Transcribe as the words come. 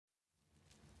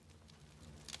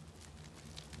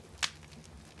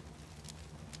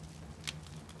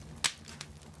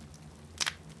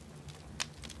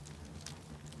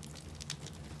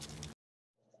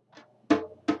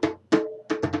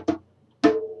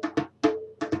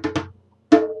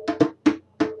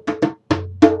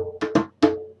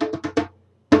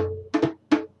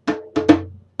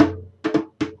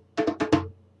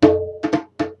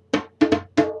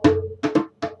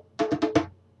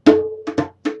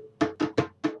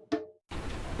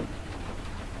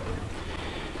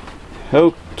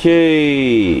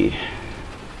Okay,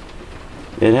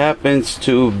 it happens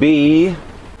to be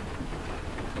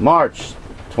March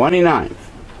 29th,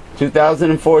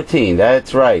 2014.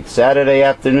 That's right, Saturday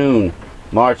afternoon,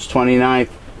 March 29th,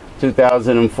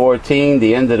 2014,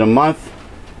 the end of the month,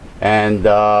 and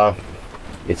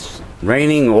it's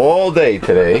raining all day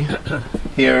today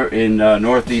here in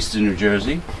northeastern New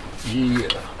Jersey. Yeah.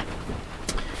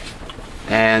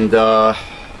 And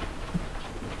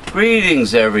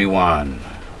greetings, everyone.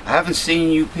 I haven't seen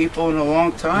you people in a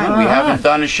long time. We haven't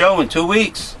done a show in 2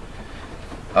 weeks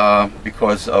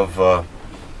because of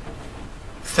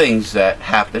things that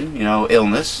happen, you know,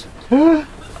 illness.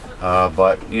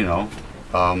 But, you know,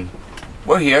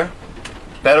 we're here.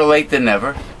 Better late than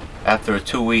never after a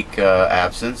 2-week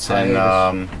absence.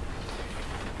 And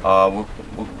we're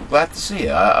glad to see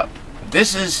you.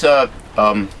 This is,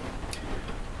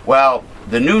 well,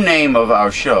 the new name of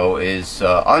our show is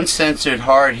Uncensored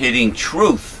Hard-Hitting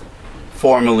Truth,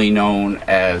 formerly known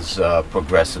as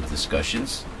Progressive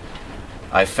Discussions.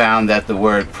 I found that the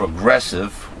word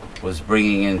progressive was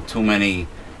bringing in too many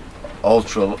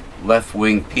ultra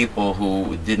left-wing people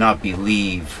who did not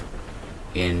believe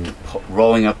in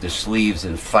rolling up their sleeves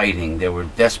and fighting. They were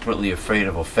desperately afraid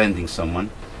of offending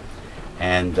someone,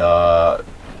 and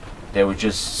they were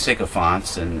just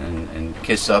sycophants and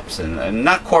kiss-ups, and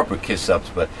not corporate kiss-ups,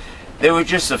 but they were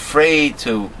just afraid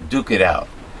to duke it out.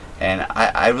 And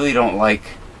I really don't like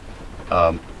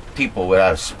people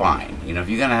without a spine. You know, if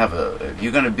you're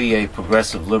gonna be a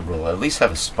progressive liberal, at least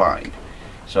have a spine.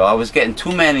 So I was getting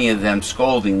too many of them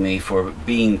scolding me for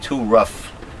being too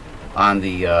rough on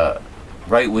the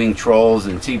right-wing trolls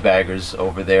and teabaggers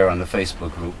over there on the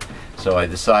Facebook group. So I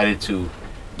decided to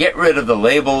get rid of the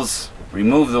labels,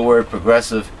 remove the word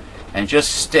progressive, and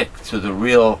just stick to the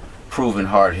real, proven,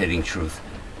 hard-hitting truth,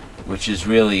 which is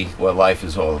really what life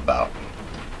is all about.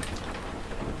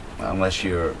 Unless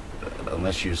you're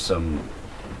some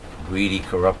greedy,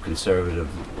 corrupt, conservative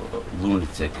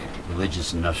lunatic,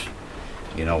 religious nut,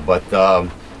 you know. But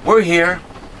we're here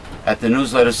at the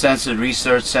Newsletter Censored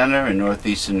Research Center in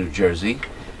northeastern New Jersey,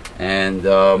 and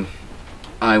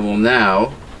I will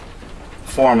now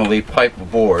formally pipe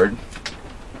aboard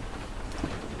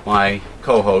my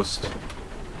co-host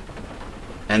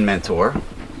and mentor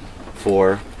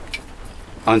for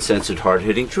Uncensored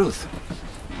Hard-Hitting Truth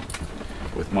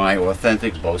with my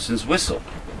authentic bosun's whistle.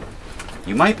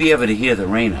 You might be able to hear the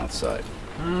rain outside.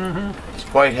 It's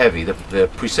quite heavy. The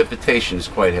precipitation is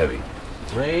quite heavy.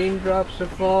 Raindrops are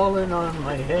falling on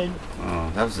my head.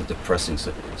 Oh, that was a depressing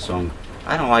song.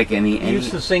 I don't like any... You used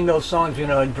to sing those songs, you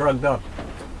know, drugged up.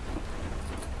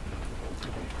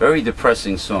 Very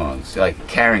depressing songs, like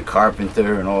Karen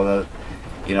Carpenter and all that.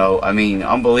 You know, I mean,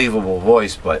 unbelievable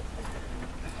voice, but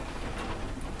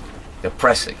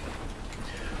depressing.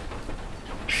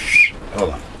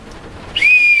 Hold on.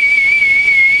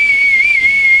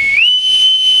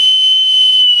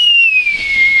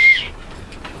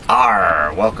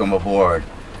 Arr! Welcome aboard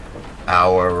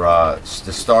our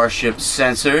the Starship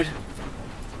Censored,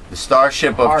 the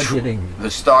Starship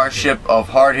of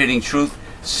Hard-Hitting Truth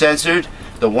Censored.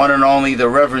 The one and only, the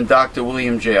Reverend Dr.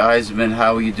 William J. Eisman.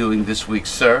 How are you doing this week,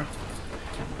 sir?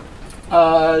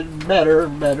 Better.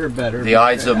 The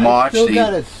Ides of March. I still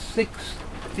got a sick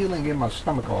feeling in my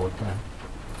stomach all the time.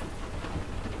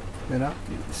 You know?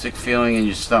 Sick feeling in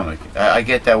your stomach. I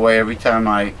get that way every time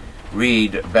I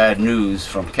read bad news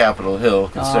from Capitol Hill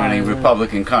concerning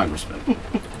Republican congressmen.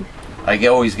 I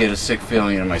always get a sick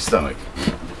feeling in my stomach.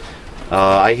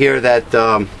 I hear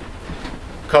that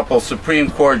couple Supreme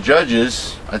Court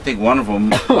judges, I think one of them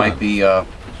might be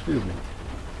excuse me.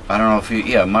 I don't know if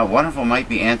one of them might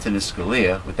be Antonin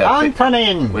Scalia with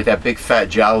that big fat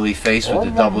jowly face with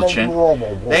the double chin.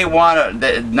 They want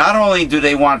to, not only do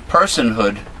they want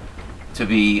personhood to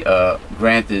be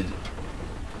granted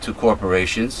to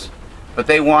corporations, but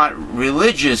they want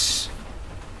religious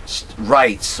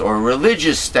rights or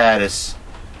religious status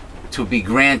to be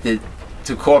granted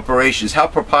to corporations. How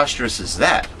preposterous is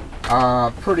that?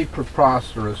 Pretty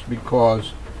preposterous,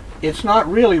 because it's not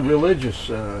really religious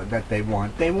that they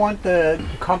want. They want the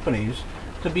companies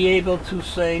to be able to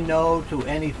say no to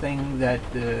anything that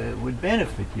would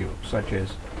benefit you, such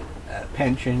as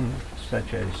pension,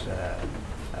 such as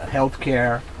health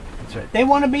care. They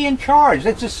want to be in charge.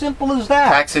 It's as simple as that.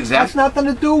 Tax exempt? That's nothing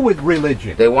to do with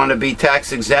religion. They want to be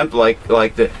tax exempt, like all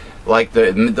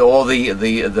the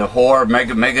whore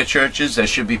mega churches that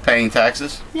should be paying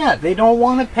taxes. Yeah, they don't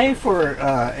want to pay for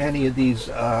any of these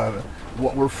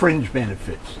what were fringe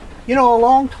benefits. You know, a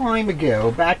long time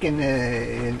ago, back in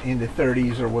the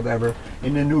 30s or whatever,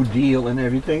 in the New Deal and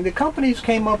everything, the companies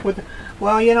came up with,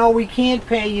 well, you know, we can't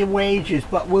pay you wages,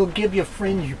 but we'll give you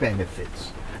fringe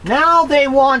benefits. Now they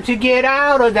want to get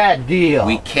out of that deal.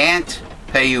 We can't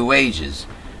pay you wages,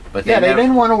 but they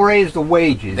didn't want to raise the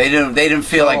wages. They didn't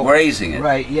feel like raising it.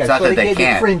 Right? Yeah. It's not so that they they gave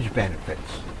can't. you fringe benefits.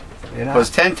 You know?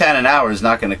 Because $10.10 an hour is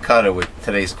not going to cut it with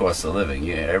today's cost of living.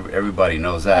 Yeah, everybody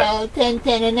knows that. Well,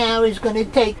 $10.10 an hour is going to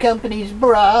take companies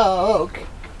broke.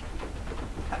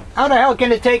 How the hell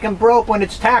can it take them broke when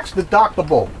it's tax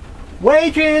deductible?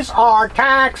 Wages are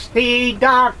tax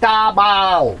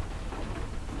deductible.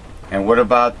 And what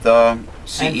about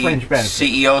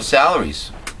CEO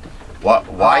salaries?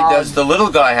 Why does the little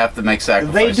guy have to make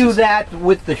sacrifices? They do that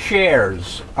with the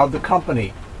shares of the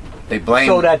company. They blame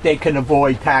so that they can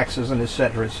avoid taxes and et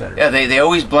cetera, et cetera. Yeah, they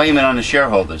always blame it on the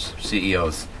shareholders,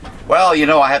 CEOs. Well, you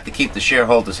know, I have to keep the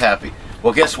shareholders happy.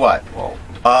 Well, guess what?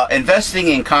 Investing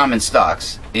in common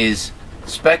stocks is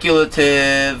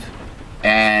speculative,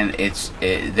 and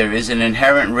there is an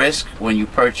inherent risk when you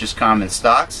purchase common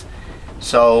stocks.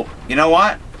 So, you know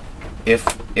what? If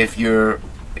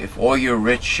all your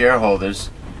rich shareholders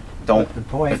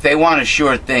if they want a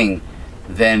sure thing,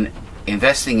 then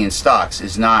investing in stocks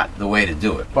is not the way to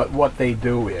do it. But what they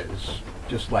do is,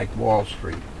 just like Wall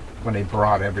Street, when they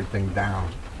brought everything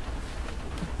down,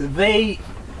 they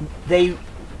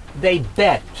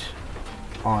bet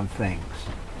on things.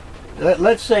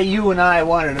 Let's say you and I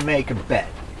wanted to make a bet.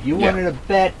 You wanted to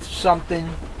bet something.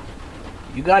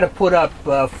 You got to put up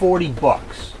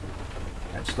 $40.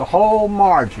 That's the whole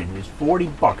margin is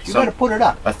 $40. You got to put it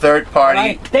up. A third party.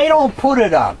 Right? They don't put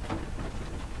it up.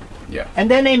 Yeah. And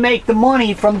then they make the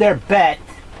money from their bet,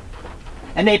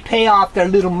 and they pay off their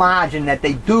little margin that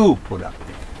they do put up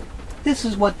there. This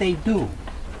is what they do.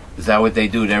 Is that what they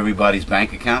do to everybody's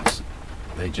bank accounts?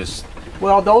 They just...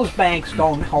 Well, those banks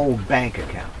don't hold bank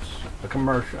accounts.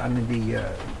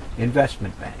 The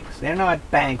investment banks. They're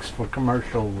not banks for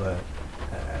commercial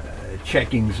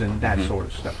checkings and that sort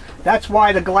of stuff. That's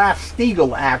why the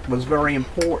Glass-Steagall Act was very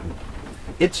important.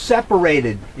 It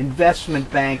separated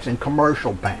investment banks and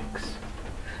commercial banks.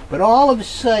 But all of a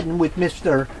sudden, with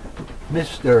Mr.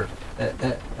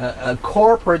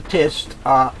 corporatist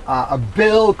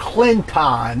Bill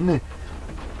Clinton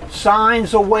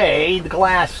signs away the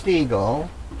Glass-Steagall,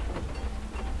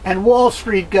 and Wall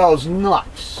Street goes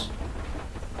nuts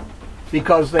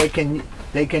because they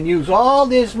can use all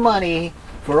this money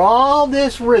for all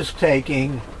this risk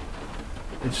taking,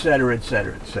 etc.,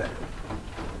 etc., etc.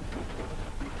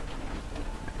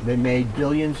 They made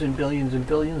billions and billions and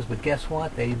billions, but guess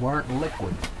what? They weren't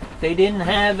liquid. They didn't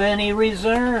have any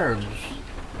reserves.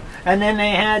 And then they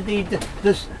had the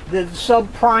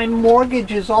subprime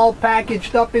mortgages all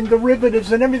packaged up in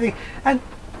derivatives and everything. And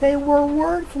they were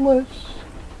worthless.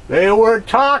 They were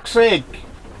toxic.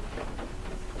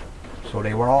 So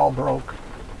they were all broke.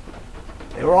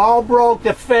 They were all broke.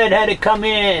 The Fed had to come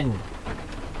in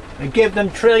and give them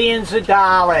trillions of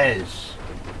dollars.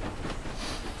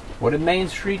 What did Main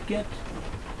Street get?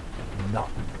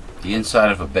 Nothing. The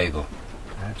inside of a bagel.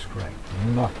 That's correct.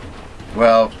 Nothing.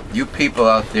 Well, you people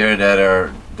out there that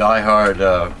are diehard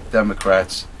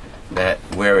Democrats,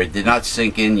 where it did not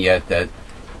sink in yet that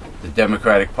the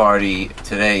Democratic Party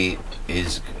today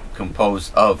is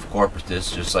composed of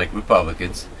corporatists, just like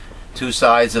Republicans, two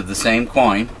sides of the same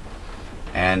coin,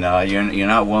 and you're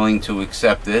not willing to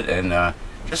accept it, and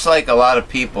just like a lot of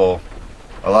people,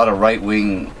 a lot of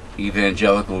right-wing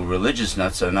evangelical religious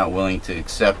nuts are not willing to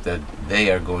accept that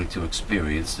they are going to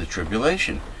experience the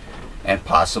tribulation and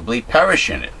possibly perish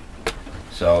in it.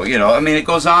 So, you know, I mean, it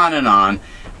goes on,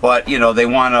 but, you know, they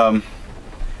want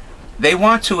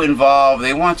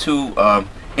to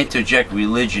interject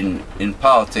religion in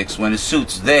politics when it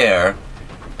suits their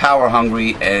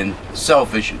power-hungry and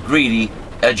selfish, greedy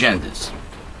agendas.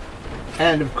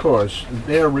 And, of course,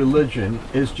 their religion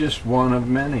is just one of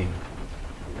many.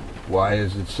 Why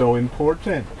is it so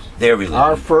important? Their religion.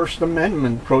 Our First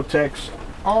Amendment protects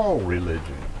all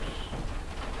religions.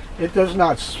 It does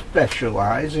not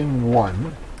specialize in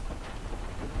one.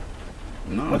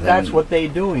 No, but that's what they're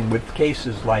doing with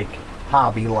cases like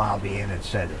Hobby Lobby and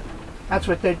etc. That's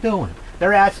what they're doing.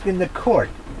 They're asking the court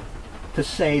to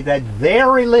say that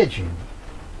their religion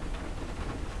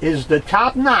is the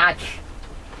top notch,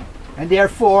 and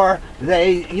therefore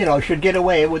they, you know, should get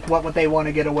away with what they want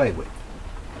to get away with.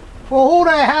 Well, who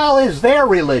the hell is their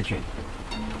religion?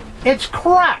 It's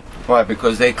crap. Why?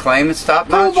 Because they claim it's top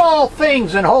notch? Prove all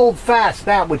things and hold fast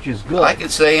that which is good. I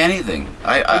could say anything.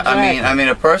 Exactly. I mean,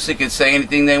 a person could say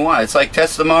anything they want. It's like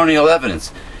testimonial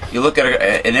evidence. You look at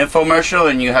an infomercial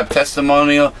and you have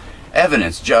testimonial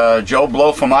evidence. Joe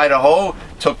Blow from Idaho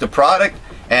took the product,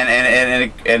 and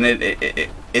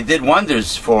it did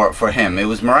wonders for him. It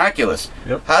was miraculous.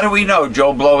 Yep. How do we know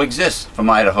Joe Blow exists from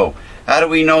Idaho? How do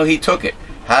we know he took it?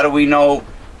 How do we know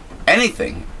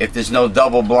anything if there's no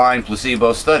double-blind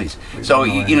placebo studies? So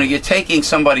you're taking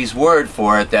somebody's word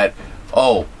for it that,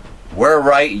 oh, we're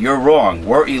right, you're wrong.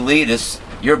 We're elitists,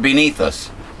 you're beneath us.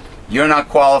 You're not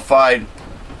qualified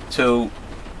to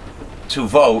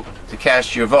vote, to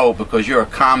cast your vote, because you're a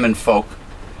common folk,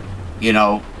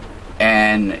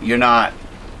 and you're not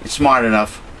smart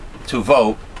enough to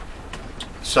vote.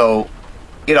 So,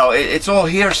 it's all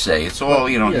hearsay. It's all,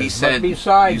 he said. But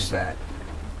besides that,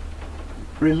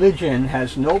 religion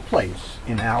has no place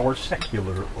in our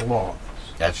secular laws.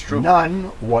 That's true. None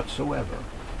whatsoever.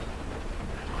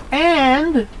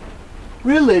 And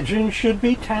religion should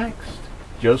be taxed,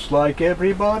 just like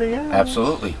everybody else.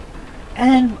 Absolutely.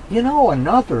 And,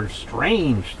 another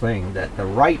strange thing that the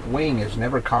right wing has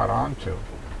never caught on to.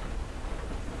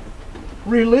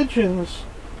 Religions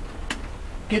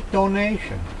get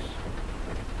donations.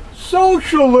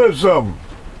 Socialism!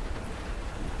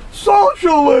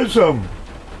 Socialism!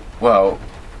 Well,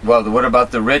 what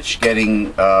about the rich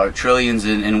getting trillions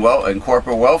in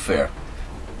corporate welfare?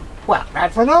 Well,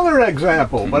 that's another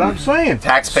example, but I'm saying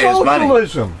taxpayers' money.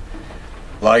 Socialism.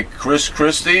 Like Chris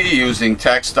Christie using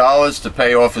tax dollars to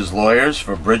pay off his lawyers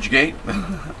for Bridgegate.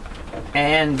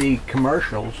 And the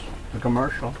commercial.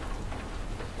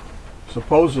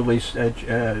 Supposedly,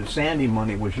 Sandy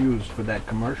money was used for that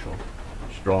commercial.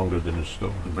 Stronger than a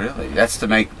stone. Really? That's to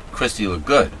make Christie look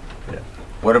good. Yeah.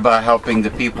 What about helping the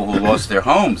people who lost their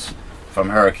homes from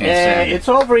Hurricane Sandy? It's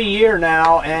over a year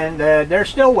now, and they're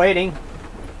still waiting.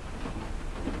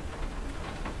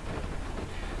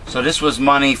 So this was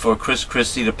money for Chris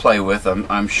Christie to play with.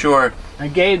 I'm sure.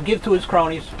 And give to his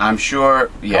cronies. I'm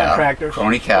sure. Yeah. Contractors.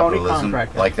 Crony capitalism.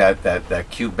 Crony like that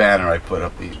cute banner I put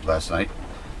up last night.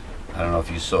 I don't know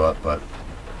if you saw it, but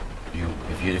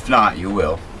if not, you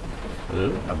will.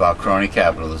 About crony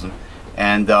capitalism.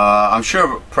 And I'm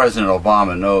sure President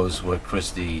Obama knows what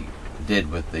Christie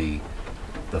did with the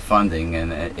funding,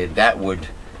 and that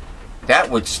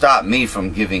would stop me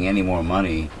from giving any more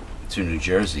money to New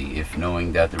Jersey, if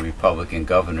knowing that the Republican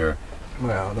governor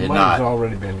did not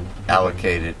already been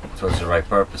allocate it towards the right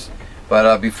purpose.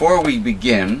 But before we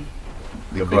begin,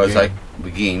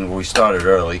 we started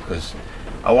early because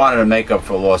I wanted to make up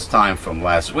for lost time from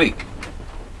last week,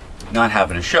 not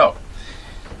having a show.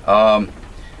 Dr.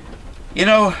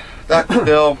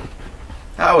 Bill,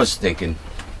 I was thinking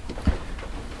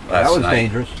last night. That was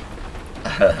dangerous.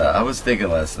 I was thinking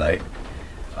last night,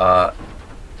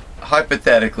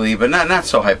 hypothetically, but not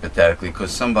so hypothetically,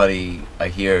 because somebody I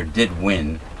hear did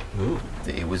win. Ooh.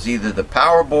 It was either the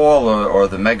Powerball or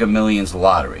the Mega Millions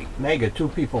lottery. Mega, 2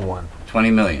 people won.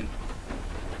 20 million.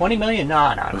 20 million?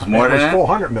 No. It was more than that?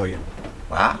 400 million.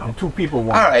 Wow. And 2 people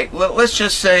won. All right, let's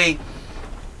just say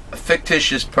a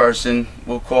fictitious person,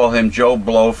 we'll call him Joe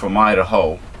Blow from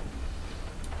Idaho,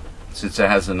 since it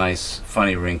has a nice,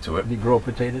 funny ring to it. Did he grow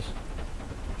potatoes?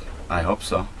 I hope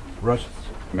so. Rusts?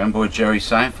 Remember what Jerry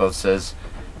Seinfeld says,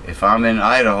 if I'm in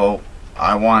Idaho,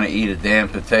 I want to eat a damn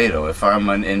potato. If I'm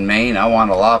in Maine, I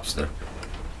want a lobster.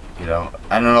 I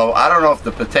don't know if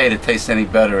the potato tastes any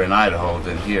better in Idaho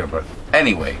than here, but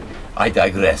anyway, I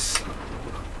digress.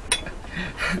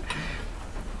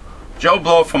 Joe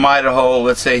Blow from Idaho,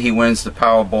 let's say he wins the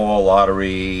Powerball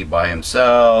lottery by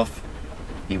himself.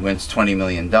 He wins $20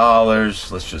 million,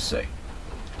 let's just say.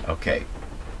 Okay.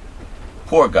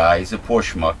 Poor guy, he's a poor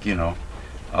schmuck,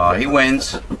 he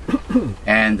wins.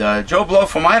 And Joe Blow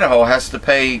from Idaho has to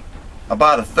pay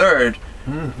about a third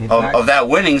of that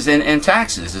winnings in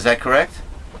taxes. Is that correct?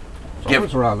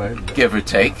 Give or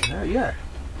take. Yeah.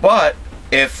 But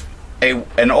if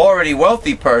an already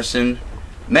wealthy person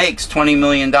makes $20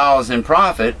 million in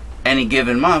profit any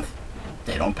given month,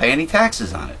 they don't pay any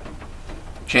taxes on it.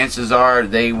 Chances are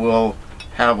they will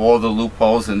have all the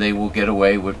loopholes and they will get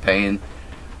away with paying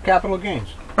capital gains.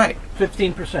 Right.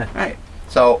 15%. Right.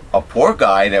 So a poor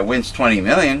guy that wins 20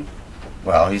 million,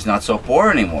 well, he's not so poor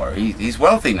anymore. He's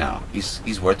wealthy now.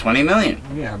 He's worth 20 million.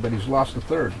 Yeah, but he's lost a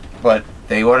third. But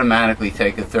they automatically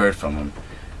take a third from him.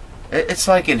 It's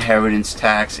like inheritance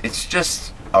tax. It's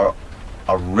just a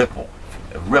ripple.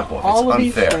 It's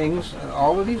unfair.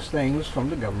 All of these things from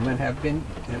the government have been,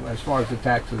 as far as the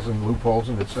taxes and loopholes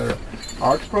and etc.,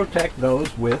 are to protect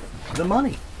those with the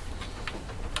money.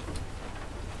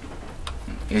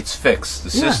 It's fixed. The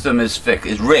system is fixed.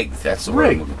 It's rigged. That's the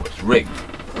word. It's rigged.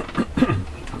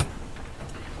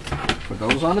 For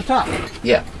those on the top.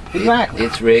 Yeah. Exactly.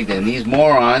 It's rigged, and these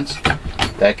morons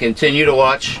that continue to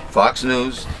watch Fox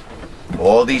News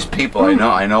All these people,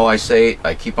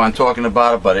 I keep on talking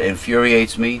about it, but it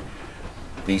infuriates me.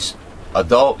 These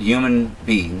adult human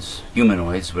beings,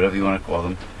 humanoids, whatever you want to call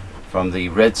them, from the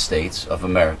red states of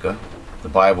America, the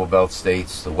Bible Belt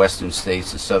states, the western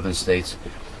states, the southern states,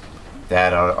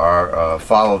 that are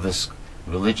follow this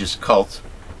religious cult,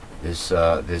 this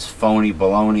phony,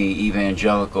 baloney,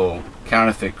 evangelical,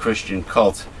 counterfeit Christian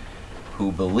cult,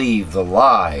 who believe the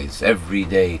lies every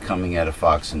day coming out of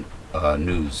Fox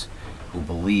News, who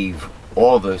believe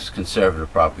all this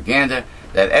conservative propaganda,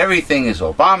 that everything is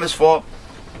Obama's fault.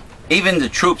 Even the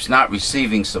troops not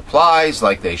receiving supplies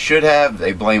like they should have,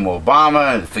 they blame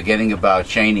Obama, forgetting about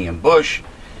Cheney and Bush,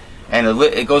 and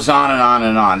it goes on and on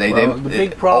and on. The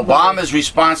big problem Obama's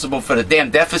responsible for the damn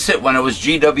deficit when it was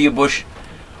G.W. Bush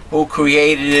who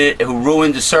created it, who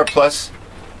ruined the surplus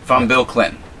from Bill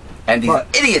Clinton. And these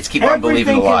idiots keep on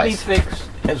believing the lies. Everything can be fixed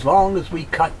as long as we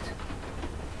cut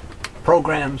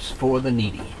programs for the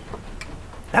needy.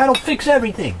 That'll fix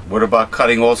everything. What about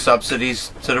cutting all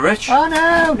subsidies to the rich? Oh,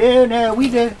 no, we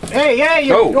did. Hey,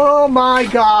 oh my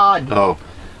God. Oh,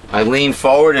 I lean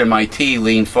forward and my tea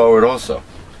leaned forward also.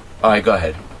 All right, go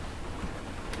ahead.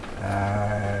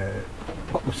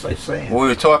 What was I saying? We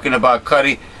were talking about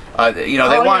cutting, they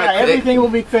want to... everything will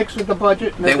be fixed with the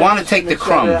budget. They want to take the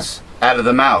crumbs out of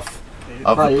the mouth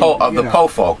of the po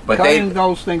folk, but cutting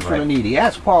those things for the needy.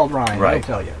 Ask Paul Ryan, he'll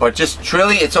tell you. But just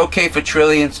it's okay for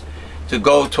trillions to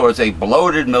go towards a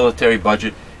bloated military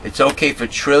budget. It's okay for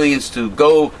trillions to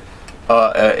go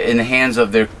in the hands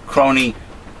of their crony,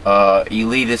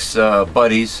 elitist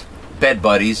buddies, bed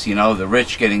buddies. The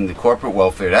rich getting the corporate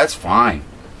welfare. That's fine.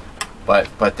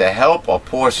 But to help a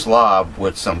poor slob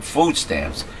with some food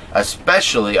stamps,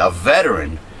 especially a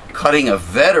veteran, cutting a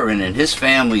veteran and his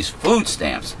family's food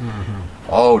stamps.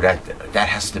 Oh, that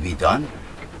has to be done,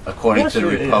 according to the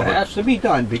Republic. It has to be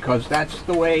done because that's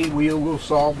the way we will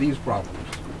solve these problems.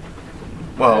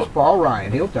 Well, that's Paul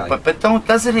Ryan, he'll tell you. But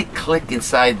doesn't it click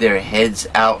inside their heads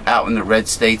out in the red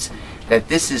states that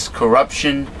this is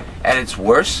corruption at its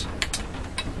worst?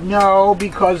 No,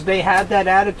 because they had that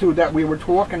attitude that we were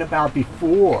talking about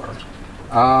before.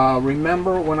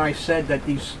 Remember when I said that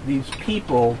these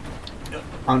people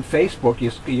on Facebook,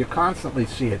 you constantly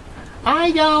see it.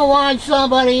 I don't want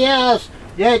somebody else.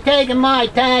 They're taking my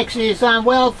taxes on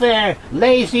welfare.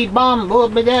 Lazy bum.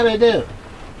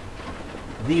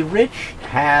 The rich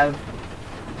have,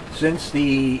 since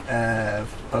the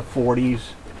 40s,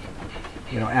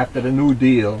 after the New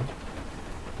Deal,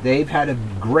 they've had a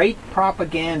great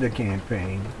propaganda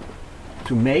campaign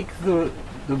to make the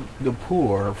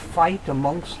poor fight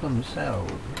amongst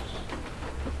themselves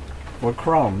for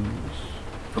crumbs.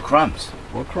 For crumbs.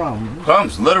 For crumbs.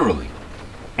 Crumbs, literally.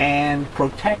 And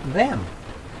protect them.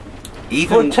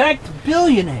 Protect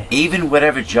billionaires. Even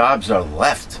whatever jobs are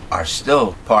left are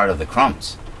still part of the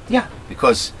crumbs. Yeah.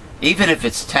 Because even if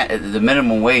it's the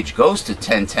minimum wage goes to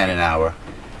 $10.10 an hour,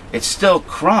 it's still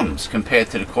crumbs compared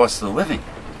to the cost of living.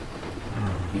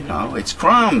 It's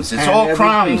crumbs. It's all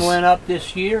crumbs. Everything went up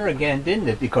this year again, didn't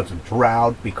it? Because of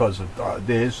drought, because of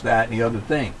this, that, and the other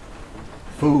thing.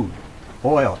 Food,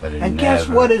 oil. And guess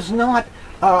what is not?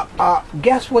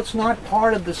 Guess what's not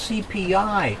part of the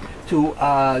CPI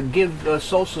to give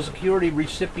Social Security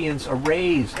recipients a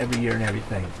raise every year and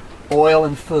everything? Oil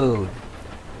and food.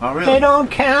 Oh, really? They don't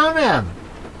count them.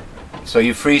 So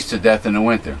you freeze to death in the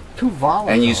winter. Too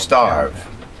volatile. And you starve.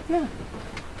 Yeah.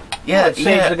 Yeah, it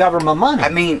saves the government money. I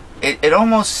mean, it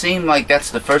almost seemed like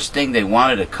that's the first thing they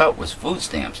wanted to cut was food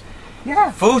stamps. Yeah.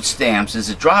 Food stamps is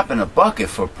a drop in a bucket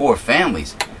for poor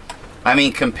families. I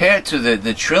mean, compared to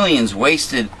the trillions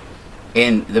wasted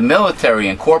in the military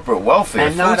and corporate welfare,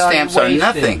 and food stamps are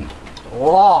nothing.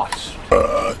 Lost.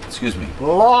 Excuse me.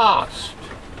 Lost.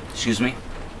 Excuse me?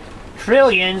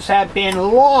 Trillions have been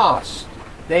lost.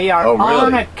 They are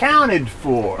unaccounted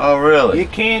for. Oh, really? You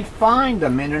can't find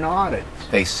them in an audit.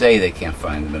 They say they can't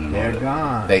find them in an audit. They're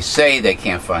gone. They say they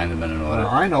can't find them in an audit.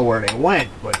 Well, I know where they went,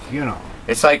 but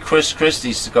It's like Chris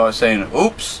Christie saying,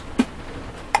 oops.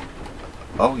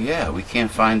 Oh, yeah, we can't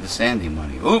find the Sandy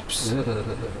money. Oops.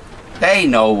 They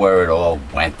know where it all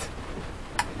went.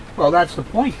 Well, that's the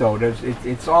point, though.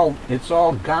 It's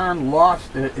all gone,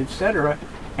 lost, etc.,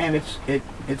 and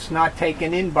it's not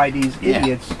taken in by these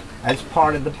idiots as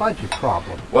part of the budget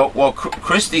problem. Well,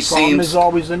 Christie seems... Problem is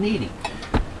always a needy.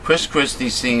 Chris Christie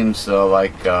seems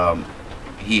like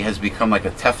he has become like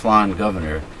a Teflon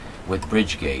governor with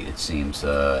Bridgegate, it seems.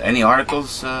 Any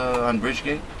articles on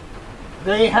Bridgegate?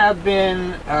 They have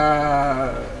been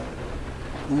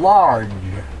large,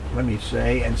 let me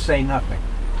say, and say nothing.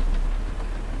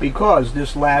 Because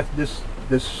this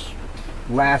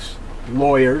last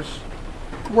lawyers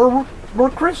were were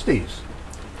Christie's.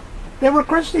 They were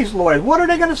Christie's lawyers. What are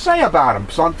they going to say about him?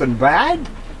 Something bad?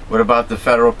 What about the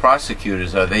federal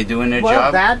prosecutors? Are they doing their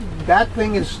job? Well, that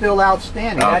thing is still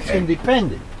outstanding. Okay. That's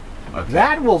independent. Okay.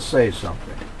 That will say something.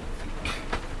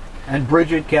 And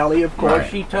Bridget Kelly, of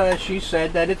course, Right. she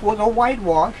said that it was a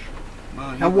whitewash.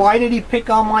 Well, And why did he pick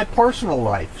on my personal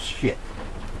life shit?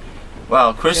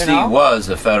 Well, Christie You know? was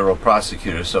a federal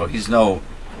prosecutor, so he's no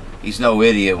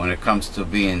idiot when it comes to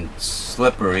being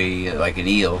slippery like an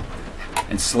eel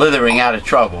and slithering out of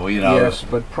trouble, you know. Yes,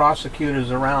 but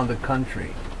prosecutors around the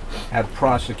country have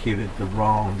prosecuted the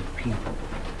wrong people.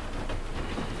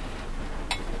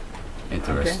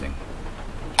 Interesting.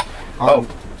 Oh.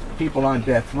 People on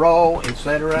death row,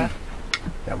 etc.,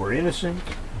 that were innocent.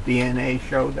 DNA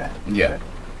showed that. Yeah.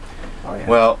 Oh, yeah.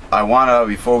 Well,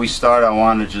 before we start, I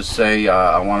want to just say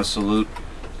I want to salute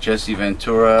Jesse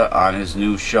Ventura on his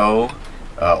new show,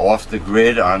 Off the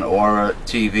Grid on Aura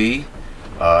TV.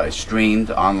 It's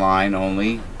streamed online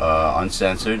only,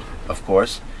 uncensored, of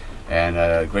course.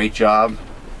 And great job.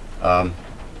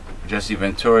 Jesse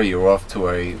Ventura, you're off to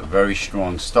a very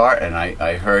strong start, and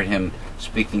I heard him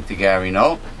speaking to Gary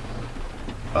Null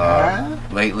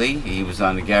lately. He was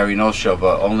on the Gary Null show,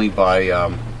 but only by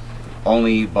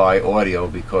audio,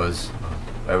 because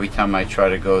every time I try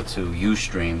to go to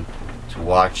Ustream to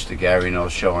watch the Gary Null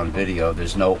show on video,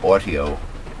 there's no audio.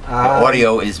 The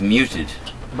audio is muted.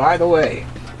 By the way,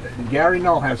 Gary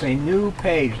Null has a new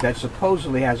page that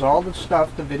supposedly has all the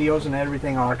stuff, the videos and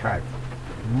everything archived.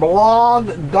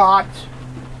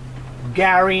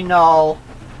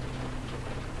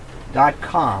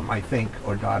 blog.garynull.com, I think,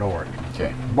 or .org.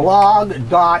 Okay.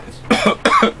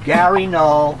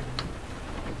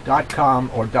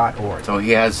 blog.garynull.com or .org. So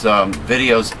he has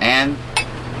videos and...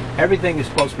 Everything is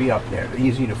supposed to be up there,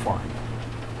 easy to find.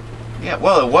 Yeah,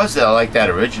 well, it was like that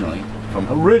originally. From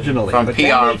But PR.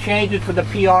 then they changed it for the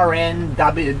PRN,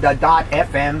 the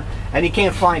 .fm, and you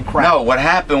can't find crap. No, what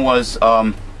happened was,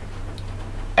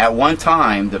 at one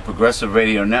time, the Progressive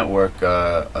Radio Network,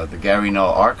 the Gary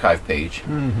Null archive page,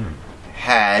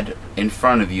 had in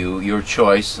front of you your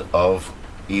choice of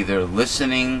either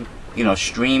listening,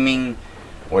 streaming,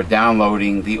 or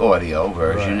downloading the audio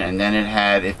version, Right. and then it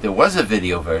had, if there was a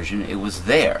video version, it was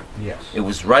there. Yes. It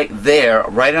was right there,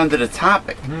 right under the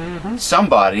topic.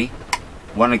 Somebody,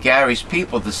 one of Gary's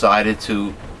people, decided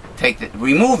to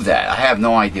remove that. I have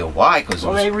no idea why, because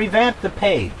Well, they revamped the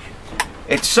page.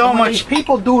 it's so When much. these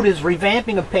people do this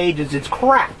revamping of pages, it's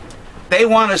crap. They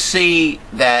want to see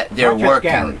that they're Not just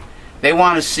working. Gary. They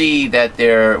want to see that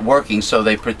they're working, so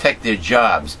they protect their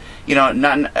jobs.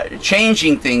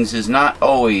 Changing things is not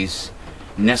always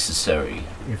necessary.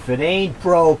 If it ain't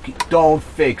broke, don't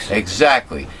fix it.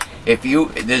 Exactly.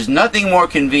 There's nothing more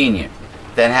convenient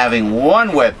than having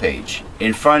one web page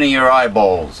in front of your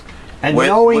eyeballs, And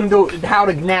knowing how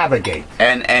to navigate.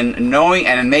 and knowing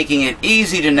and making it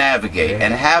easy to navigate,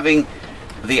 and having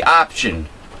the option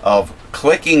of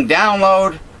clicking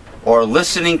download or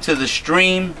listening to the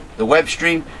stream, the web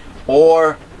stream,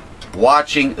 or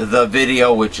watching the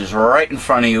video, which is right in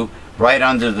front of you, right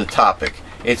under the topic.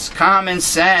 It's common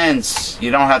sense.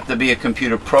 You don't have to be a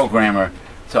computer programmer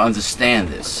to understand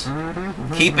this.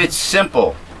 Keep it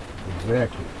simple.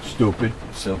 Exactly. Stupid.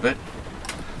 Stupid.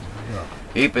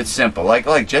 Keep it simple.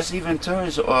 Like Jesse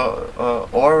Ventura's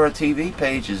Aura TV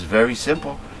page is very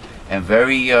simple and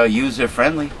very user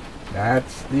friendly.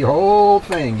 That's the whole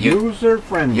thing. User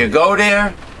friendly. You go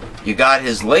there, you got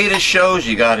his latest shows,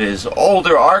 you got his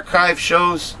older archive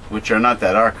shows, which are not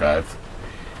that archived,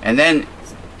 and then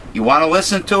you want to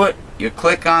listen to it, you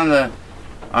click on the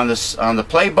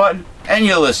play button and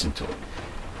you listen to it.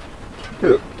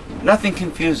 Nothing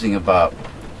confusing about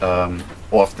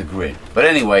Off the Grid. But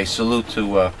anyway, salute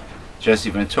to Jesse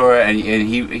Ventura, and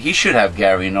he should have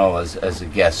Gary Null as a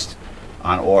guest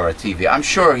on Aura TV. I'm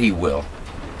sure he will,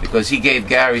 because he gave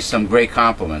Gary some great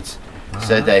compliments.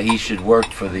 Said that he should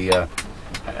work for the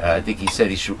I think he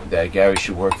said that Gary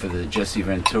should work for the Jesse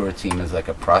Ventura team as like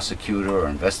a prosecutor or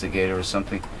investigator or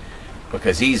something,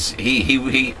 because he's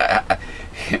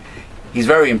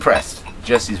very impressed.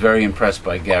 Jesse's very impressed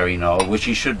by Gary Null, which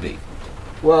he should be.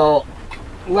 Well,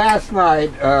 last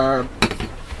night, a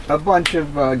bunch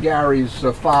of Gary's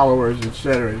followers,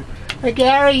 etc. Hey,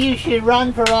 Gary, you should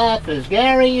run for office.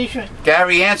 Gary, you should...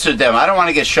 Gary answered them. I don't want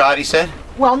to get shot, he said.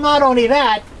 Well, not only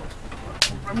that,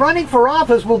 running for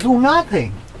office will do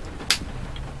nothing.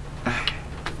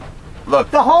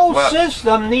 Look, the whole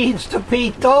system needs to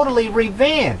be totally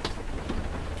revamped.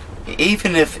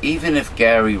 Even if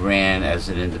Gary ran as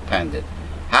an independent,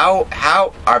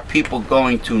 how are people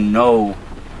going to know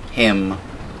him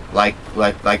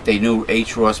like they knew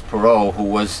H. Ross Perot, who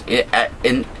was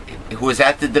who was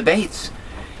at the debates.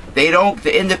 They don't.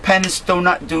 The independents do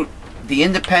not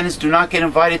get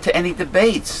invited to any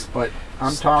debates. But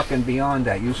I'm talking beyond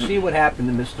that. You see what happened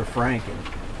to Mr. Franken.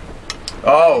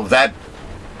 Oh, that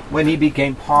when he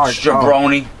became part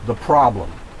jabroni. of the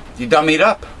problem. He dummied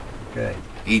up. Okay.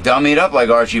 He dummied up, like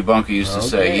Archie Bunker used to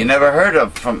say. You never heard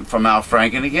of from Al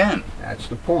Franken again. That's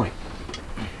the point.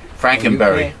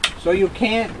 Frankenberry. So you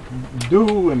can't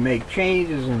do and make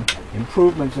changes and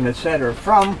improvements and etc.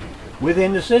 from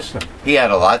within the system. He had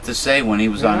a lot to say when he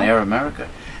was on Air America.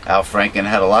 Al Franken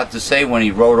had a lot to say when he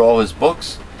wrote all his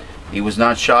books. He was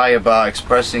not shy about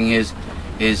expressing his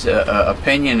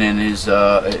opinion and his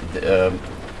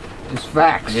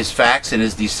facts and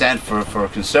his dissent for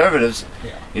conservatives.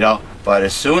 Yeah. You know, but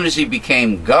as soon as he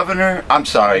became governor,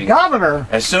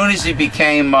 as soon as he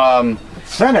became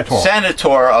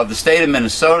senator of the state of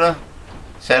Minnesota,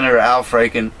 Senator Al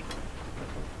Franken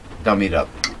dummied up.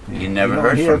 You never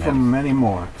heard from him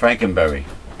anymore. Frankenberry,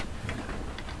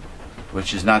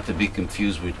 which is not to be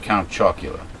confused with Count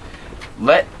Chocula.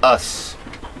 Let us,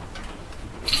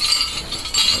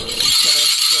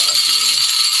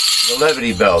 the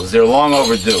levity bells, they're long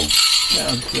overdue.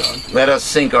 Let us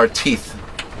sink our teeth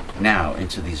now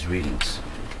into these readings.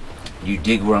 You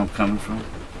dig where I'm coming from?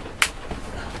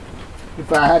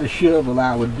 If I had a shovel,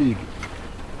 I would dig it.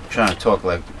 I'm trying to talk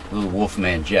like little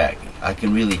Wolfman Jack. I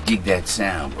can really dig that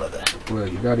sound, brother. Well,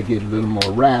 you got to get a little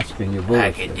more rasp in your voice.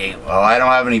 I can dig. Well, I don't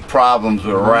have any problems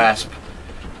with rasp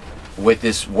with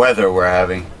this weather we're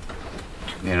having.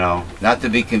 You know, not to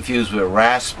be confused with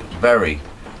raspberry.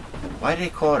 Why do they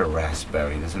call it a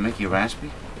raspberry? Does it make you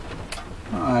raspy?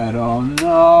 I don't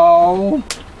know.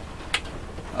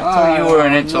 I thought you were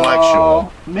an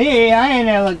intellectual. Me, I ain't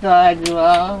an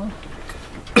intellectual.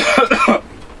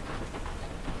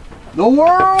 The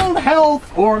World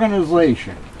Health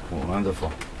Organization wonderful.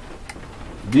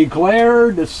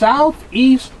 declared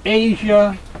Southeast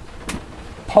Asia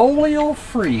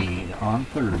polio-free on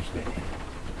Thursday.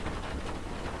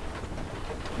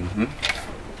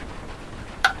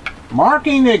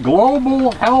 Marking a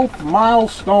global health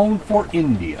milestone for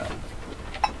India,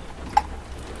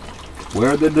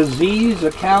 where the disease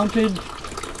accounted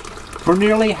for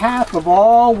nearly half of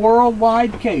all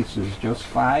worldwide cases just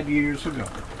 5 years ago.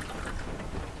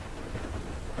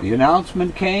 The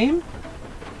announcement came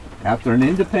after an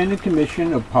independent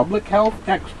commission of public health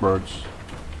experts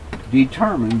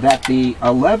determined that the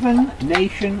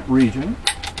 11-nation region,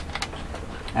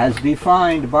 as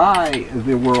defined by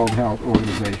the World Health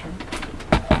Organization,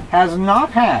 has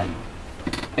not had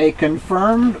a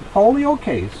confirmed polio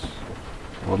case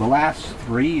for the last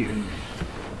 3 years.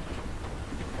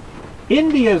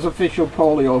 India's official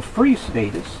polio-free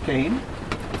status came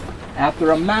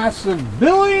after a massive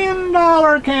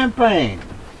billion-dollar campaign,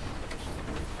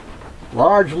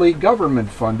 largely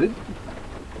government-funded,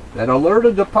 that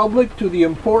alerted the public to the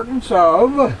importance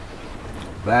of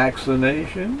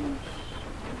vaccinations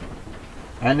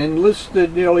and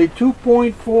enlisted nearly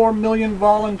 2.4 million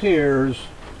volunteers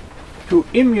to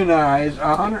immunize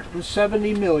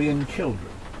 170 million children.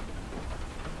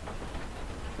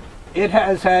 It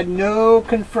has had no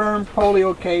confirmed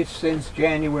polio case since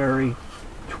January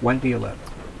 2011.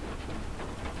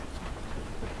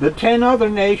 The 10 other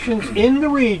nations in the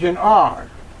region are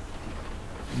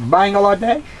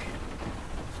Bangladesh,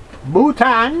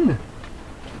 Bhutan,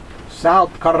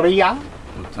 South Korea,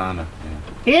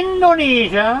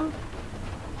 Indonesia,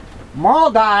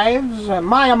 Maldives,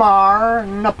 Myanmar,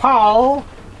 Nepal,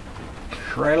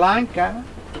 Sri Lanka,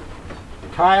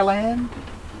 Thailand,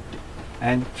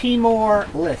 and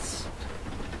Timor-Leste.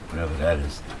 Whatever that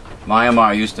is.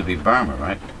 Myanmar used to be Burma,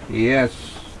 right?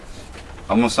 Yes.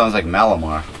 Almost sounds like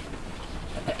Malamar.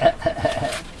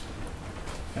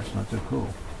 That's not so cool.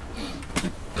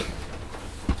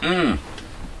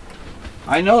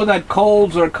 I know that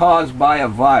colds are caused by a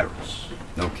virus.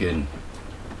 No kidding.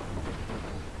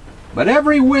 But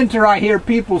every winter I hear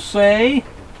people say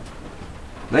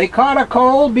they caught a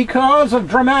cold because of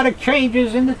dramatic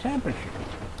changes in the temperature.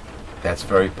 That's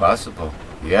very possible.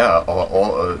 Yeah,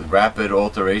 rapid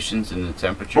alterations in the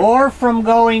temperature. Or from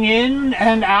going in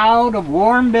and out of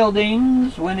warm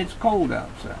buildings when it's cold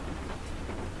outside.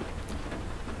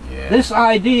 Yeah. This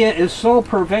idea is so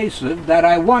pervasive that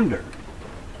I wonder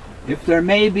if there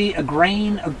may be a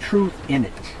grain of truth in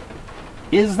it.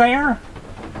 Is there?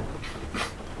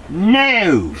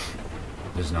 No.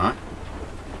 There's not?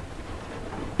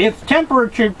 If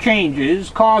temperature changes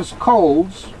cause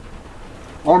colds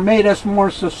or made us more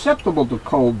susceptible to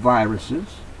cold viruses,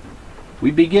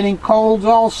 we'd be getting colds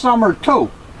all summer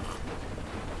too.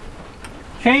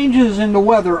 Changes in the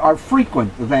weather are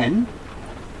frequent then,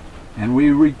 and we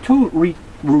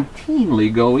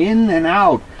routinely go in and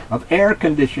out of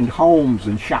air-conditioned homes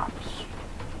and shops.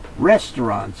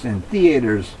 Restaurants and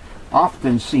theaters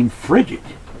often seem frigid.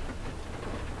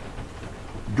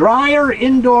 Drier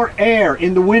indoor air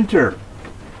in the winter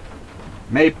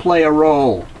may play a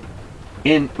role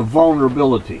in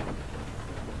vulnerability.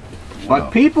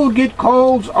 But people get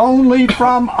colds only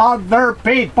from other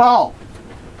people.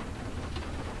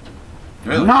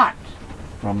 Really? Not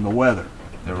from the weather.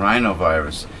 The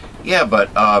rhinovirus. Yeah, but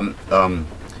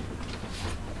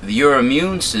your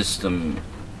immune system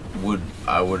would,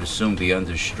 I would assume, be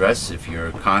under stress if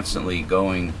you're constantly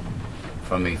going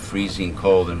from a freezing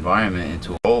cold environment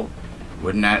into a cold.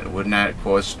 Wouldn't that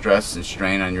cause stress and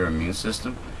strain on your immune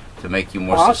system to make you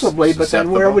more possibly? But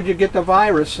then where susceptible? would you get the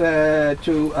virus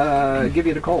to give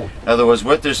you the cold? In other words,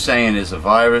 what they're saying is a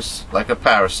virus, like a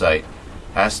parasite,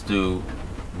 has to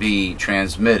be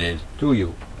transmitted To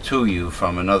you. to you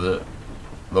from another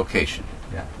location.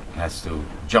 Yeah. Has to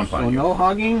jump So on you. no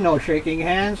hugging, no shaking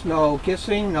hands, no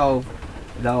kissing, no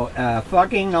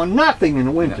fucking, no nothing in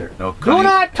the winter. No Do cunning-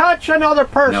 not touch another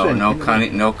person. No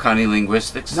cunning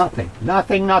linguistics. Nothing.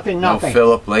 Nothing. No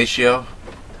Philip Lacio.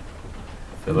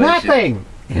 Nothing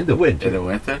in the winter. In the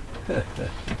winter.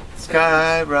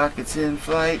 Sky rockets in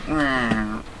flight.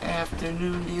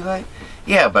 Afternoon delight.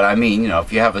 Yeah, but I mean,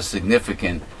 if you have a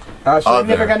significant A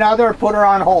significant other, put her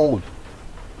on hold.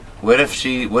 What if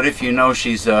you know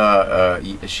she's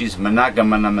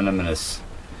monogamous?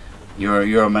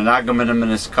 You're a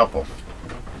monogamous couple,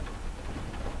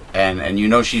 and you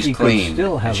know she's She could clean.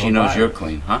 still have and she a knows virus. you're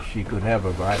clean, huh? She could have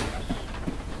a virus.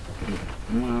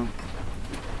 Well,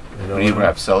 do you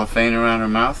wrap cellophane around her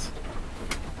mouth?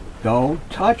 Don't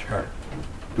touch her.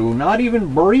 Do not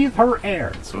even breathe her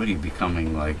air. So what are you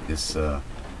becoming like this?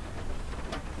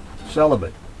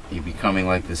 Celibate. You becoming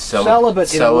like this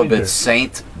Celibate in the winter. celibate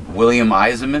Saint William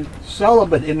Eisenman?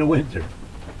 Celibate in the winter.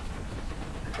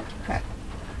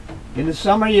 In the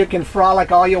summer, you can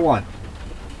frolic all you want.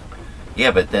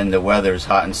 Yeah, but then the weather is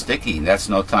hot and sticky. And that's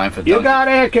no time for You Duncan. got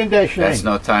air conditioning. That's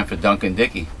no time for Duncan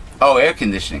Dickey. Oh, air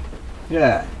conditioning.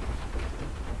 Yeah.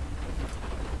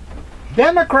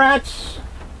 Democrats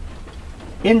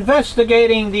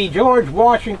investigating the George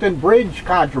Washington Bridge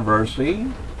controversy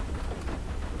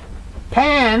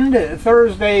panned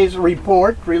Thursday's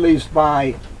report released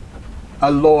by a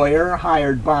lawyer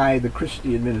hired by the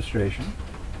Christie administration.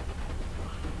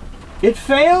 It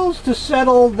fails to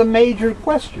settle the major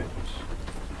questions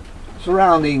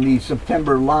surrounding the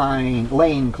September lane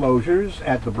closures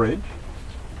at the bridge.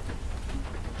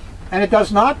 And it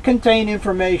does not contain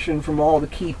information from all the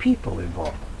key people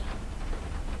involved.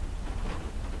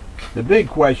 The big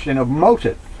question of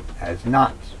motive has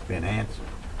not been answered.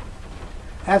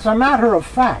 As a matter of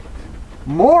fact,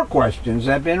 more questions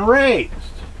have been raised,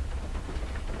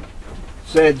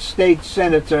 said State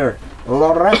Senator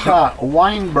Loretta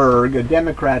Weinberg, a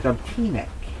Democrat of Teaneck,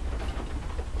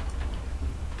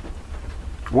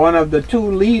 one of the two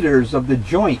leaders of the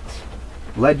joint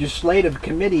legislative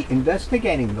committee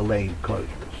investigating the lane closures.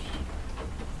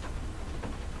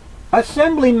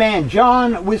 Assemblyman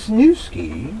John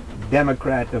Wisniewski,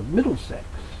 Democrat of Middlesex,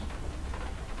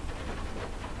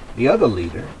 the other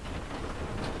leader,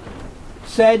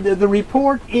 said the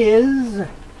report is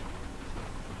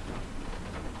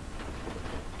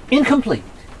incomplete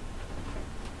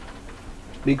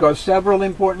because several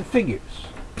important figures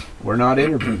were not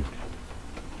interviewed.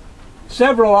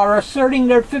 Several are asserting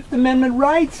their Fifth Amendment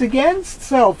rights against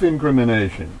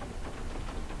self-incrimination,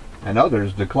 and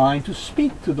others decline to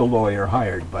speak to the lawyer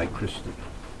hired by Christie.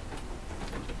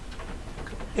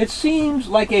 It seems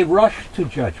like a rush to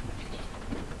judgment,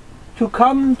 to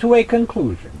come to a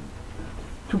conclusion,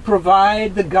 to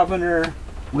provide the governor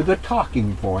with a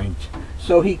talking point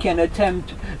so he can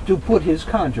attempt to put his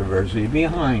controversy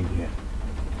behind him.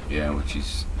 Yeah, which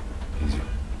he's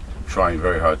trying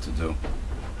very hard to do.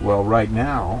 Well, right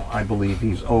now, I believe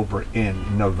he's over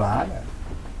in Nevada,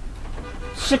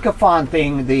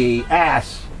 sycophanting the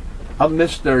ass of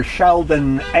Mr.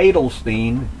 Sheldon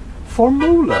Adelstein for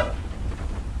moolah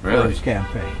for Really? his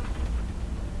campaign,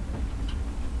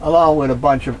 along with a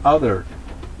bunch of other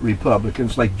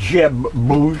Republicans like Jeb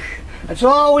Bush. That's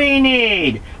all we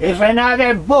need is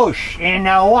another Bush in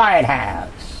the White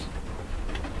House.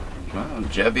 Well,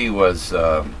 Jebby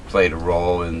played a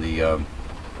role in the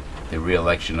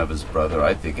re-election of his brother,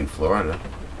 I think, in Florida.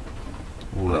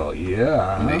 Well,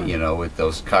 yeah. With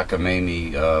those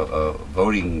cockamamie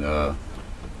voting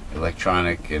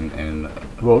electronic and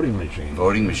Voting machine.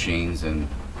 voting machines, and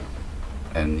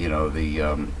and you know the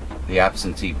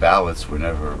absentee ballots were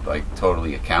never like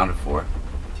totally accounted for.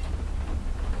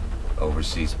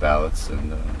 Overseas ballots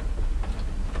and.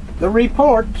 The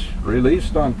report,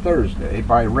 released on Thursday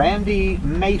by Randy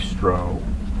Maestro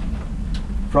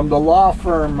from the law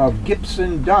firm of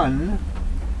Gibson Dunn,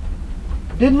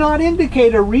 did not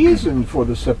indicate a reason for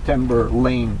the September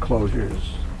lane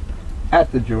closures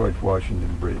at the George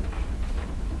Washington Bridge,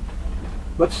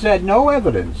 but said no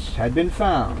evidence had been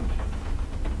found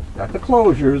that the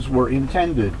closures were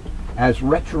intended as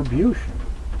retribution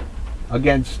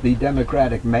against the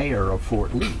Democratic mayor of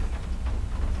Fort Lee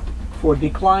for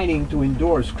declining to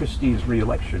endorse Christie's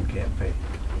re-election campaign.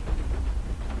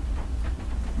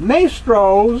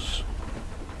 Maestro's,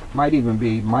 might even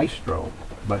be Maestro,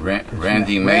 but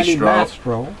Randy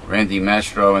Maestro. Randy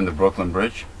Maestro and the Brooklyn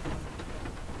Bridge?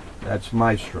 That's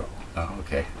Maestro. Oh,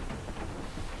 okay.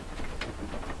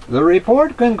 The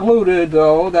report concluded,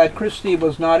 though, that Christie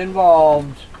was not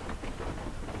involved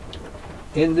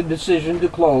in the decision to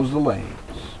close the lanes.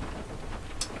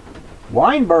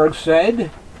 Weinberg said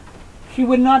she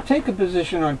would not take a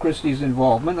position on Christie's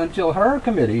involvement until her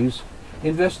committee's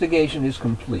investigation is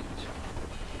complete.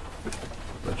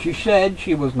 But she said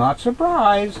she was not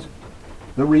surprised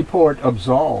the report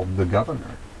absolved the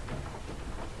governor.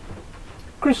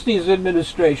 Christie's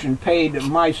administration paid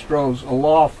Maestro's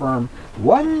law firm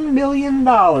 $1 million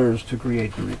to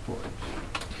create the report.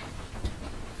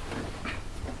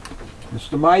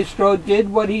 Mr. Maestro did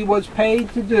what he was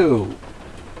paid to do,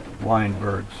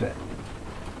 Weinberg said.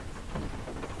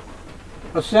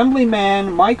 Assemblyman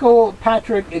Michael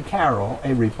Patrick Carroll,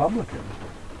 a Republican,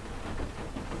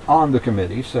 on the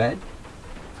committee said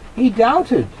he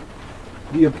doubted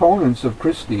the opponents of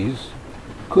Christie's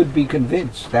could be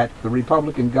convinced that the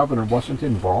Republican governor wasn't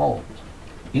involved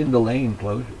in the lane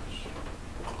closures.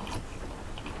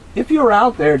 If you're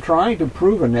out there trying to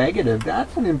prove a negative,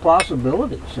 that's an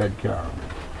impossibility, said Carroll.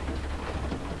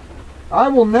 I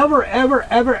will never, ever,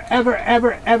 ever, ever,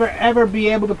 ever, ever, ever be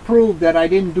able to prove that I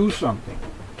didn't do something.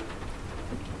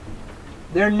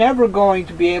 They're never going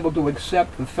to be able to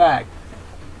accept the fact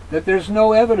that there's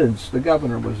no evidence the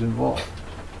governor was involved.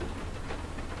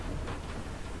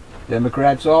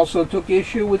 Democrats also took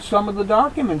issue with some of the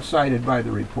documents cited by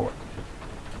the report,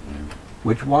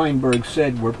 which Weinberg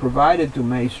said were provided to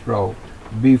Maestro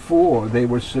before they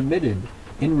were submitted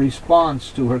in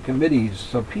response to her committee's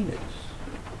subpoenas.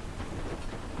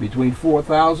 Between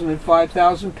 4,000 and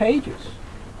 5,000 pages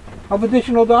of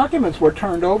additional documents were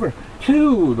turned over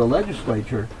to the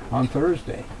legislature on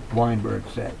Thursday, Weinberg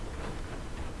said.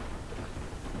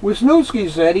 Wisniewski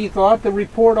said he thought the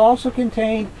report also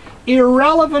contained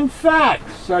irrelevant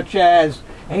facts, such as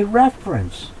a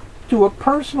reference to a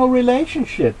personal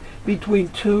relationship between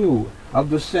two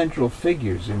of the central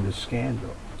figures in the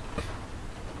scandal.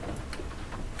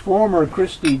 Former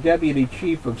Christie Deputy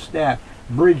Chief of Staff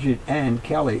Bridget Ann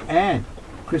Kelly and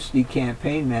Christie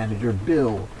campaign manager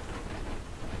Bill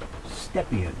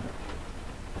Stepien.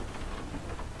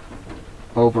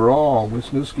 Overall,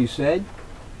 Wisniewski said,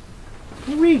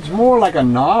 it reads more like a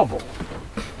novel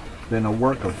than a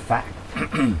work of fact.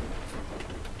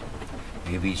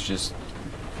 Maybe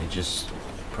they just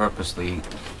purposely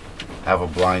have a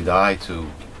blind eye to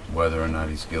whether or not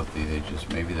he's guilty.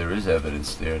 Maybe there is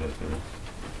evidence there that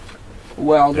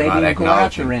well, they not didn't go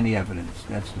after any evidence.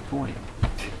 That's the point.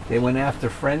 They went after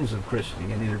friends of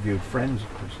Christie and interviewed friends of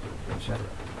Christie, etc.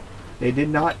 They did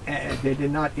not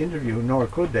interview, nor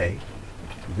could they,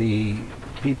 the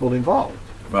people involved.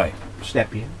 Right.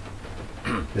 Stepien,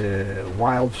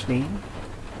 Wildstein,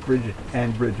 Bridget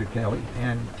Kelly,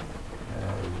 and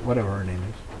whatever her name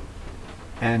is,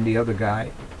 and the other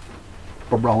guy,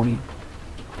 Boney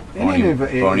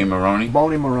Maroney.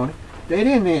 They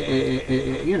didn't,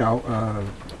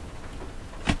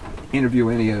 interview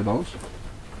any of those.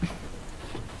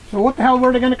 So what the hell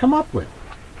were they going to come up with?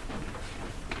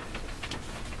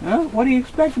 What do you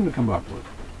expect them to come up with?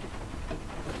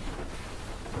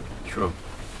 True.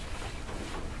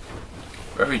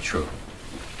 Very true.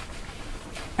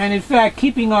 And in fact,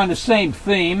 keeping on the same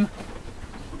theme,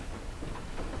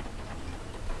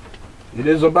 it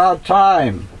is about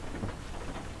time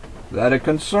that a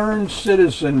concerned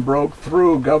citizen broke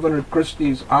through Governor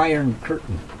Christie's Iron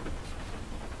Curtain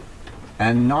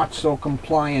and not so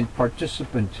compliant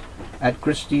participant at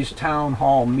Christie's town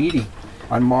hall meeting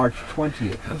on March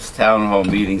 20th. Those town hall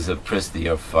meetings of Christie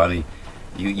are funny.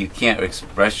 You can't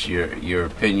express your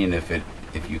opinion if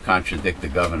you contradict the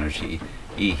governor. He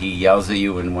yells at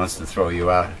you and wants to throw you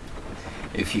out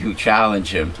if you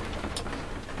challenge him.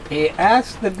 He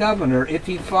asked the governor if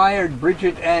he fired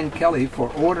Bridget Ann Kelly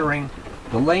for ordering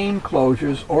the lane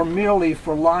closures, or merely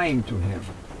for lying to him.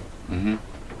 Mm-hmm.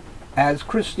 As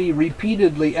Christie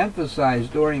repeatedly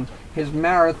emphasized during his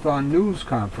marathon news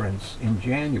conference in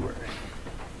January,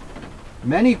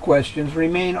 many questions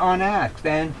remain unasked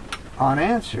and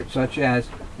unanswered, such as,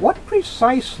 what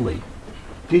precisely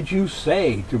did you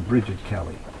say to Bridget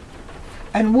Kelly?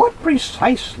 And what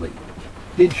precisely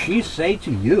did she say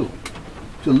to you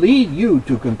to lead you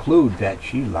to conclude that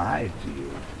she lied to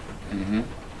you? Mm-hmm.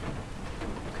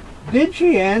 Did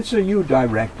she answer you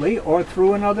directly or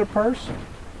through another person?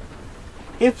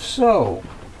 If so,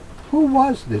 who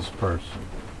was this person?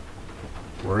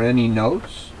 Were any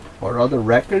notes or other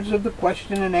records of the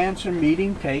question and answer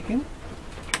meeting taken?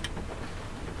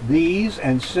 These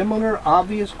and similar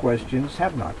obvious questions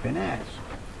have not been asked.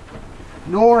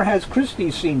 Nor has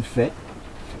Christie seen fit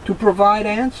to provide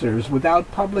answers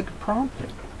without public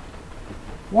prompting.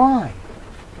 Why?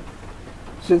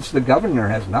 Since the governor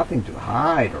has nothing to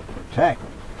hide or protect,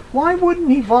 why wouldn't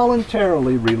he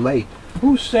voluntarily relate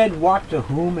who said what to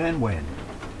whom and when?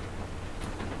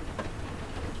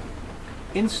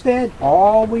 Instead,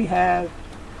 all we have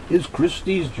is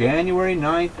Christie's January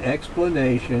 9th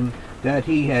explanation that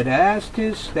he had asked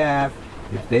his staff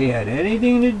if they had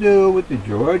anything to do with the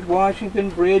George Washington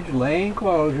Bridge lane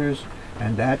closures,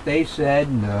 and that they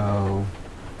said no.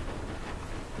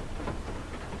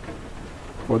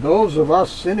 For those of us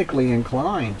cynically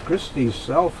inclined, Christie's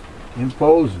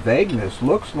self-imposed vagueness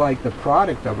looks like the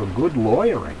product of a good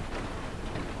lawyering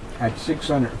at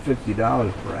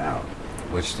 $650 per hour.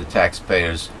 Which the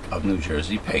taxpayers of New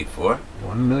Jersey paid for.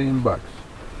 $1 million.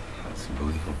 That's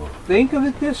unbelievable. Think of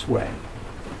it this way.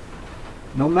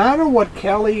 No matter what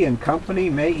Kelly and company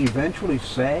may eventually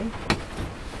say,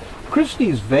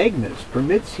 Christie's vagueness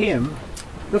permits him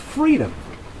the freedom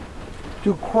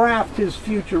to craft his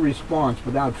future response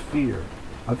without fear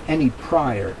of any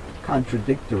prior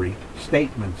contradictory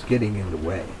statements getting in the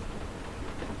way.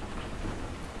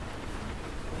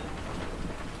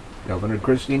 Governor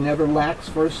Christie never lacks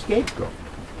for a scapegoat,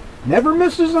 never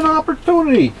misses an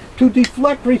opportunity to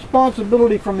deflect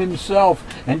responsibility from himself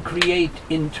and create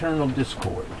internal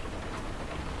discord.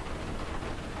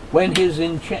 When his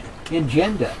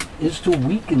agenda is to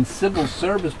weaken civil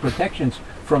service protections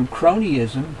from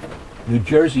cronyism, New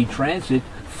Jersey Transit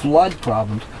flood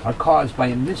problems are caused by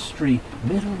a mystery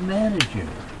middle manager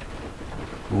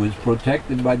who is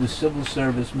protected by the civil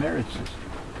service merit system.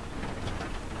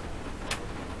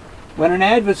 When an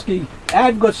advocacy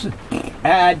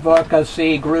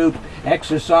group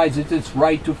exercises its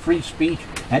right to free speech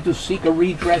and to seek a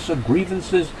redress of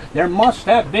grievances, there must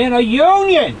have been a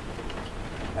union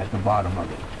at the bottom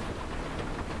of it.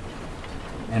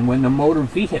 And when the Motor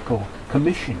Vehicle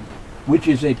Commission, which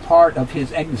is a part of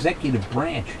his executive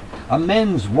branch,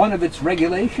 amends one of its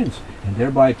regulations and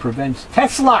thereby prevents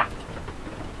Tesla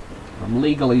from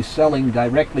legally selling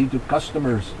directly to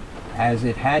customers as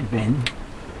it had been,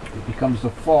 it becomes the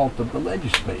fault of the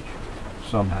legislature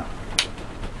somehow.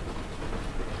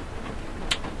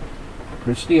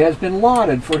 Christie has been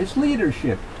lauded for his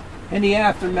leadership in the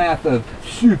aftermath of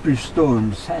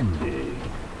Superstorm Sandy.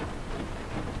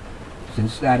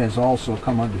 Since that has also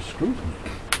come under scrutiny,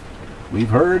 we've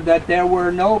heard that there were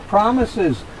no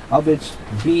promises of its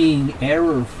being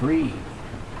error-free,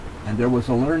 and there was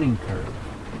a learning curve,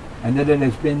 and that it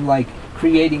has been like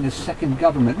creating a second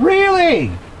government.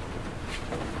 Really?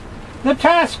 The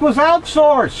task was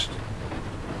outsourced,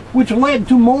 which led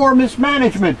to more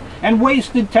mismanagement and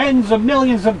wasted tens of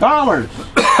millions of dollars.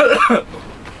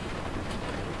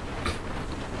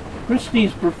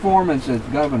 Christie's performance as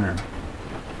governor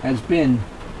has been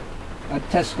a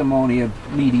testimony of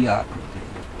mediocrity.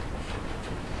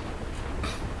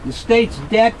 The state's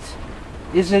debt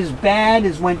is as bad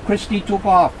as when Christie took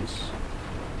office.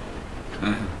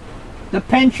 The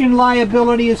pension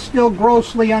liability is still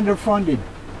grossly underfunded,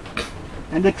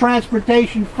 and the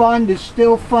transportation fund is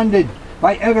still funded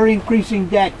by ever-increasing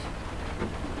debt.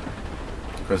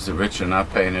 Because the rich are not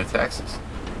paying their taxes.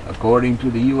 According to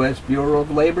the U.S. Bureau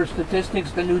of Labor Statistics,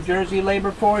 the New Jersey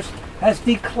labor force has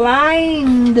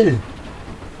declined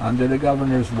under the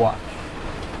governor's watch.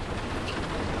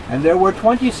 And there were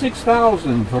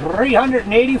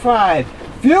 26,385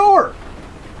 fewer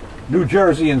New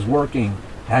Jerseyans working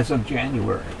as of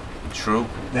January. True.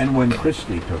 Than when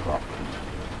Christie took office.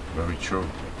 Very true.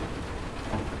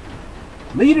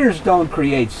 Leaders don't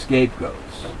create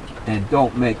scapegoats and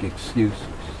don't make excuses.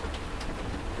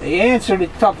 They answer the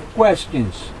tough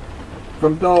questions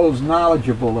from those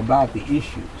knowledgeable about the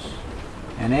issues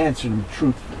and answer them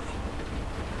truthfully.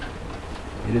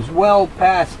 It is well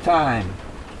past time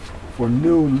for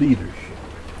new leadership.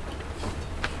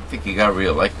 think he got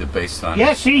reelected based on.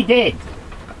 Yes, he did.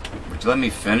 Would you let me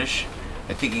finish?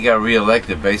 I think he got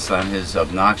reelected based on his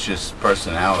obnoxious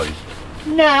personality.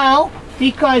 No,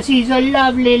 because he's a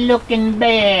lovely looking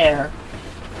bear.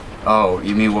 Oh,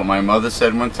 you mean what my mother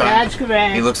said one time? That's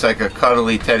correct. He looks like a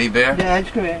cuddly teddy bear? That's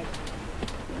correct.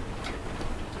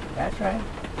 That's right.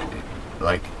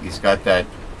 Like he's got that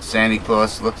Santa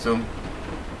Claus look to him?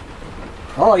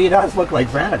 Oh, he does look like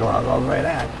Santa Claus, I'll say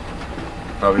that.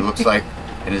 Probably looks like,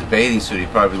 in his bathing suit, he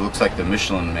probably looks like the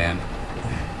Michelin Man.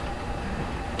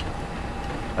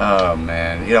 Oh,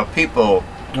 man. You know, people...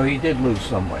 No, he did lose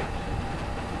some weight.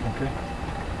 Okay?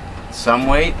 Some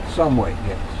weight? Some weight,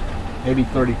 yes. Maybe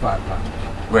 35 pounds.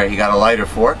 Where, he got a lighter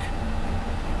fork?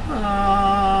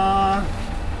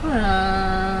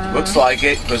 Looks like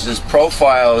it, because his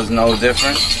profile is no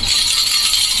different.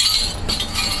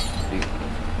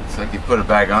 It's like he put it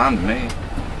back on to me.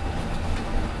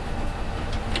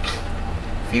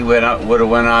 If he would have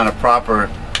went on a proper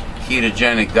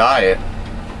ketogenic diet,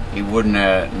 he wouldn't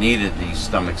have needed the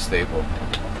stomach staple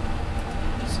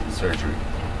surgery.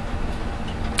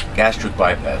 Gastric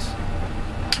bypass.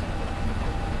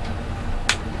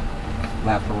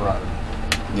 Laparotomy.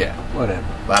 Yeah. Whatever.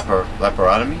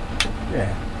 Laparotomy?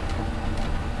 Yeah.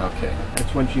 Okay.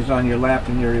 That's when she's on your lap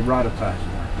and you're erotizing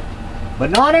her.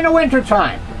 But not in the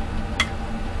wintertime.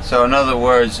 So in other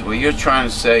words, what you're trying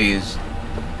to say is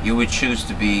you would choose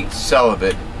to be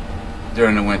celibate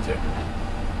during the winter.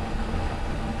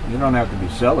 You don't have to be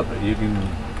celibate. You can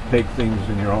take things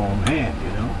in your own hand,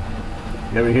 you know?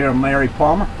 You ever hear of Mary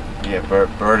Palmer? Yeah,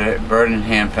 bird in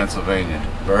hand, Pennsylvania.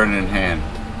 Bird in hand.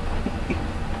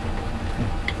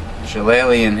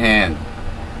 Shillelagh in hand.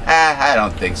 I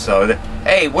don't think so.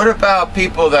 Hey, what about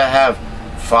people that have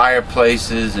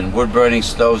fireplaces and wood-burning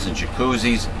stoves and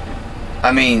jacuzzis?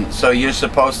 I mean, so you're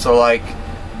supposed to, like,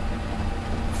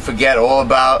 forget all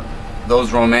about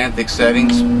those romantic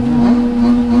settings?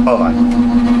 Hold on.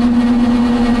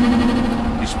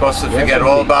 You're supposed to forget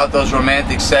all about those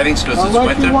romantic settings because it's Unless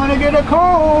winter? you want to get a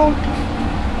cold.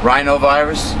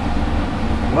 Rhinovirus?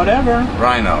 Whatever.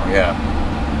 Rhino, yeah.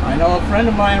 I know a friend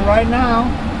of mine right now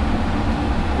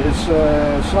is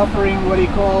suffering what he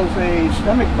calls a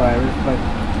stomach virus, but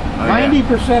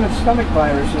 90% of stomach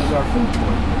viruses are food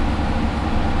poisoning.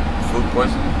 Food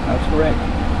poisoning? That's correct.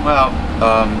 Well,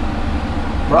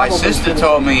 my sister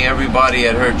told me everybody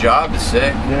at her job is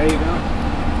sick. There you go.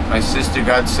 My sister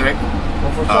got sick.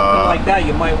 Well, for something like that,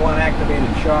 you might want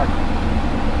activated shock.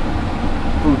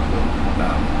 Food.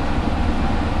 No.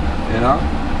 You know?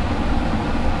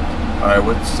 All right,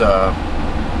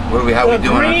 what do we have we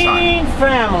doing on time? The Green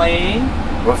family.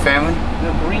 What family?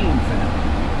 The Green family.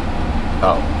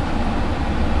 Oh.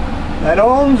 That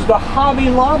owns the Hobby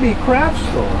Lobby craft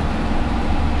store.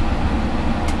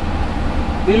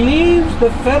 Believes the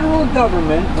federal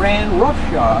government ran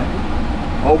roughshod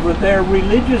over their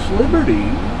religious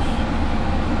liberties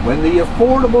when the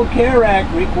Affordable Care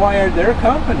Act required their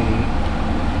company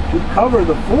to cover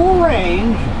the full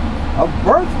range of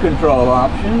birth control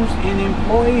options in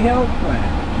employee health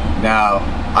plans. Now,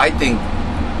 I think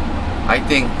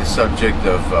the subject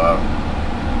of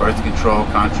birth control,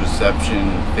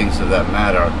 contraception, things of that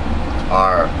matter,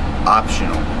 are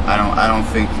optional. I don't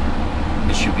think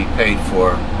it should be paid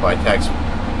for by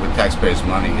with taxpayers'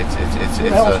 money. It's Who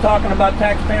the hell's talking about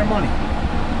taxpayer money?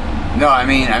 No, I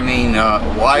mean,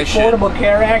 why should Affordable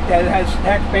Care Act that has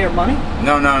taxpayer money?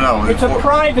 No. It's a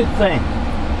private thing.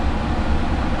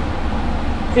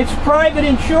 It's private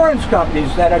insurance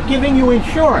companies that are giving you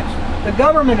insurance. The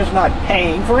government is not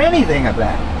paying for anything of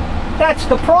that. That's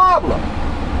the problem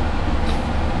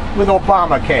with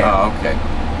Obamacare. Oh, okay.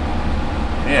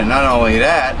 Yeah, not only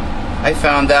that, I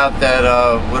found out that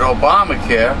with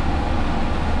Obamacare,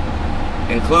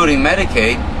 including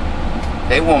Medicaid,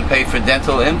 they won't pay for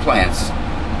dental implants.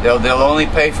 They'll only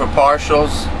pay for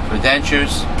partials, for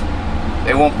dentures.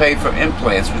 They won't pay for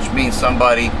implants, which means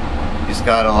somebody has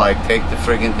got to like take the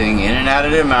friggin' thing in and out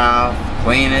of their mouth,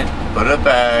 clean it, put it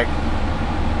back,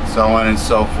 so on and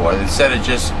so forth. Instead of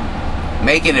just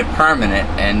making it permanent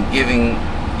and giving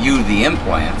you the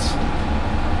implants.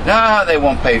 No, they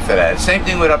won't pay for that. Same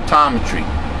thing with optometry.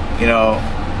 You know,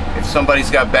 if somebody's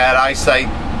got bad eyesight,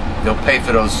 they'll pay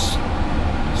for those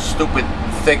stupid,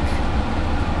 thick,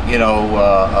 you know,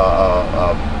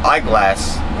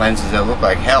 eyeglass lenses that look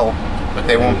like hell, but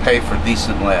they won't pay for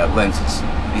decent lenses,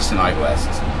 decent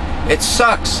eyeglasses. It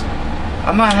sucks.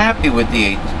 I'm not happy with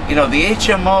the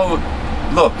HMO.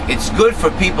 Look, it's good for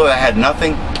people that had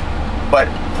nothing, but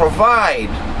provide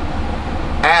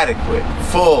adequate,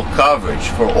 full coverage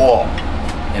for all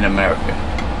in America.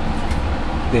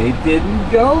 They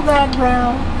didn't go that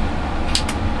route.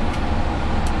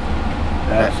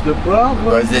 That's the problem.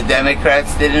 Because the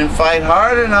Democrats didn't fight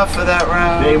hard enough for that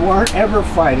round. They weren't ever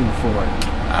fighting for it.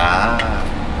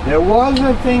 Ah. There was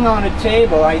a thing on a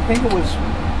table, I think it was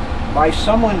by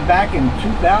someone back in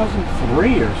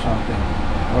 2003 or something,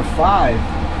 or 5,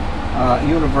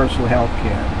 universal health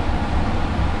care.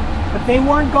 But they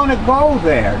weren't going to go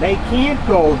there. They can't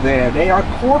go there. They are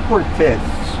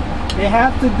corporatists. They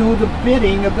have to do the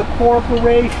bidding of the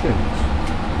corporations.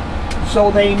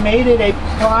 So they made it a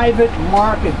private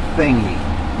market thingy.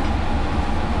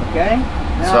 Okay?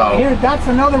 Now, here, that's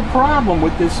another problem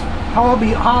with this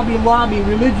Hobby Lobby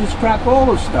religious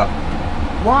crapola stuff.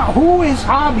 Who is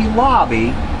Hobby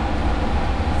Lobby?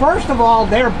 First of all,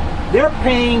 they're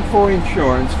paying for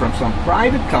insurance from some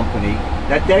private company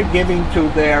that they're giving to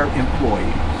their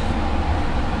employees.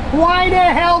 Why the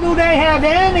hell do they have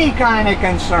any kind of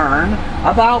concern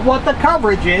about what the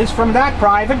coverage is from that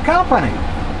private company?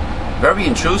 Very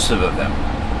intrusive of them.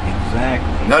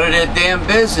 Exactly. None of their damn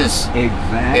business.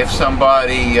 Exactly. If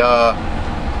somebody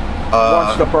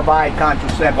wants to provide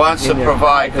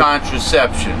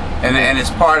contraception. And it's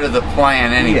part of the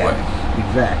plan anyway. Yes,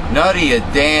 exactly. None of your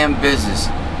damn business.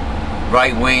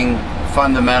 Right-wing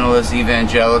fundamentalists,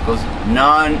 evangelicals,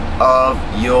 none of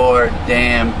your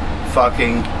damn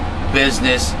fucking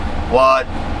business what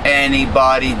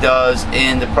anybody does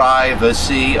in the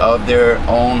privacy of their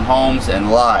own homes and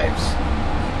lives.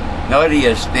 None of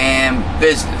your damn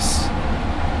business.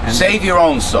 And save your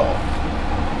own soul.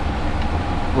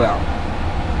 Well,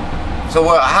 so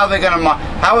how are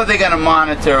they going to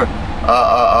monitor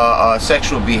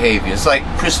sexual behavior? It's like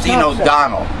Christine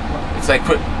O'Donnell. It's like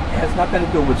it has nothing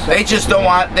to do with sex. They just don't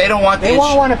want. They don't want. They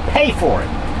won't want to pay for it.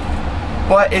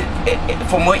 But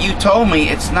from what you told me,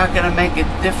 it's not going to make a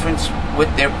difference with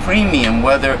their premium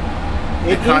whether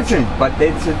it isn't. But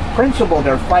it's a principle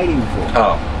they're fighting for.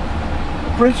 Oh.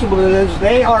 The principle is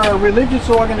they are a religious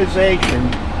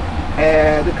organization,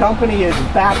 and the company is a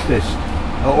Baptist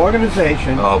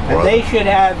organization, and they should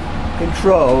have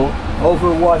control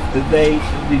over what they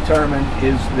determine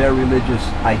is their religious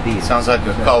idea. Sounds like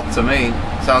a cult to me.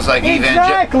 Sounds like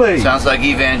sounds like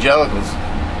evangelicals.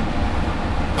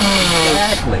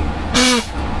 Exactly.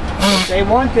 They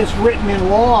want this written in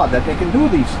law that they can do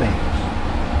these things.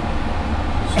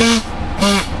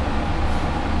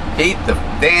 Keep the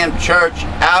damn church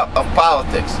out of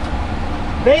politics.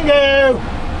 Bingo!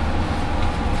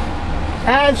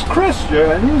 As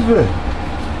Christians,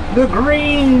 the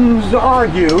Greens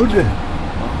argued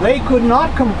they could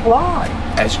not comply.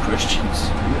 As Christians?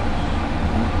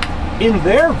 In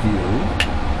their view,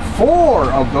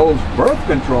 4 of those birth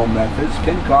control methods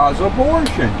can cause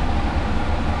abortion,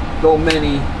 though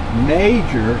many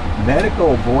major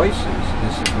medical voices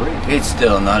disagree. It's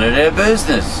still none of their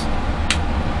business.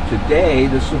 Today,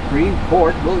 the Supreme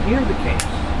Court will hear the case.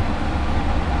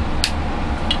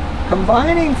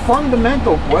 Combining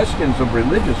fundamental questions of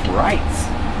religious rights,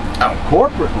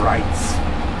 corporate rights,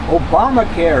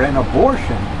 Obamacare, and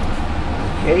abortion,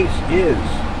 the case is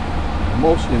the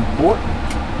most important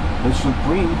the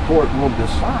Supreme Court will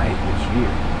decide this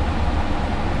year.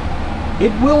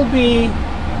 It will be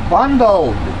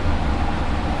bundled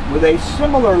with a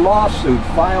similar lawsuit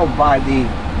filed by the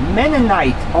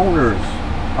Mennonite owners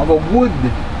of a wood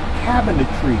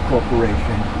cabinetry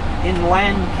corporation in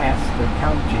Lancaster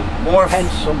County,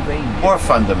 Pennsylvania. More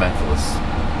fundamentalists.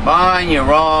 Mind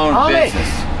your own business.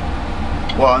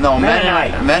 Well, no,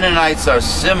 Mennonites are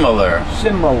similar to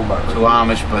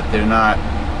Amish, but they're not.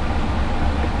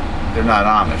 They're not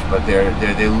Amish, but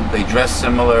they dress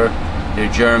similar.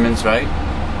 They're Germans, right?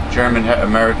 German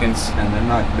Americans, and they're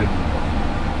not biblical.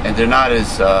 And they're not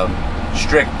as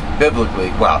strict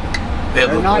biblically. Well,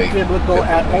 biblically. They're not biblical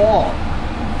at all.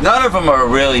 None of them are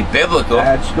really biblical.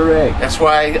 That's correct. That's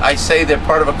why I say they're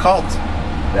part of a cult.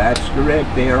 That's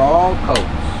correct. They are all cults.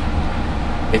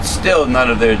 It's still none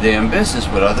of their damn business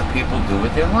what other people do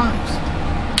with their lives.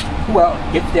 Well,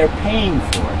 if they're paying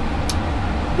for it,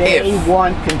 they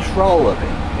want control of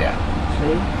it. Yeah.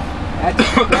 See? That's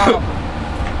the problem.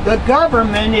 The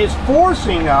government is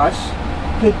forcing us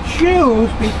to choose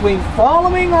between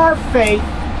following our faith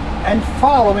and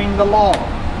following the law.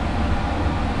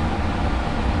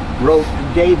 Wrote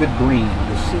David Green,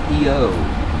 the CEO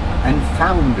and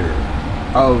founder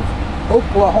of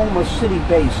Oklahoma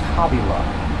City-based Hobby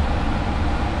Lobby.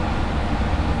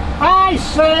 I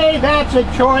say that's a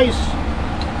choice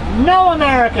no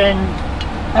American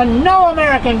and no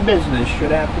American business should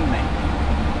have to make.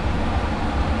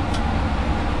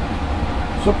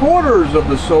 Supporters of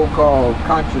the so-called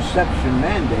contraception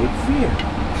mandate fear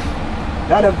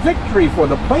that a victory for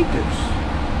the plaintiffs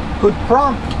could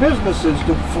prompt businesses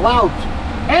to flout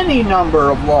any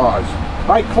number of laws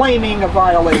by claiming a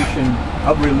violation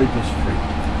of religious freedom.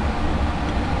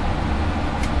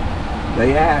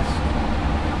 They ask,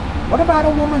 what about a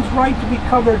woman's right to be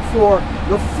covered for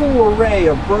the full array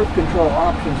of birth control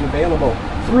options available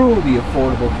through the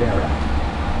Affordable Care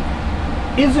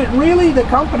Act? Is it really the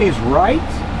company's right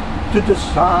to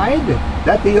decide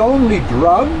that the only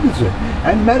drugs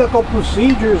and medical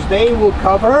procedures they will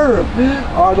cover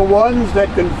are the ones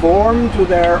that conform to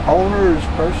their owner's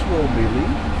personal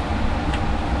beliefs?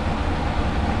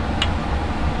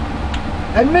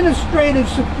 Administrative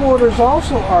supporters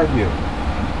also argue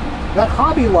that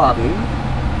Hobby Lobby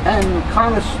and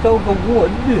Conestoga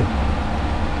Wood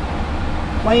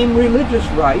claim religious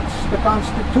rights the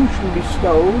Constitution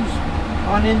bestows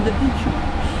on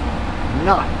individuals,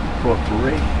 not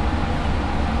corporations.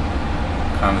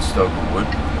 Conestoga Wood?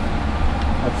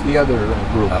 That's the other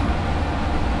group.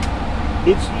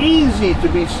 It's easy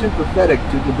to be sympathetic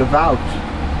to the devout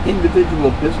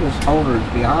individual business owners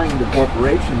behind the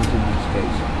corporations in these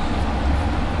cases.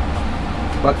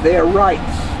 But their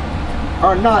rights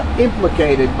are not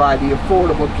implicated by the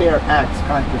Affordable Care Act's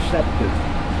contraceptive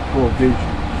provisions.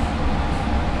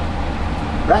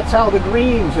 That's how the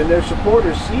Greens and their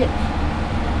supporters see it.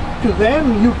 To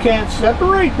them, you can't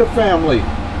separate the family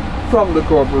from the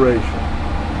corporation,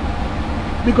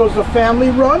 because the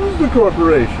family runs the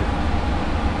corporation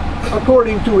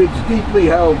according to its deeply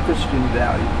held Christian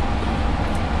values.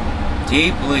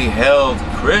 Deeply held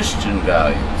Christian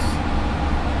values.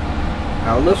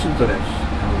 Now listen to this.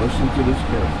 Now listen to this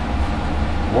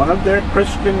carefully. One of their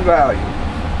Christian values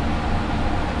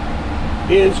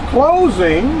is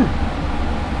closing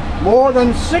more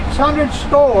than 600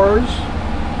 stores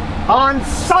on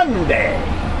Sunday.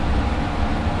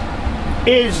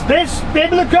 Is this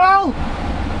biblical?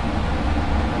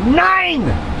 9!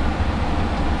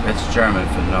 That's German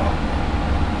for no.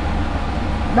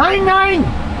 9!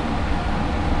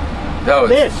 No,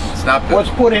 This it's not was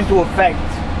put into effect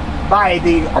by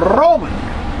the Roman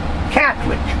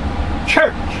Catholic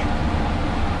Church.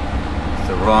 It's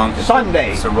the wrong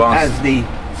Sunday it's the wrong, as the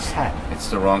Sabbath. It's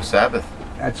the wrong Sabbath.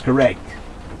 That's correct.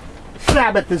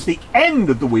 Sabbath is the end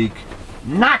of the week,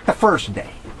 not the first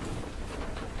day.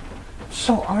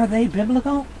 So are they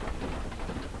biblical?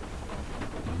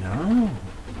 No.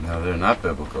 No, they're not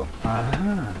biblical.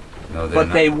 Uh-huh. No, they're But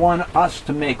not. they want us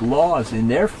to make laws in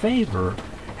their favor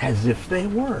as if they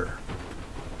were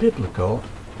biblical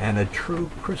and a true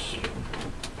Christian.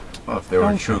 Well, if they were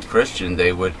a true Christian,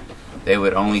 they would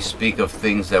only speak of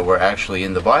things that were actually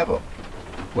in the Bible.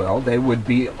 Well, they would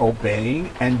be obeying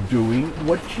and doing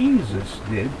what Jesus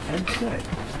did and said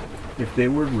if they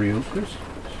were real Christians.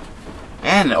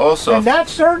 And also, And that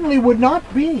certainly would not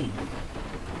be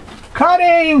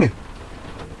cutting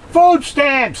food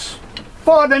stamps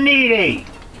for the needy.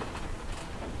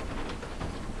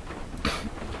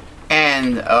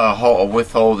 and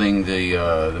withholding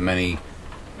the many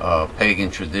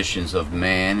pagan traditions of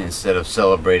man instead of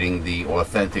celebrating the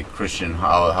authentic Christian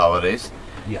holidays,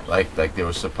 Yes. like they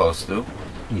were supposed to.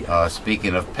 Yes.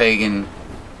 Speaking of pagan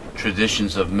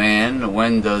traditions of man,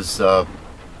 when does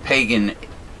pagan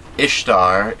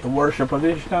Ishtar The worship of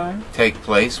Ishtar? take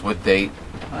place? What date?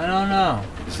 I don't know.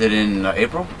 Is it in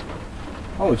April?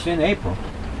 Oh, it's in April.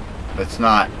 It's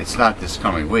not. It's not this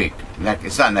coming week.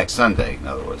 It's not next Sunday. In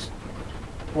other words,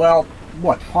 Well,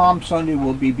 what? Palm Sunday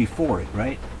will be before it,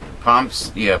 right? Palm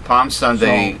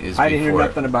Sunday So, is I didn't hear before.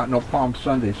 nothing about no Palm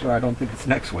Sunday, so I don't think it's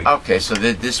next week. Okay, so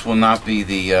this will not be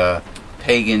the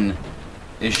pagan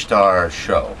Ishtar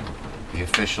show, the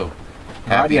official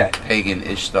happy yet. pagan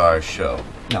Ishtar show.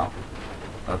 No.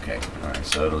 Okay, all right.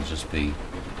 So it'll just be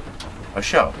a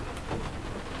show.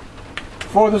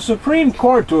 For the Supreme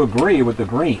Court to agree with the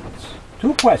Greens,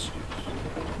 two questions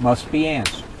must be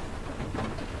answered.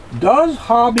 Does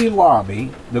Hobby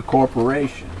Lobby, the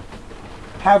corporation,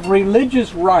 have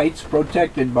religious rights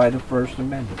protected by the First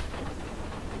Amendment?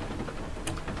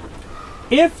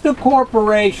 If the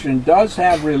corporation does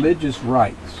have religious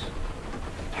rights,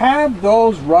 have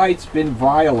those rights been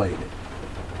violated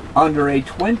under a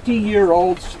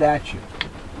 20-year-old statute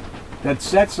that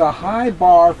sets a high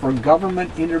bar for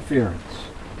government interference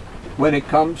when it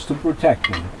comes to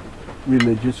protecting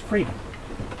religious freedom?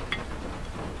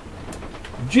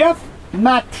 Jeff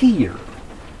Matier,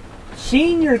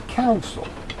 senior counsel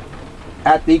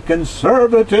at the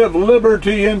Conservative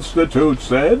Liberty Institute,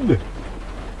 said,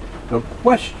 "The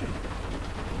question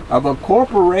of a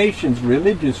corporation's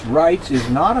religious rights is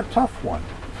not a tough one.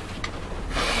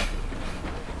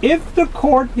 If the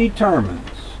court determines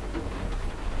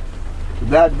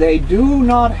that they do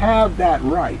not have that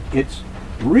right, it's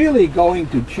really going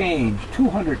to change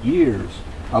 200 years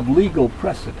of legal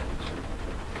precedent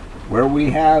where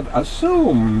we have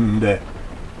assumed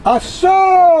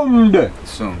Assumed.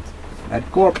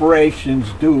 that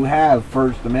corporations do have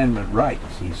First Amendment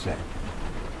rights, he said.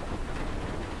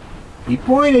 He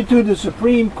pointed to the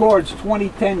Supreme Court's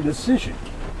 2010 decision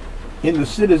in the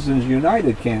Citizens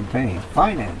United campaign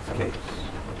finance case,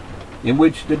 in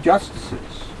which the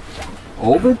justices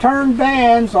overturned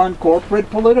bans on corporate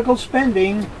political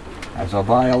spending as a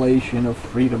violation of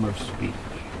freedom of speech.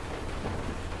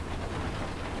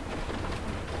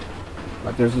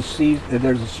 But there's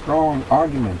a strong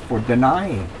argument for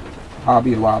denying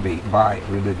Hobby Lobby by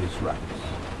religious rights.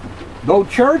 Though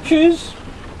churches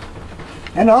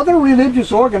and other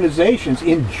religious organizations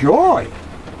enjoy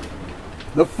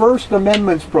the First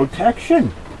Amendment's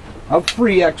protection of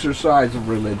free exercise of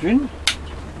religion,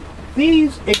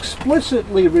 these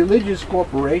explicitly religious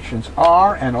corporations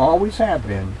are and always have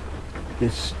been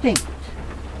distinct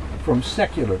from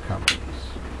secular companies.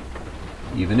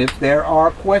 Even if there are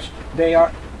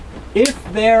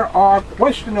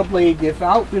questionably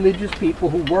devout religious people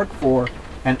who work for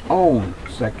and own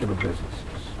secular businesses.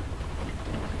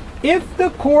 If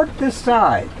the court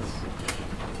decides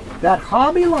that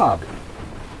Hobby Lobby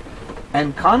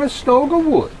and Conestoga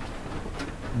Wood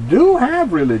do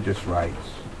have religious rights,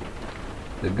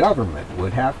 the government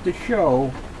would have to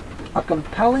show a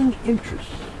compelling interest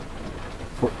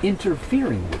for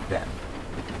interfering with them.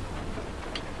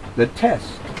 The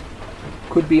test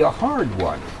could be a hard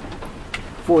one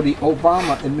for the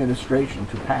Obama administration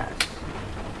to pass.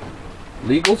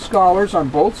 Legal scholars on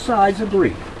both sides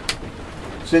agree,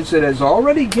 since it has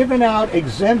already given out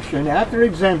exemption after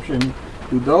exemption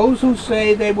to those who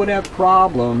say they would have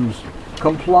problems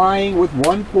complying with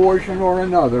one portion or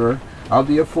another of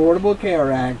the Affordable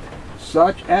Care Act,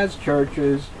 such as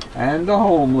churches and the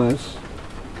homeless.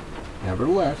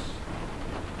 Nevertheless,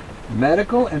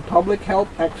 medical and public health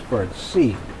experts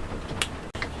see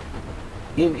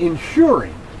in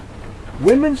ensuring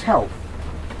women's health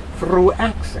through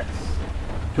access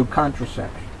to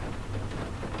contraception,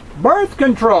 birth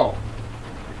control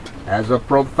has a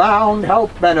profound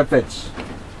health benefits,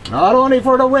 not only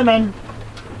for the women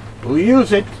who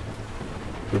use it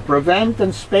to prevent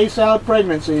and space out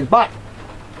pregnancies, but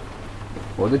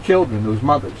for the children whose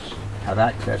mothers have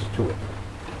access to it.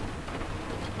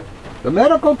 The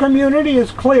medical community is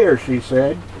clear, she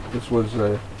said. This was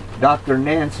Dr.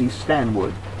 Nancy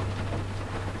Stanwood.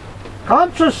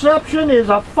 Contraception is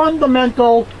a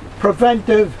fundamental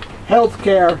preventive health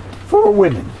care for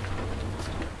women.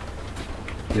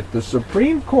 If the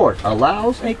Supreme Court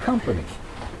allows a company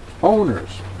owner's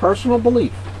personal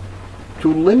belief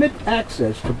to limit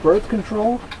access to birth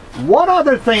control, what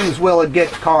other things will it get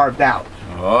carved out?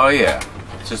 Oh yeah,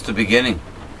 it's just the beginning.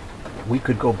 We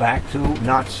could go back to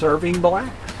not serving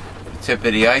blacks. The tip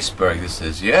of the iceberg. This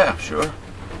is, yeah, sure.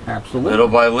 Absolutely. Little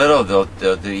by little, they'll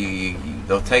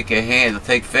take a hand, they'll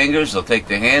take fingers, they'll take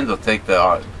the hand, they'll take the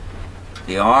arm,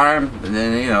 and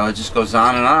then it just goes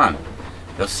on and on.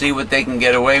 They'll see what they can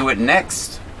get away with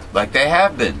next, like they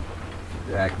have been.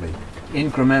 Exactly.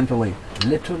 Incrementally,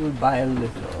 little by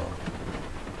little.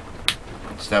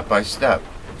 Step by step.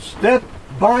 Step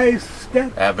by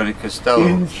step. Abbott and Costello.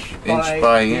 Inch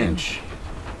by inch.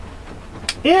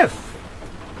 If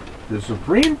the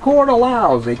Supreme Court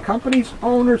allows a company's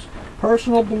owner's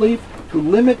personal belief to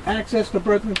limit access to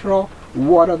birth control,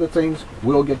 what other things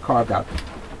will get carved out?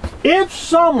 If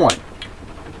someone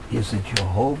is a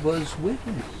Jehovah's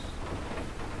Witness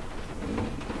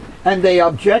and they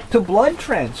object to blood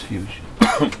transfusion,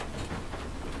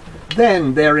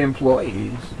 then their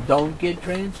employees don't get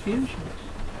transfusions.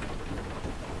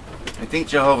 I think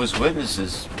Jehovah's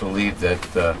Witnesses believe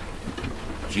that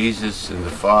Jesus and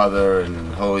the Father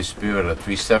and the Holy Spirit are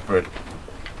three separate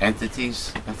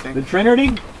entities, I think. The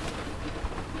Trinity?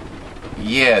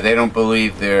 Yeah, they don't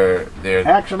believe they're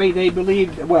Actually, they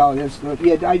believe, well,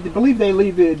 I believe they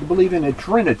believe in a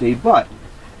Trinity, but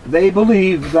they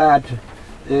believe that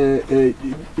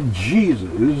Jesus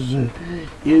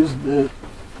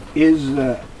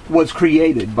was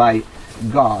created by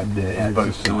God.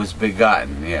 But it was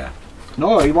begotten, yeah.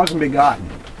 No, he wasn't begotten.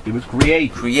 He was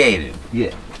created. Created.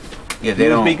 Yeah. Yeah, He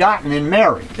was begotten in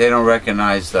Mary. They don't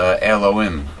recognize No.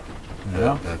 Elohim.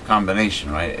 The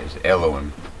combination, right, is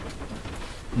Elohim.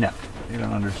 No, they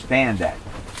don't understand that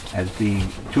as being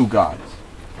two gods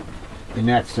in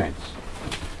that sense.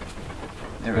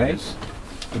 There Okay? it is.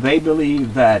 They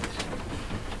believe that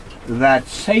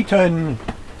Satan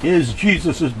is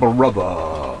Jesus'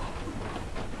 brother.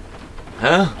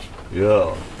 Huh?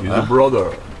 Yeah, he's Huh? a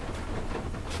brother.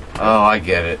 Oh, I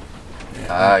get it.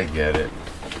 I get it.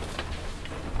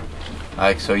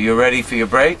 Alright, so you ready for your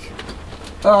break?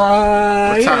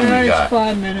 What time we got? It's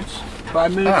 5 minutes.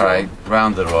 5 minutes. All right,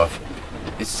 round it off.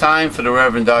 It's time for the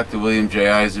Reverend Dr. William J.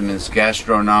 Eisenman's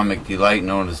gastronomic delight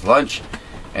known as lunch,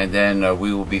 and then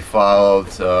we will be followed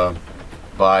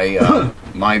by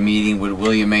my meeting with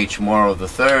William H. Morrow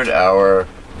III, our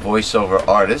voiceover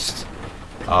artist,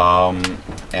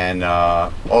 and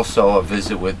also a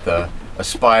visit with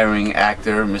aspiring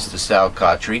actor Mr. Sal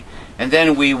Kotry, and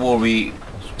then we will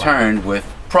return with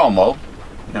promo,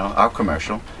 our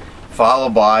commercial,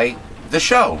 followed by the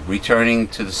show, returning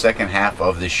to the second half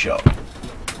of this show.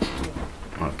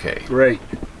 Okay. Great.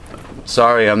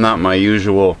 Sorry, I'm not my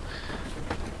usual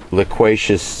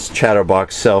loquacious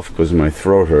chatterbox self because my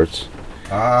throat hurts.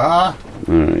 Uh-huh.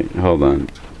 All right, hold on.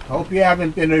 Hope you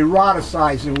haven't been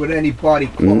eroticizing with any body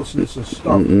closeness or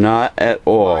stuff. Not at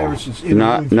all.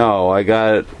 No, I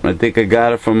got it. I think I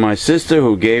got it from my sister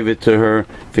who gave it to her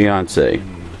fiance.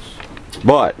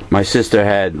 But my sister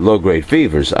had low-grade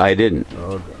fevers. I didn't.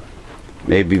 Oh, God.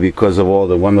 Maybe because of all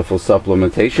the wonderful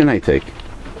supplementation I take.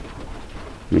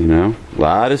 A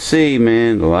lot of C,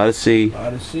 man. A lot of C. A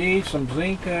lot of C, some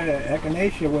zinc,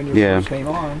 echinacea when you first came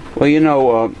on.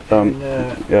 Well,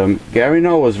 Gary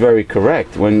Noah was very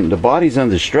correct. When the body's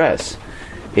under stress,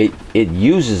 it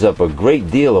uses up a great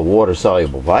deal of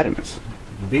water-soluble vitamins.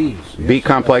 B's. B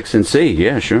complex and C,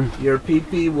 yeah, sure. Your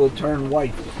PP will turn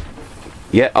white.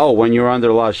 Yeah. Oh, when you're under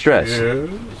a lot of stress. Yes.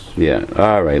 Yeah.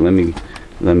 All right. Let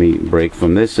me break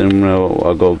from this, and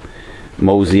I'll go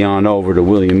mosey on over to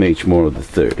William H. Morrow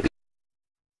III.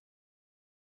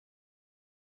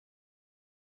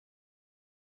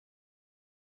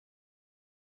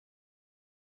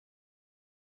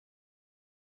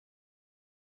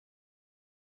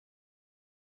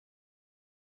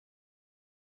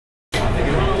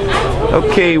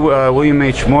 Okay, William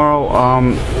H. Morrow,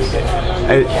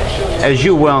 as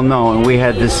you well know, and we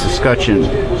had this discussion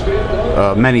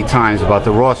many times about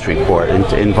the Ross Report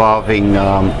involving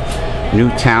new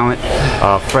talent,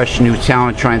 fresh new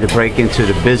talent trying to break into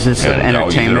the business of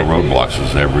entertainment. Roadblocks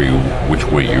is every which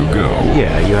way you go.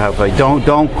 Yeah, you have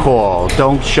don't call,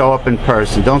 don't show up in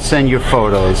person, don't send your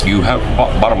photos. You have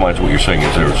bottom line is what you're saying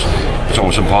is it's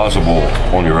almost impossible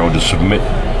on your own to submit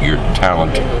your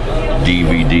talent,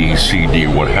 DVD, CD,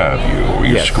 what have you, or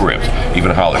your script.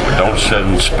 Even Hollywood, don't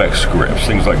send spec scripts,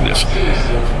 things like this.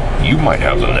 You might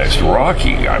have the next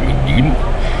Rocky. I mean,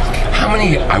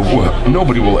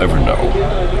 nobody will ever know.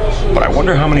 But I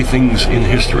wonder how many things in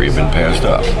history have been passed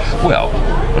up. Well,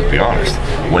 let's be honest.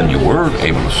 When you were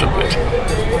able to submit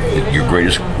your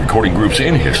greatest recording groups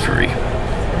in history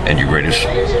and your greatest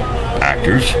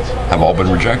actors have all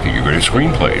been rejected, your greatest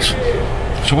screenplays.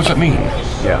 So what's that mean?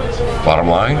 Yeah. Bottom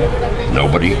line,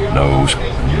 nobody knows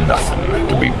nothing,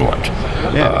 to be blunt.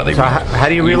 Yeah. So how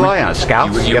do you rely on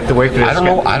scouts? You have to wait for the I don't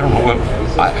know.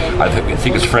 I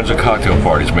think it's friends at cocktail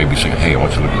parties maybe saying, hey, I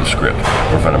want you to look at the script.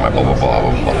 Or a friend of mine, blah, blah, blah,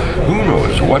 blah, blah. Who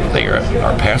knows what they are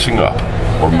passing up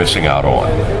or missing out on.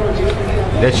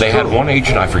 They had one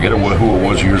agent, I forget who it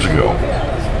was years ago,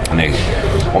 and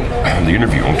on the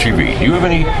interview on TV, do you have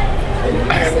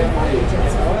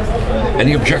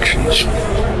any objections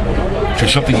to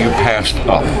something you passed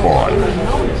up on?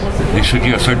 And he said,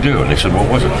 yes, I do. And they said, what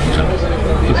was it? He said,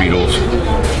 the Beatles.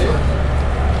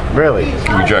 Really?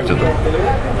 He rejected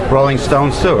them. Rolling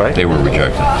Stones too, right? They were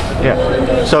rejected.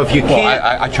 Yeah. So if you can't...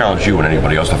 Well, I challenge you and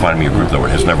anybody else to find me a group that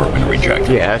has never been rejected.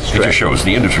 Yeah, that's true. It just shows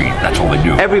the industry, that's all they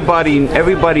do.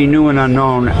 Everybody new and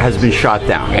unknown has been shot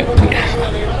down.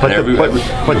 But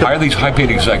hire these high-paid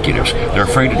executives. They're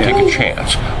afraid to take a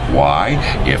chance. Why?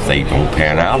 If they don't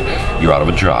pan out, you're out of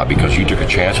a job because you took a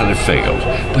chance and it failed.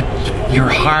 But you're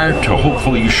hired to,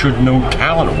 hopefully you should know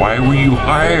talent. Why were you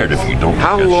hired if you don't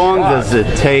How long does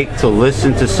it take to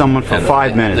listen to someone for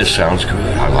 5 minutes? This sounds good.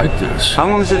 I like this. How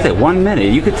long does it take? 1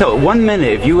 minute. You could tell 1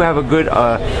 minute if you have a good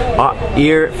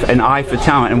ear and eye for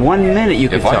talent. In 1 minute you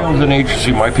could tell. If I owned an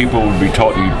agency, my people would be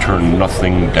taught you turn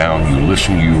nothing down. You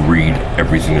listen, you read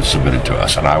everything that's submitted to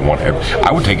us. And I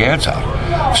would take ads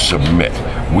out. Submit.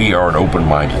 We are an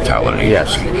open-minded talent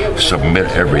agency. Yes. Submit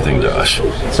everything to us.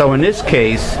 So in this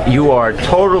case, you are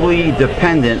totally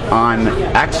dependent on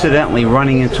accidentally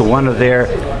running into one of their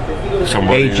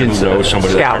agents, somebody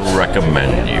scouts. that can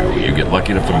recommend you. You get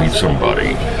lucky enough to meet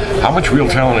somebody. How much real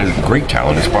talent and great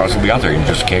talent is possibly out there? You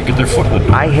just can't get their foot in the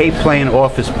door. I hate playing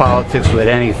office politics with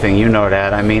anything. You know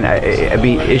that. I mean,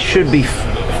 it should be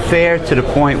fair to the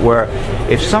point where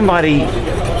if somebody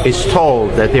is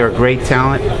told that they're a great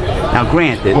talent. Now,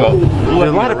 granted,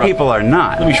 a lot of people are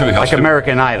not. Let me show you how like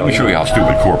American Idol. Let me show you how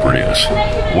stupid corporate is.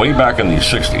 Way back in the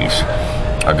 60s,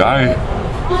 a guy,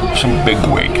 some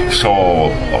bigwig, saw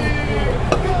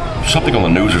something on the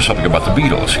news or something about the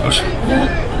Beatles. He goes,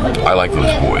 I like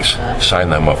those boys. Sign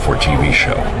them up for a TV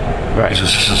show. Right. He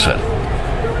said,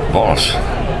 boss,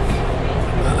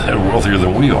 they're wealthier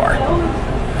than we are.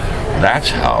 That's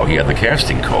how he had the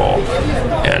casting call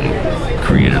and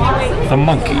created the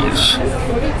Monkees.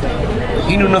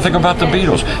 He knew nothing about the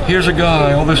Beatles. Here's a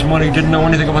guy, all this money, didn't know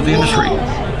anything about the industry.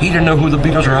 He didn't know who the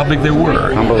Beatles or how big they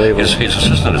were. Unbelievable. His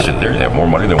assistant is in there. They have more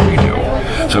money than we do.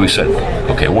 So he said,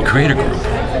 okay, we'll create a group.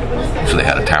 So they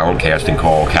had a talent casting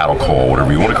call, cattle call,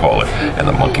 whatever you want to call it, and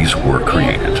the Monkees were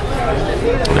created.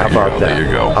 How about that? There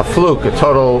you go. A fluke, a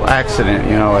total accident,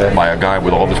 you know. By a guy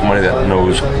with all this money that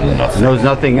knows nothing. Knows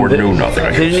nothing. Or knew nothing,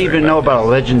 I should Didn't say, even know about a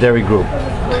legendary group.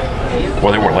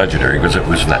 Well, they weren't legendary because it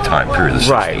was in that time period. The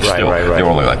 60s Right. They were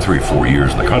only like 3 or 4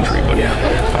 years in the country.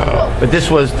 But This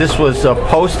was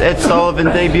post Ed Sullivan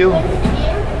debut.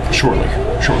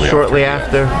 Shortly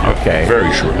after. Okay.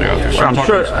 Very shortly after. So I'm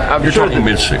sure talking the-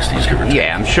 mid-60s, give or take.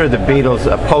 Yeah, I'm sure the Beatles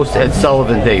post Ed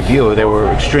Sullivan debut, they were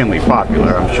extremely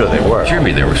popular. I'm sure they were.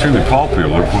 Jimmy, they were extremely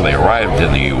popular before they arrived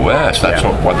in the U.S. That's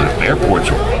why the airports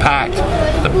were packed.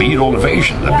 The Beatle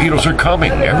invasion. The Beatles are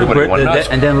coming. Everybody went nuts.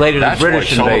 And then later That's the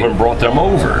British why Sullivan invasion. brought them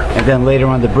over. And then later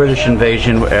on the British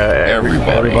invasion,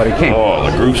 everybody came. Oh,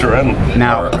 the groups are in.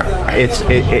 Now,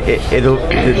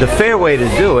 the fair way to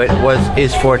do it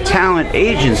is for talent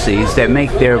agencies that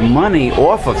make their money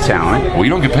off of talent. Well, you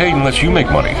don't get paid unless you make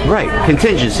money. Right,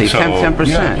 contingency, So, 10%.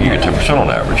 Yeah, you get 10% on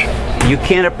average. You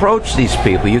can't approach these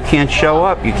people. You can't show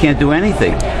up. You can't do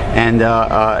anything. And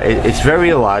it's very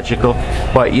illogical.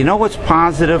 But you know what's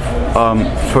positive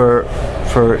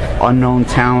for unknown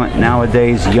talent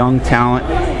nowadays, young talent,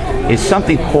 is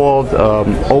something called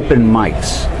open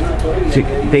mics.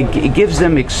 It gives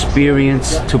them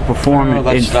experience to perform.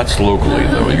 That's locally,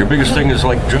 though. Your biggest thing is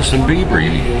like Justin Bieber.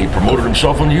 He promoted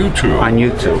himself on YouTube. On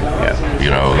YouTube, yeah. You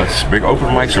know, that's big. Open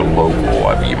mics are local.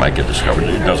 I mean, you might get discovered.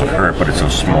 It doesn't hurt, but it's a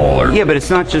smaller. Yeah, but it's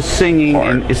not just singing,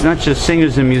 and it's not just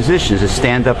singers and musicians. It's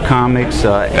stand-up comics.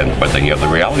 But then you have the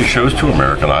reality shows too.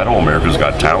 American Idol, America's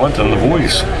Got Talent, and The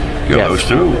Voice. You have those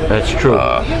too. That's true.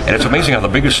 And it's amazing how the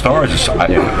biggest stars,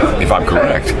 if I'm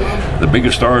correct, the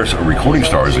biggest stars, recording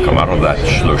stars that come out of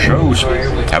those shows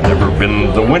have never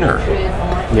been the winner.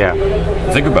 Yeah.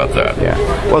 Think about that. Yeah.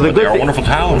 Well, they are wonderful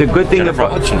talent. The good thing Jennifer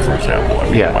about Hudson, for example. I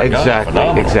mean, yeah, my exactly,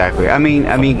 God, exactly. I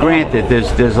mean, granted,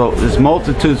 there's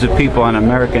multitudes of people on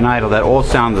American Idol that all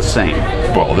sound the same.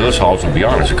 Well, let's also be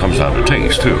honest. It comes down to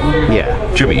taste too.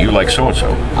 Yeah. Jimmy, you like so and so.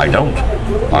 I don't.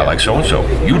 I like so and so.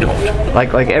 You don't.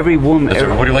 Like every woman. Does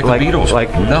everybody like the Beatles?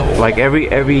 No. Like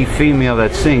every female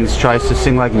that sings tries to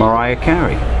sing like Mariah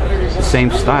Carey. It's the same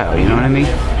style. You know what I mean?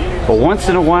 But once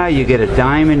in a while, you get a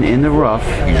diamond in the rough.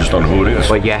 You just don't know who it is.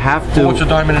 But you have to. Well, what's a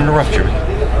diamond in the rough, Jimmy?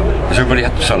 Does everybody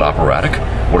have to sound operatic?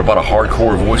 What about a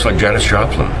hardcore voice like Janis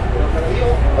Joplin?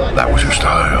 That was her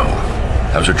style.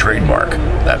 That was her trademark.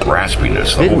 That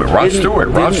raspiness. The whole bit. Rod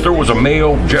Stewart was a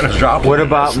male Janis Joplin. What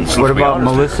about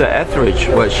Melissa Etheridge?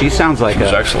 Well, she sounds like she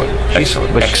was excellent.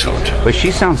 Excellent. But she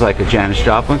sounds like a Janis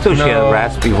Joplin too. She had a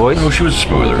raspy voice. No, she was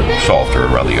smoother, softer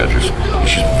around the edges.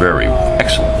 She's very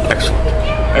excellent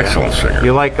singer.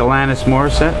 You like Alanis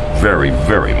Morissette? Very,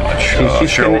 very much.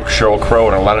 Sheryl Crow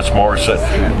and Alanis Morissette.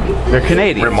 They're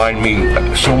Canadian. Remind me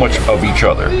so much of each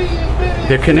other.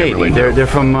 They're Canadian. They're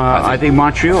from I think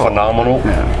Montreal. Phenomenal.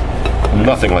 Yeah.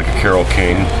 Nothing like a Carole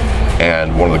King,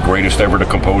 and one of the greatest ever to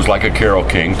compose like a Carole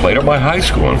King. Played at my high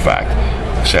school, in fact.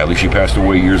 Sadly, she passed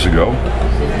away years ago.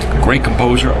 Great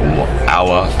composer, a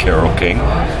la Carole King,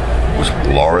 was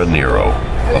Laura Nyro.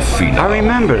 A phenom. I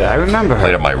remember that. I remember her.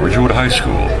 Played at my Ridgewood High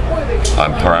School.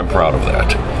 I'm proud of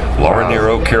that. Laura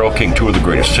Nyro, Carole King, two of the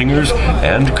greatest singers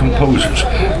and composers.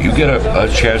 You get a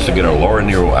chance to get a Laura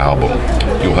Nyro album,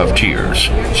 you'll have tears.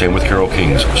 Same with Carole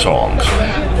King's songs.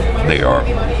 They are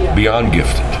beyond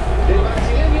gifted.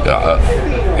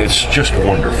 It's just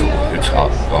wonderful. It's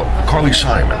Carly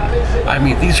Simon. I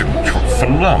mean, these are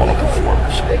phenomenal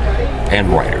performers and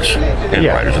writers,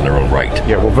 writers in their own right.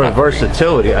 Yeah, well,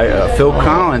 versatility. Phil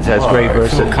Collins has great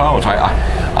versatility. Phil Collins.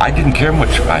 I didn't care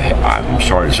much. I'm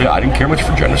sorry to say, I didn't care much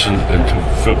for Genesis until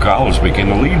Phil Collins became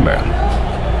the lead man.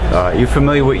 You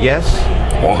familiar with Yes?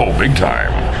 Oh, big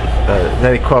time.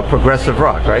 They call it progressive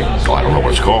rock, right? Well, I don't know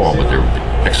what it's called, but they're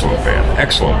excellent band.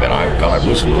 Excellent band. I've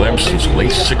listened to them since the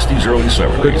late 60s, early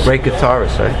 70s. Good, great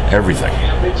guitarist, right? Everything.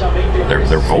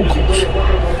 Their vocals.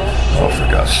 Oh, for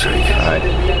God's sake. All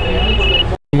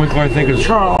right. Winkler, I think, is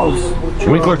Charles.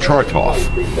 Winkler Chartoff.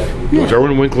 It was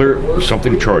Erwin Winkler,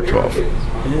 something Chartoff.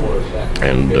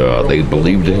 And they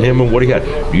believed in him and what he had.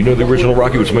 Do you know the original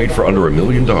Rocky was made for under $1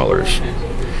 million?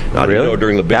 Now, do you know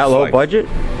during the big that low fight, budget?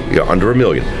 Yeah, under $1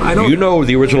 million. I don't- You know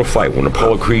the original fight when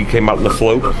Apollo Creed came out in the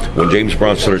float, when James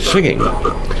Brown started singing,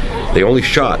 they only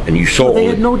shot, and you saw. They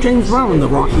had no James Brown in the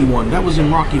Rocky one. That was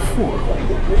in Rocky 4.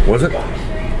 Was it?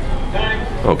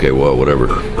 Okay, well, whatever.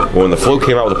 Well, when the float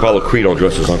came out with Apollo Creed on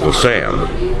Dressed as Uncle Sam,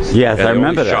 Yes, and I they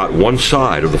remember only that. shot one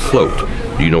side of the float.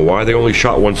 Do you know why they only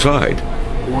shot one side?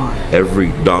 Why?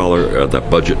 Every dollar of that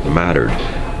budget mattered.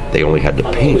 They only had to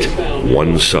paint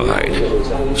one side.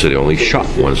 So they only shot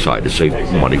one side to save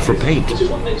money for paint.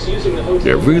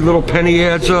 Every little penny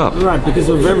adds up. Right, because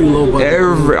of very low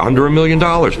budget. Under $1 million.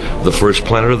 The first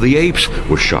Planet of the Apes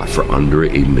was shot for under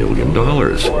 $1 million.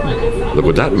 Look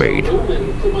what that made.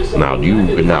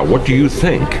 Now, what do you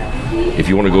think? If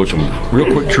you want to go some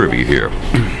real quick trivia here,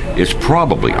 it's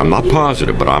probably, I'm not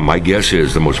positive, but my guess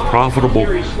is the most profitable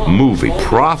movie.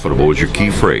 Profitable is your key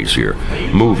phrase here.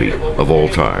 Movie of all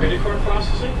time.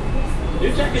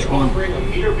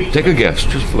 Take a guess,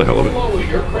 just for the hell of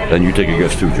it. Then you take a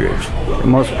guess too, James. The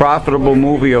most profitable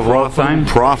movie of all time?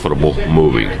 Profitable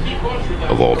movie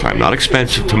of all time. Not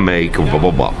expensive to make, blah,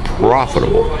 blah, blah.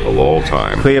 Profitable of all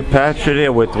time. Cleopatra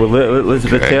there with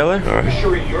Elizabeth Okay, Taylor? all right.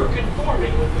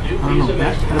 I don't know.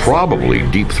 That's Probably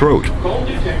Deep Throat.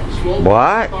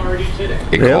 What?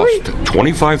 It Really? cost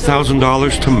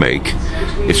 $25,000 to make.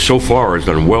 It so far has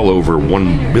done well over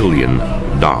 $1 billion.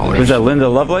 Was that Linda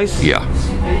Lovelace? Yeah.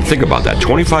 Think about that.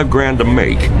 25 grand to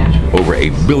make, over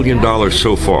 $1 billion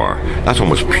so far. That's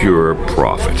almost pure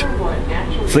profit.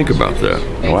 Think about that.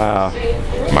 Wow.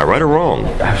 Am I right or wrong?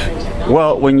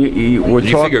 Well, when you were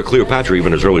You talking... figure Cleopatra,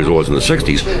 even as early as it was in the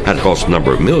 60s, had to cost a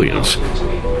number of millions.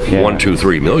 Yeah. 1, 2,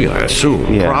 3 million, I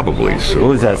assume. Yeah. Probably. What So,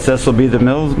 was that, Cecil B.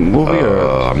 DeMille movie?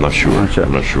 Or? I'm not sure.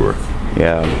 I'm not sure.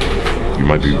 Yeah. You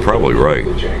might be probably right.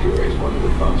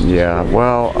 Yeah,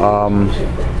 well,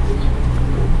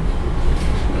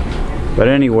 but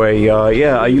anyway,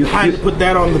 yeah, I had to put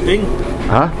that on the thing.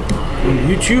 huh? On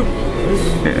YouTube.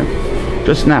 Yeah.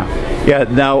 Just now. Yeah,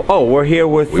 now, we're here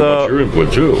with, We want your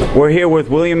input too. we're here with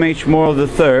William H. Morrow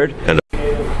III. And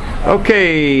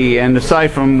Okay, and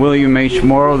aside from William H.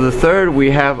 Morrow III,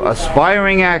 we have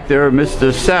aspiring actor,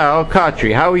 Mr. Sal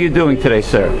Khatri. How are you doing today,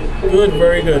 sir? Good,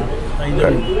 very good. How you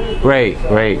doing? Great,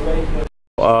 great.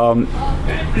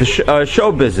 The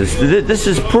show business. This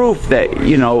is proof that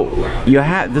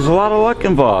there's a lot of luck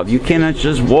involved. You cannot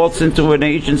just waltz into an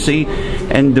agency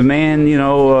and demand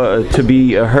to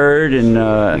be heard and.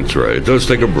 that's right. It does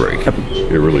take a break.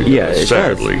 It really does. Yeah, it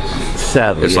Sadly. does.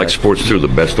 Sadly, It's like yes. sports too. The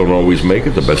best don't always make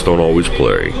it. The best don't always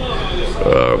play.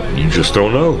 You just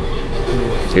don't know.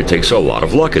 It takes a lot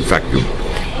of luck. In fact,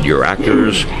 your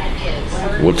actors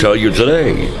will tell you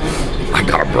today, I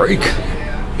got a break.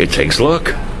 It takes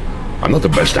luck. I'm not the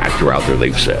best actor out there,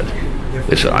 they've said.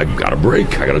 They said, I've got a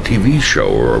break. I got a TV show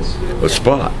or a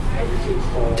spot.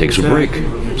 It takes a break.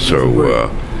 So,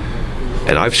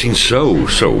 and I've seen so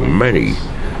many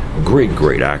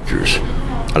great actors.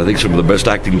 And I think some of the best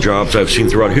acting jobs I've seen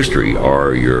throughout history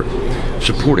are your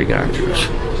supporting actors.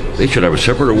 They should have a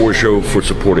separate award show for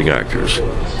supporting actors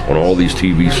on all these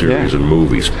TV series and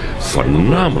movies.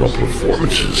 Phenomenal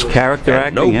performances. Character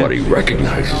and acting, nobody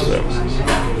recognizes them.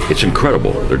 It's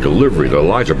incredible. Their delivery, their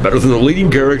lines are better than the leading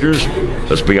characters.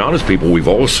 Let's be honest, people, we've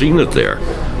all seen it there.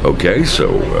 Okay,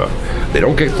 so they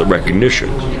don't get the recognition.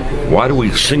 Why do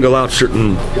we single out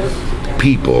certain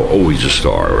people? Oh, he's a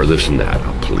star, or this and that.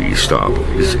 Oh, please stop.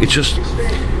 It's just,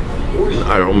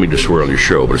 I don't mean to swear on your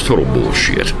show, but it's total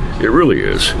bullshit. It really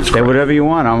is. It's Say crap. whatever you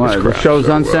want. It's The crap. show's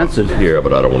So, uncensored. yeah,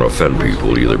 but I don't want to offend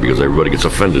people either, because everybody gets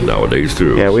offended nowadays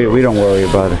too. Yeah, we don't worry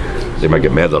about it. They might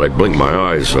get mad that I blink my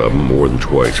eyes more than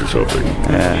twice or something.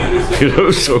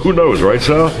 So who knows, right,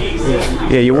 Sal?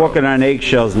 Yeah, you're walking on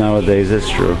eggshells nowadays. That's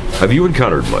true. Have you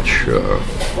encountered much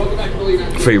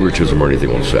favoritism or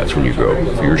anything on sets when you go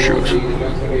for your shows?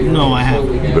 No, I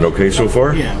haven't. You been okay so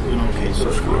far? Yeah, been okay so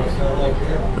far.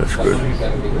 That's good.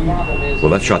 Well,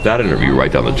 that shot that interview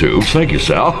right down the tubes. Thank you,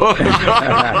 Sal.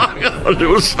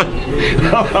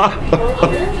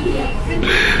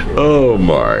 Oh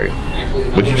my.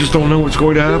 But you just don't know what's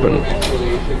going to happen.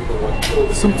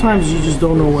 Sometimes you just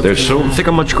don't know what. There's think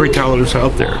how much great talent is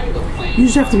out there. You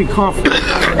just have to be confident.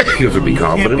 You have to be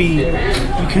confident. You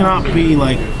cannot be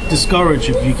like discouraged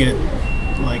if you get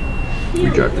like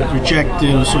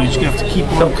rejected. So you just have to keep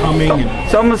on coming.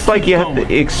 It's almost like you have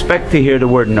to expect to hear the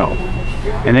word no,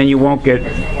 and then you won't get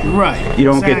Right. you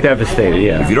don't get devastated.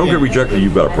 Yeah. If you don't get rejected,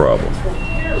 you've got a problem.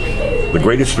 The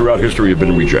greatest throughout history have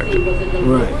been rejected.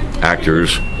 Right.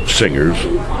 Actors, singers,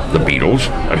 the Beatles.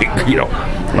 I mean, you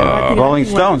know, Rolling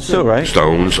Stones too, right?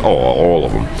 Stones, all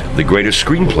of them. The greatest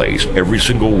screenplays, every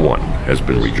single one has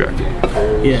been rejected.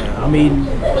 Yeah, I mean,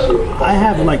 I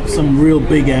have like some real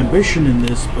big ambition in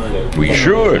this, but We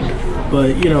should.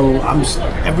 But you know,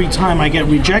 every time I get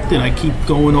rejected, I keep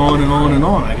going on and on and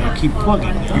on. I gotta keep plugging.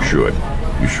 You know? You should.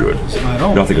 You should. I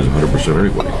don't. Nothing is 100%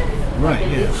 anyway. Right.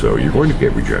 Yeah. So you're going to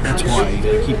get rejected. That's why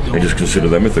I keep And doing. just consider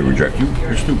them, if they reject you,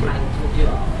 you're stupid.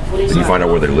 Then you find out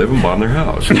where they live and bomb their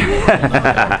house.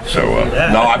 So,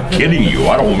 no, I'm kidding you.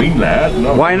 I don't mean that.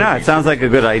 No. Why not? Sounds like a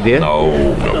good idea. No.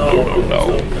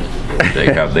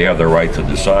 They have the right to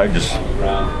decide. Just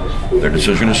their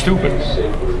decision is stupid.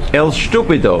 El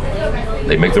Stupido.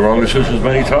 They make the wrong decisions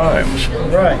many times.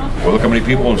 Right. Well, look how many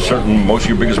people in most of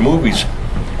your biggest movies,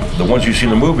 the ones you see in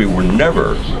the movie, were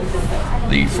never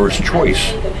the first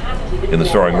choice in the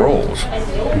starring roles.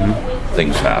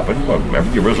 Things happen. Well, remember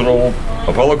the original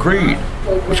Apollo Creed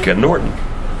was Ken Norton.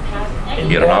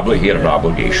 He had an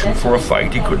obligation for a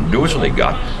fight. He couldn't do it, so they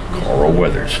got Carl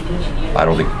Weathers. I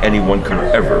don't think anyone could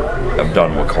ever have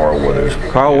done what Carl Weathers.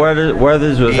 Carl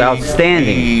Weathers was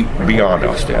outstanding. Beyond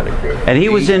outstanding. And he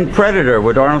was in Predator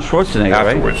with Arnold Schwarzenegger,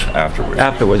 Afterwards.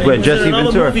 Afterwards, with Jesse another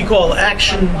Ventura. movie called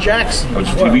Action Jackson. That was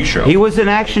a as well. TV show. He was in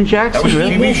Action Jackson, That was a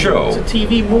really? TV show. It's a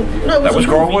TV movie. No, it That was a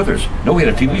Carl movie. Weathers. No, he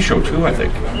had a TV show too, I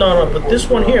think. No, but this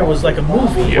one here was like a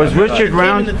movie. Yeah. Was Richard It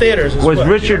came in the theaters as well.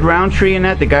 Richard Roundtree in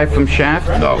that? The guy from Shaft?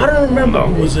 No. I don't remember No.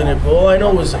 who was in it, but all I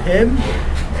know was him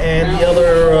and the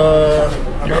other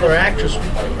another actress.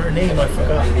 Her name I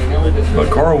forgot. But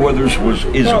Carl Weathers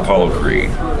is Apollo Creed.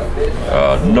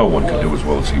 No one could do as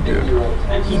well as he did.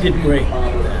 He did great.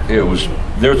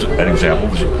 There's an example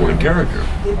of a supporting character.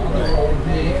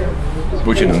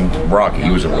 Which in Rocky,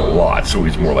 he was in a lot, so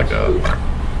he's more like a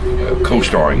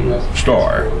co-starring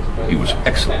star. He was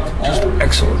excellent, just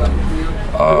excellent.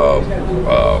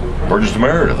 Burgess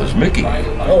Meredith as Mickey.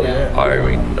 Oh yeah. I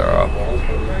mean,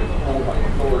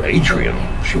 Adrian,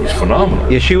 she was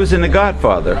phenomenal. Yeah, she was in The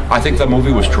Godfather. I think that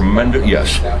movie was tremendous.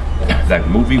 Yes, that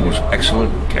movie was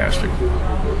excellent casting.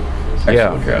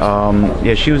 Excellent casting.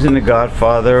 Yeah, she was in The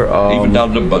Godfather. Even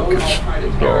down to Butkus,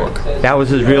 the dog. That was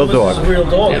his real That was dog. his real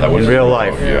dog. Yeah, that was In real his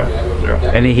life. dog,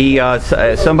 Yeah.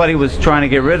 And somebody was trying to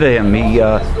get rid of him.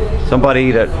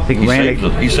 Somebody that I think He ran saved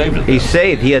it. He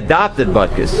saved it. He adopted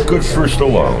Butkus. Good for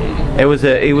Stallone. It was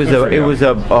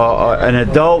an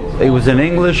adult. It was an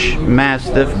English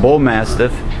Mastiff, Bull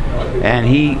Mastiff, and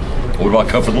What about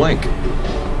Cuff and Link?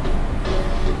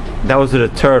 that was the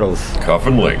Turtles. Cuff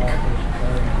and Link.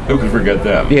 Who could forget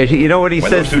them? Yeah, you know what he When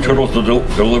says. those two turtles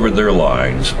delivered their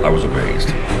lines, I was amazed.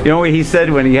 You know what he said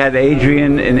when he had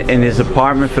Adrian in his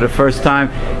apartment for the first time?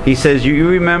 He says, you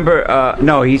remember,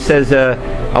 no, he says,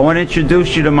 I want to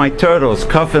introduce you to my turtles,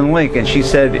 Cuff and Link. And she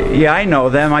said, yeah, I know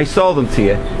them. I sold them to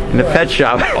you in the pet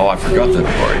shop. Oh, I forgot that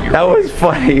part. That was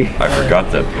funny. I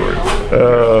forgot that part.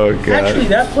 Oh, God. Actually,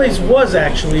 that place was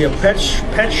actually a pet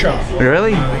shop.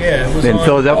 Really? Yeah, it was In on-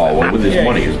 Philadelphia? Oh, well, with his Yeah.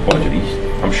 money, his budget,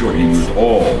 I'm sure he used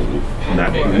all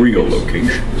not real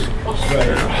locations.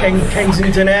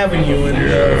 Kensington Avenue in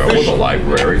Yeah, or the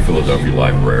library, Philadelphia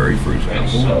Library, for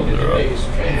example.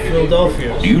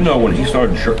 Philadelphia. Do you know when he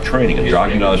started training and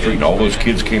jogging down the street and all those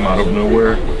kids came out of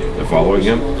nowhere and following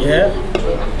him? Yeah.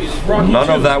 Rocky None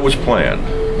of II. that was planned.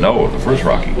 No, the first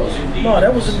Rocky. No,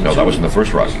 that was in No, that was in the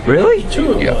first Rocky. Really?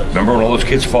 two. Yeah, remember when all those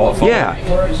kids followed? Yeah.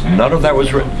 None of that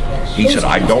was written. He said,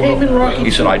 "I don't came in know." Rocky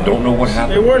He said, "I don't know what They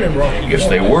happened." weren't in Rocky. Yes,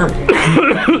 they were.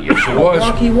 Yes, it was.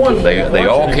 Rocky won. They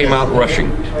all came out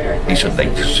rushing. He said they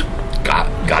just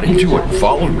got into it and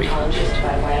followed me.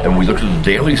 And we looked at the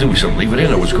dailies and we said, "Leave it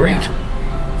in. It was great."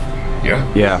 Yeah.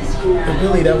 Yeah. But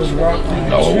Billy, that was Rocky.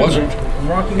 No, it wasn't.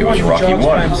 Rocky It was won. Rocky jogs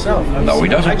by 1. himself. No, he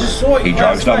doesn't. I just saw it. He jogs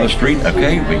last down the night. street.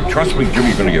 Okay, trust me, Jimmy,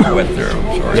 you're going to get wet there.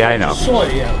 I'm sorry. Yeah, I know. I saw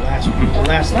it. Yeah,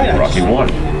 last night. Rocky 1.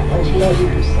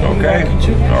 Okay.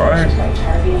 All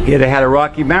right. Yeah, they had a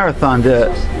Rocky Marathon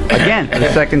again for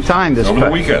the second time this Over the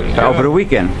weekend, yeah. Over the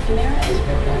weekend.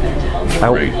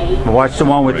 Great. I watched the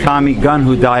one with Great. Tommy Gunn,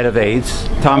 who died of AIDS.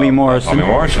 Tommy Morrison, Tommy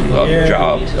Morrison,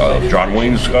 John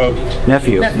Wayne's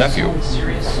nephew. nephew.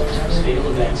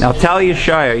 Now Talia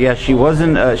Shire, yes, she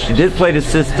wasn't. She did play the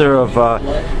sister of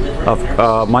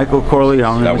Michael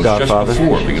Corleone That in was The just Godfather.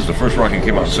 before, because the first Rocky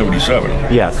came out in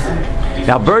 '77. Yes.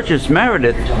 Now Burgess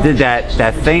Meredith did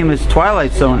that famous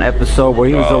Twilight Zone episode where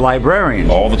he was a librarian.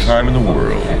 All the time in the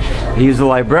world. He was a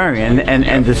librarian,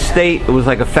 and the state, it was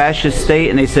like a fascist state,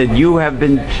 and they said, you have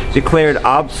been declared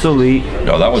obsolete.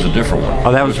 No, that was a different one.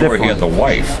 Oh, that was This is where different. he had the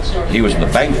wife. He was in the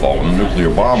bank vault when the nuclear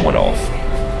bomb went off.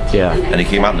 Yeah. And he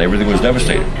came out and everything was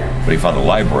devastated. But he found the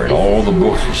library and all the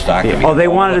books were stacked. Yeah. Oh, they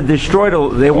wanted to destroy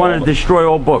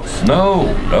all books. No.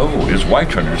 His wife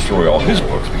tried to destroy all his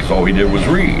books because all he did was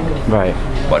read. Right.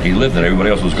 But he lived and everybody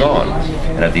else was gone.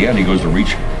 And at the end, he goes to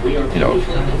reach,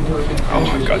 oh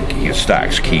my God, he has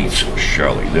stacks, Keats,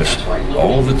 Shelley, this,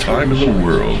 all the time in the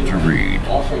world to read.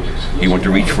 He went to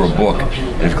reach for a book,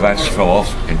 and his glasses fell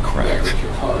off and cracked.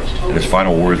 And his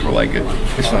final words were like,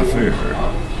 it's not fair.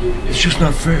 It's just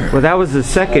not fair. Well, that was the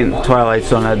second Twilight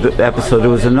Zone episode. There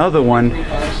was another one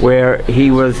where he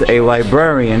was a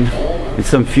librarian in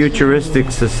some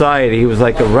futuristic society. He was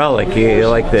like a relic,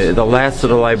 like the last of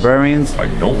the librarians. I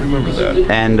don't remember that.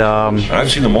 And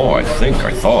I've seen them all, I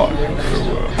thought.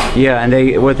 So, yeah,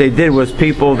 and what they did was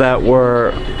people that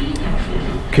were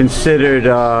considered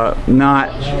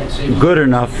not good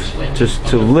enough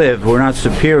to live, were not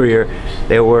superior,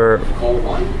 they were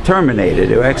terminated,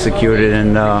 they were executed,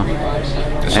 and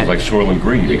this is like Soylent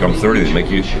Green. You become 30, they make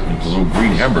you into little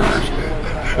green hamburgers.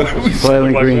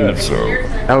 Soylent Green.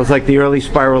 That was like the early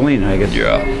spirulina, I guess.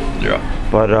 Yeah.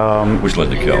 But which led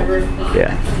to Kelp.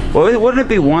 Yeah. Well, wouldn't it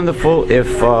be wonderful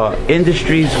if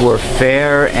industries were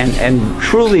fair and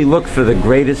truly looked for the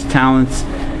greatest talents?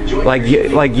 Like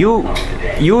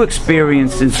you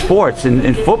experienced in sports,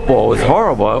 in football, was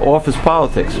horrible. Office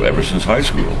politics. Ever since high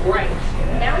school.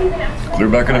 Clear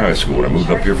back in high school when I moved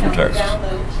up here from Texas.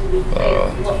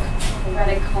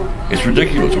 It's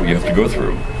ridiculous what you have to go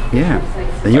through. Yeah.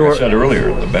 Like I said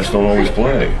earlier, the best don't always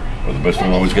play, or the best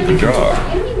don't always get the job.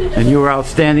 And you were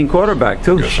outstanding quarterback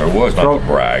too. Yes, I was. Not to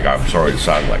brag. I'm sorry to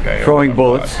sound like I am. Throwing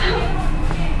bullets.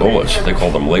 Bullets. They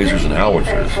call them lasers and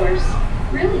howitzers.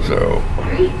 So,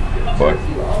 but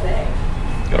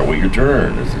gotta wait your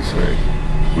turn, as they say.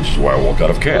 Which is why I walked out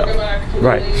of camp.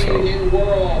 Right. So,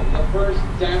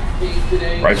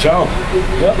 right, Sal?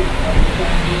 Yep.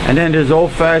 And then there's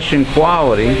old-fashioned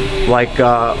quality, like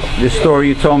the story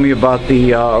you told me about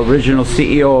the original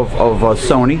CEO of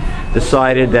Sony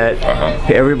decided that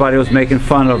everybody was making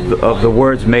fun of the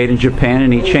words made in Japan,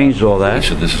 and he changed all that. He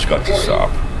said this has got to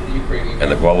stop. And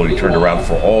the quality turned around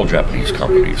for all Japanese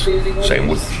companies. Same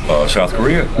with South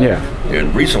Korea. Yeah.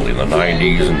 And recently in the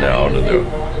 90s and now into the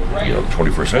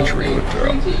 21st century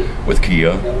with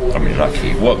Kia. I mean, not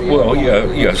Kia. Well,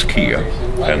 yes, Kia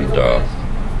and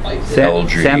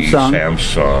LG,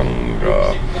 Samsung,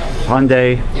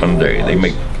 Hyundai. They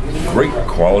make great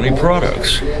quality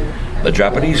products. The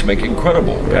Japanese make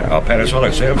incredible.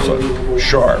 Panasonic, Samsung,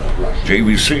 Sharp,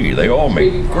 JVC. They all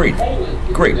make great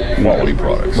quality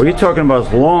products. What you're talking about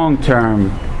is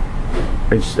long-term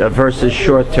versus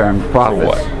short-term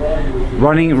profits. For what?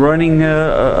 Running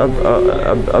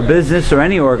a business or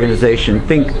any organization,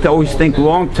 always think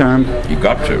long-term. You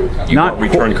got to. You want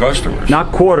return customers.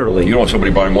 Not quarterly. You don't want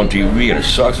somebody buying one TV and it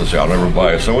sucks and say, I'll never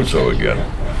buy a so-and-so again.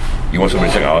 You want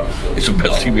somebody saying, oh, it's the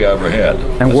best TV I ever had.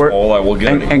 That's all I will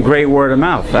get. And great word of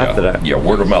mouth after that. Yeah,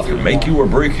 word of mouth can make you or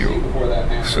break you.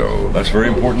 So that's very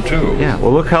important too. Yeah,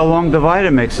 well look how long the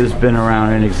Vitamix has been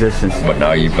around in existence. But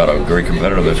now you've got a great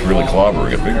competitor that's really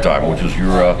clobbering it big time, which is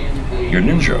your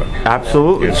Ninja.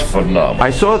 Absolutely. It's phenomenal.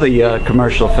 I saw the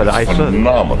commercial for that.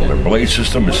 Phenomenal. Their blade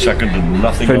system is second to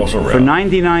nothing else around. For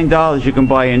 $99 you can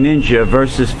buy a Ninja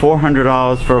versus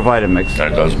 $400 for a Vitamix.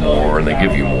 And it does more, and they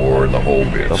give you more, and the whole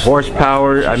bit. The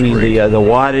horsepower, I mean the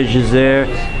wattage is there.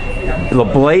 The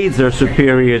blades are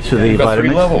superior to the Vitamix. 3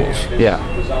 levels. Yeah.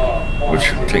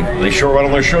 Which they show right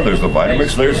on their show. There's the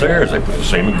Vitamix, there's theirs. They put the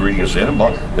same ingredients in,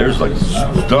 but there's like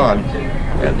done,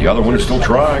 and the other one is still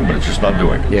trying, but it's just not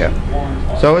doing it. Yeah.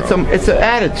 So it's an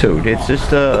attitude. It's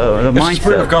just a mindset. It's a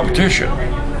spirit of competition.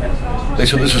 They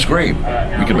said this is great.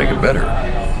 We can make it better.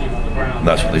 And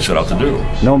that's what they set out to do.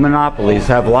 No monopolies.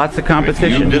 Have lots of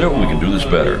competition. If you did it, we can do this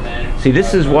better. See,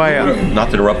 this is why not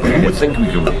to interrupt, but you would think we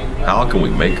could. How can we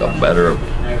make a better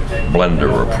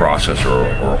blender or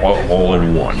processor or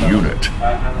all-in-one unit?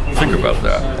 Think about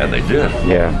that, and they did.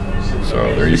 Yeah. So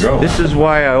there you go. This is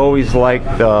why I always liked.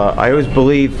 I always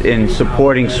believed in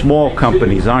supporting small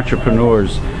companies,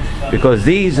 entrepreneurs, because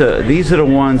these are the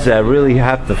ones that really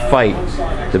have to fight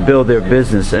to build their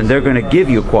business, and they're going to give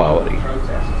you quality.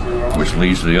 Which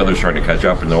leads to the others trying to catch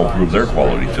up and they'll improve their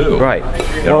quality too. Right.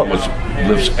 It almost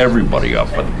lifts everybody up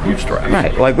by the bootstraps.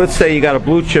 Right. Like let's say you got a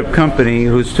blue chip company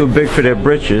who's too big for their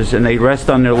britches and they rest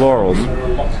on their laurels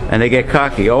and they get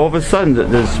cocky. All of a sudden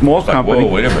the small company.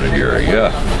 Whoa, wait a minute here.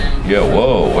 Yeah,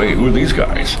 whoa, wait, who are these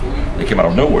guys? They came out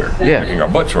of nowhere. Yeah. Kicking our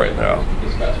butts right now.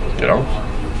 You know?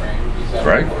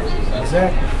 Right?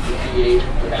 Exactly.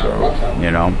 So.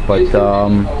 You know, but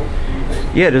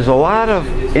Yeah, there's a lot of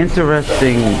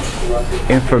interesting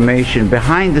information,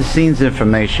 behind-the-scenes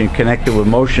information connected with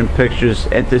motion pictures,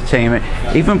 entertainment,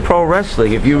 even pro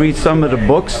wrestling. If you read some of the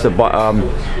books, the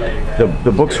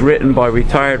books written by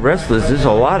retired wrestlers, there's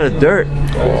a lot of dirt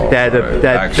that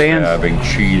fans backstabbing,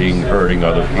 cheating, hurting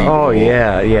other people. Oh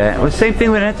yeah. Well, same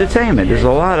thing with entertainment. There's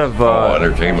a lot of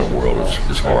entertainment world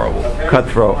is horrible.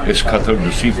 Cutthroat. It's cutthroat and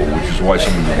deceitful, which is why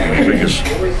some of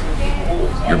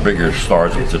your bigger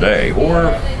stars of today, or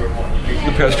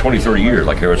the past 20, 30 years,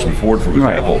 like Harrison Ford, for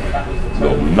example,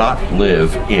 will not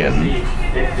live in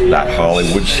that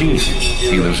Hollywood scene.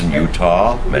 He lives in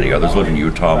Utah. Many others live in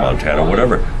Utah, Montana,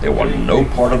 whatever. They want no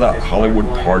part of that Hollywood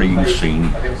partying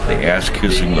scene. The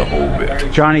ass-kissing, the whole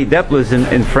bit. Johnny Depp lives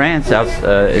in France, in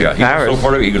Paris. So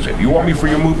part of it. He goes, if you want me for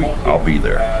your movie, I'll be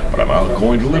there. But I'm not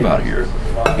going to live out here.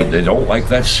 They don't like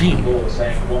that scene. You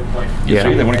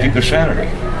see, they want to keep their sanity.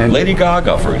 And Lady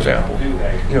Gaga, for example,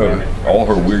 you know, all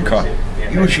her weird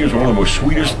she is one of the most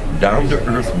sweetest,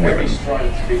 down-to-earth women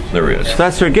there is. So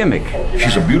that's her gimmick.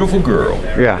 She's a beautiful girl.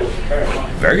 Yeah.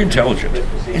 Very intelligent.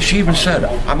 And she even said,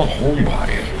 I'm a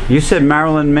homebody. You said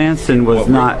Marilyn Manson was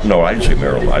not... No, I didn't say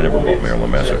Marilyn. I never wrote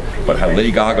Marilyn Manson. But how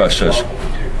Lady Gaga says,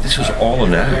 this is all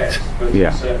an act.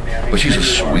 Yeah. But she's a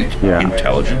sweet,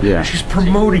 intelligent. Yeah. She's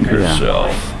promoting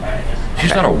herself.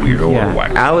 She's not a weirdo or a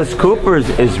whack. Alice Cooper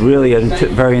is really a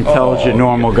very intelligent,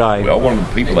 normal guy. Well, one of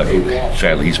the people that,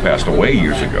 sadly, he's passed away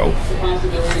years ago,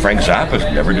 Frank Zappa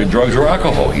never did drugs or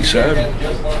alcohol. He said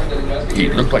he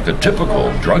looked like the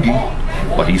typical druggie,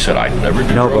 but he said, I never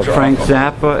did drugs or Frank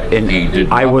alcohol. Zappa,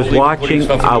 and I was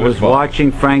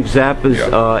watching Frank Zappa's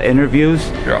interviews.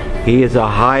 Yeah. He is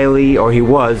he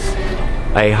was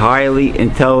a highly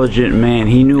intelligent man.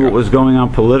 He knew what was going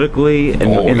on politically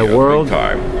in the world.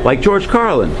 Like George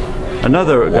Carlin,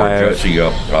 another guy.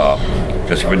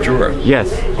 Jesse Ventura.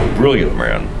 Yes. Brilliant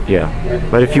man. Yeah.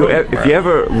 But if you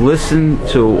ever listen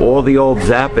to all the old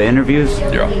Zappa interviews,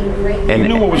 and he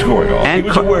knew what was going on. He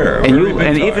was aware.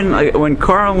 And even when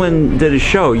Carlin did a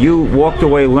show, you walked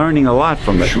away learning a lot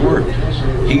from it. Sure.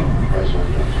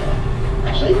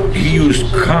 He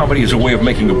used comedy as a way of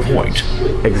making a point.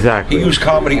 Exactly. He used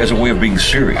comedy as a way of being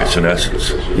serious, in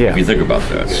essence. Yeah. If you think about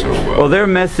that. So, well, their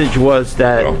message was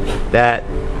that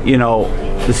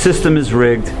the system is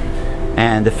rigged,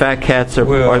 and the fat cats are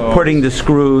putting the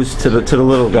screws to the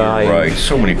little guy. Right.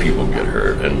 So many people get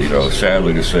hurt, and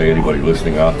sadly to say, anybody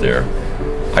listening out there,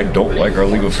 I don't like our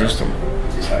legal system.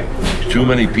 Too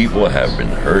many people have been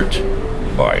hurt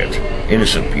by it.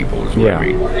 Innocent people is what I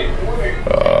mean.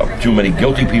 Too many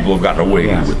guilty people have gotten away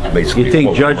with basically. You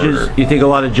think judges? You think a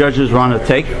lot of judges are on a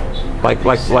take, like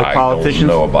politicians? I don't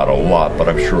know about a lot, but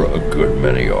I'm sure a good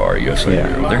many are. Yes, I do.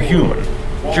 They're human.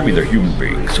 Jimmy, they're human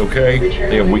beings. Okay,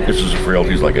 they have weaknesses and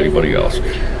frailties like anybody else.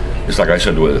 It's like I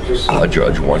said to a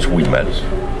judge once. We met.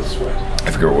 I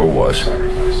forget what it was. I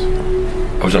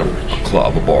was in a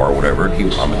club, a bar, or whatever.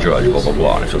 I'm a judge. Blah blah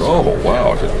blah. And I said, "Oh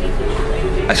wow."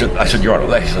 I said, Your Honor,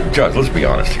 I said, Judge, let's be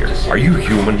honest here. Are you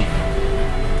human?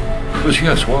 He goes,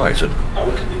 yes, why? I said,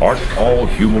 aren't all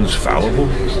humans fallible?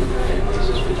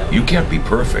 You can't be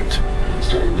perfect.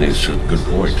 And it's a good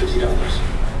point.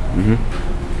 Mm-hmm.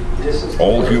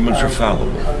 All humans are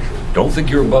fallible. Don't think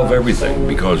you're above everything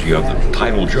because you have the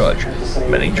title judge.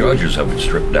 Many judges have been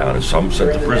stripped down and some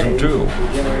sent to prison too.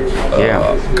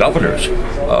 Governors,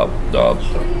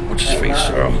 what's his face?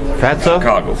 Fatso?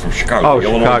 From Chicago, the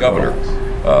Illinois governor.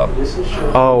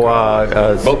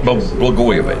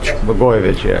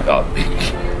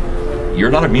 Blagojevich,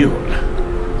 you're not immune.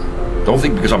 Don't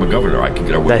think because I'm a governor I can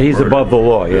get away with that he's murder. Above the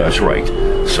law, yeah. That's right.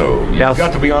 So you've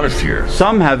got to be honest here.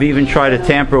 Some have even tried to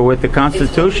tamper with the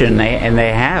Constitution, and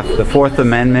they have. The Fourth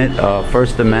Amendment,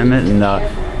 First Amendment, and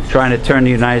trying to turn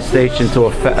the United States into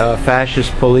a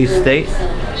fascist police state.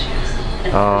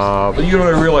 But you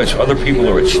don't realize other people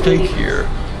are at stake here.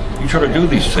 You try to do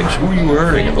these things, who are you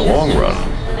hurting in the long run?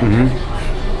 Mm-hmm.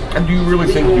 And do you really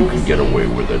think you can get away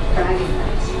with it?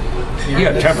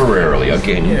 Yeah, temporarily.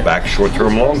 Again, back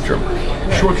short-term, long-term.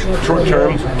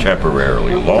 Short-term,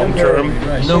 temporarily. Long-term,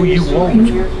 no, you won't.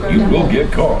 You will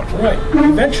get caught. Right.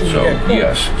 Eventually. So,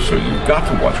 yes. So you've got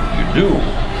to watch what you do.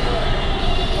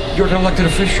 You're an elected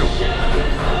official.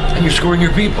 And you're screwing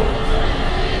your people.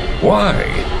 Why?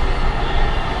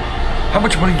 How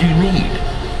much money do you need?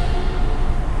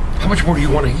 How much more do you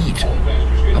want to eat?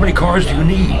 How many cars do you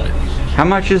need? How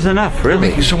much is enough, really? You're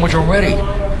making so much already.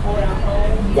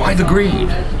 Why the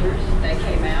greed?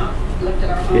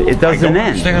 It doesn't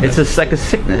end. It's like a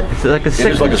sickness. It's like a sickness.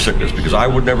 It is like a sickness because I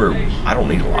don't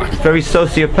need a lot. It's very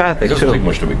sociopathic, It doesn't take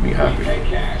much to make me happy.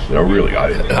 Really,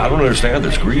 I don't understand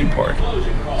this greed part.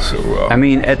 So, I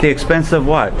mean, at the expense of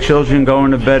what? Children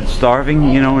going to bed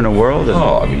starving, you know, in the world?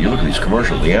 Oh, I mean, you look at these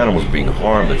commercials, the animals being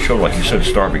harmed, the children, like you said,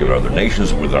 starving in other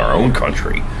nations within our own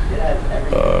country.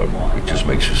 It just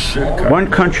makes you sick. One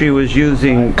country was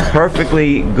using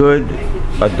perfectly good,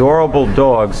 adorable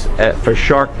dogs for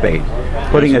shark bait,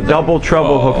 putting a double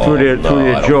treble hook through their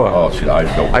jaw. Oh, see, I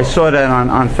don't. I saw that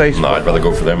on Facebook. No, I'd rather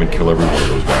go for them and kill every one of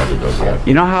those guys that does that.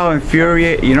 You know how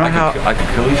infuriating. You know I could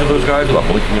kill each of those guys without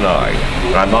blinking an eye.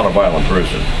 And I'm not a violent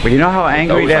person. But you know how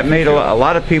angry that made a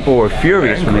lot of people were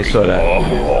furious when they saw that.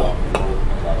 Oh.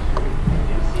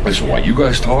 Listen, while you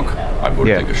guys talk, I'm going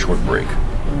to take a short break.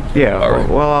 Yeah. All right.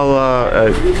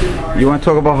 Well, you want to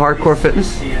talk about hardcore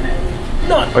fitness?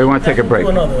 No. Or you want to take a break?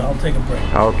 I'll take a break.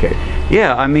 Okay.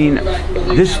 Yeah, I mean,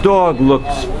 this dog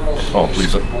looks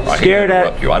please. Scared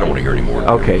at you. I don't want to hear any more.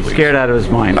 Okay, scared out of his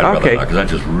mind. Okay. Because that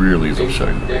just really is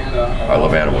upsetting me. I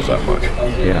love animals that much.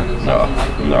 Yeah. No.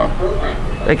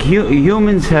 Like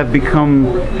humans have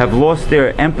lost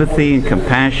their empathy and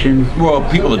compassion. Well,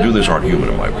 people that do this aren't human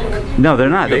in my book. No, they're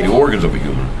not. You have the organs of a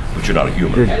human, but you're not a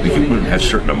human. The human has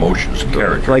certain emotions and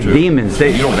character. Like too. demons.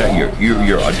 You don't have.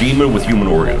 You're a demon with human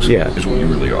organs. Yeah. Is what you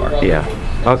really are. Yeah.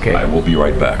 Okay. I will be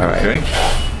right back. All right. Okay.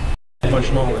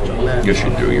 Much knowledge on that. Yes, you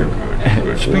do. You're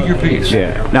good. Speak your piece.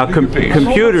 Yeah. Now,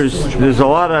 computers. There's a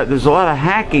lot of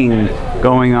hacking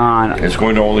going on. It's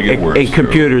going to only get worse. In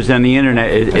computers and the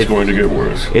internet. It's going to get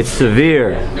worse. It's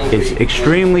severe. It's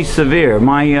extremely severe.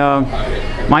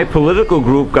 My political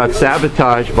group got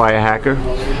sabotaged by a hacker,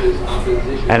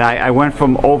 and I went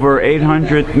from over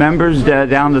 800 members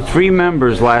down to 3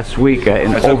 members last week.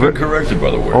 Has that been corrected, by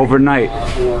the way? Overnight.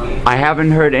 I haven't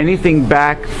heard anything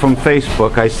back from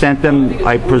Facebook. I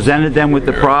presented them with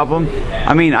the problem.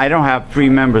 I mean, I don't have 3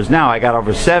 members now. I got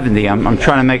over 70. I'm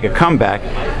trying to make a comeback.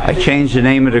 I changed the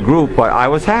name of the group, but I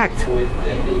was hacked.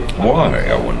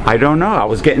 Why? I don't know. I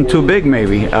was getting too big,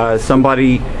 maybe.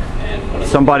 Somebody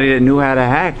that knew how to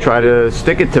hack tried to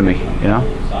stick it to me, you know?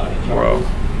 Well,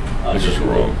 this is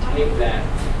wrong.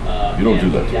 You don't do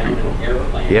that to people.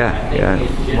 Yeah.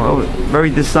 Well, very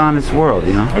dishonest world,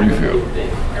 you know? How do you feel?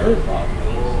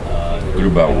 Good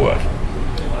about what?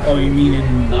 Oh, you mean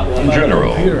in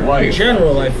general, life. In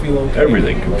general, I feel okay.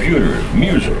 Everything, computers,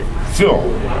 music,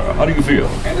 film. How do you feel?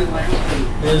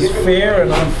 There's fair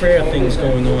and unfair things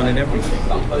going on in everything.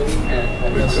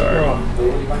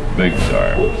 Big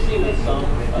time.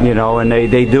 You know, and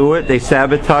they do it, they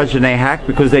sabotage and they hack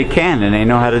because they can and they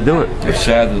know how to do it. It's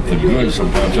sad that the good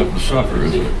sometimes have to suffer,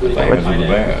 isn't it? At the hands of the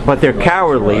bad. But they're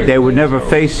cowardly. Right. They would never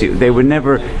face you. They would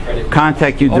never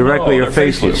contact you directly or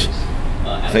faceless.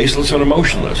 Faceless and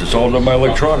emotionless. It's all done by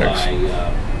electronics.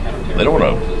 They don't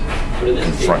want to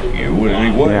confront you in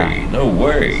any way. Yeah. No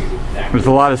way. There's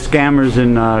a lot of scammers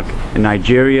in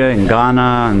Nigeria, in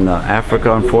Ghana, and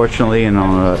Africa, unfortunately. And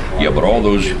yeah, but all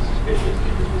those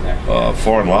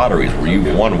foreign lotteries where you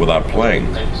won without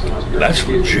playing, that's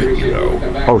legit, you know.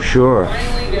 Oh, sure.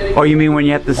 Oh, you mean when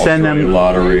you have to send them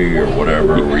lottery or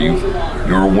whatever, where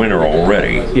you're a winner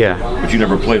already? Yeah. But you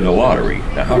never played the lottery.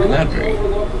 Now, how can that be?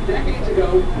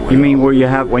 You mean when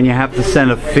you have to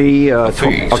send a fee of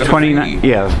 29?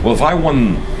 Yeah. Well, if I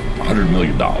won $100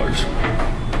 million,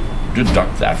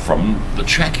 deduct that from the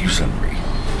check you send me,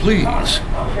 please.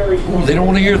 Ooh, they don't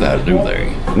want to hear that, do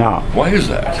they? No. Why is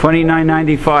that?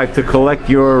 $29.95 to collect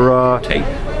your. Take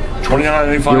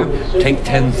 $29.95. Take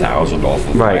 $10,000 off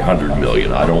of my $100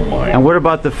 million. I don't mind. And what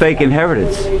about the fake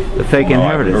inheritance? The fake inheritance.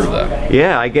 I haven't heard of that.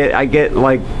 Yeah, I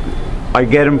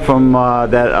get them from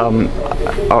that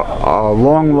a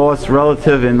long lost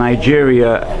relative in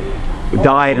Nigeria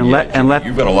died and left.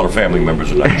 You've got a lot of family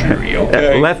members in Nigeria.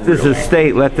 Okay. left his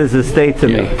estate to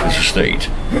me. His estate.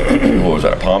 What was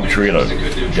that? A palm tree and a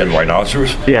dead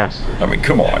rhinoceros? Yeah. I mean,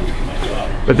 come on.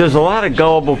 But there's a lot of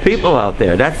gullible people out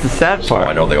there. That's the sad part.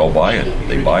 I know they all buy it.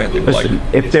 They buy it. They Listen,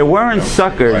 like if there weren't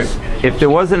suckers, if there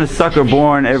wasn't a sucker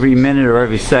born every minute or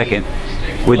every second,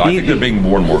 I think they're being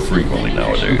born more frequently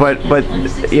nowadays. But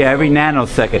yeah, every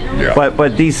nanosecond. Yeah.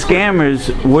 But these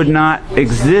scammers would not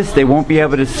exist. They won't be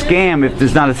able to scam if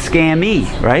there's not a scammy,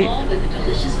 right?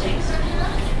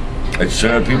 It's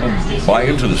sad people buy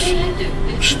into this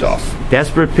stuff.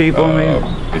 Desperate people, maybe?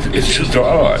 It's just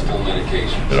odd.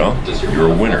 You know, you're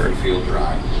a winner.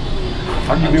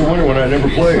 How can you be a winner when I never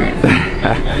played?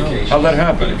 How'd that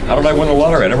happen? How did I win the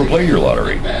lottery? I never played your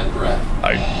lottery.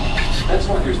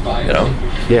 You know?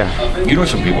 Yeah. You know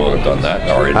some people that have done that.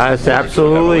 That's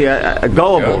absolutely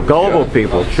gullible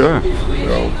people, sure.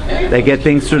 They get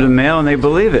things through the mail and they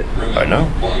believe it. I know.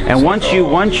 And once you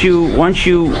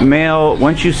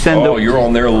send. Oh, you're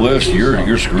on their list.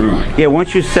 You're screwed. Yeah.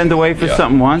 Once you send away for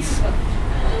something once,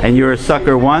 and you're a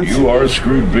sucker once. You are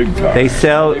screwed big time. They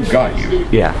sell. They've got you.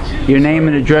 Yeah, your name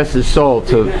and address is sold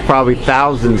to probably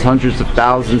thousands, hundreds of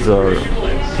thousands, or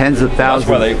tens of thousands.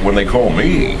 That's why when they call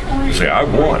me, they say, I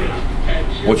won.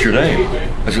 What's your name?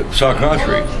 I said,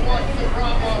 Sakatri.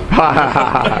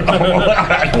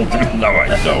 I don't do, no, I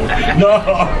don't. No,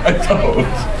 I don't.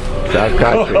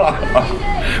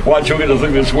 Sakatri. Watch you get a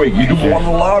thing this week. You won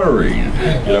the lottery. You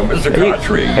know, Mr.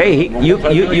 Kotri. Hey, you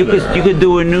could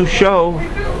do a new show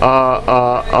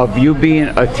of you being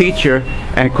a teacher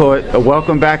and call it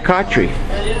Welcome Back Kotri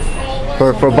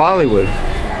for Bollywood.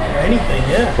 Anything,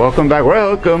 yeah. Welcome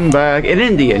back in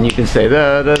Indian. You can say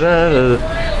da da da da.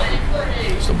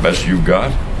 It's the best you've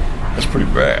got? That's pretty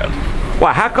bad.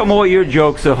 Well, how come all your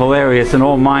jokes are hilarious and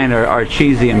all mine are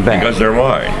cheesy and bad? Because they're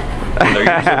mine. When they're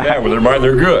bad, when they're mine,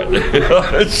 they're good.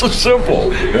 It's so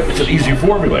simple. It's an easy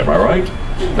formula, am I right?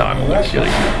 No, I'm only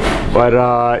kidding.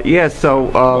 But yeah, so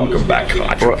Welcome back,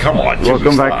 Kotter. Come on,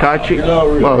 Welcome Back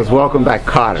Kotter. Well, it's Welcome Back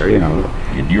Kotter. You know.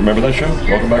 Do you remember that show?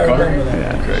 Welcome Back Kotter.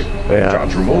 Yeah. Okay. Yeah. John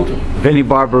Travolta. Vinnie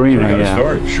Barbarino. Got Yeah. to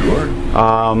start. Sure.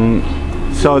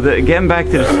 So getting back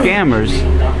to the scammers,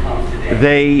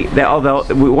 although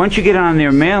once you get on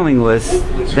their mailing list,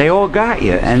 they all got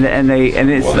you, and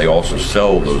it's. Well, they also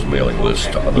sell those mailing lists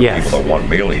to other people that want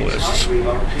mailing lists.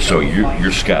 So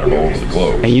you're scattered all over the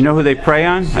globe. And you know who they prey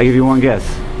on? I'll give you one guess.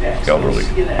 Elderly.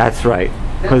 That's right,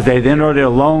 because they know they're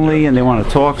lonely and they want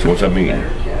to talk. So what's that mean?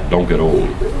 Don't get old.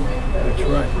 That's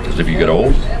right. Because if you get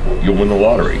old, you'll win the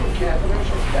lottery.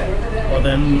 Well,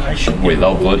 then I should. Wait,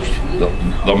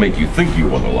 they'll make you think you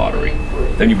won the lottery.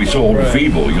 Then you'll be so old and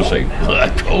feeble, you'll say, I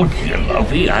told you,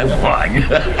 Luffy, I won.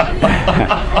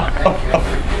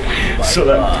 So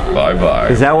then, bye-bye.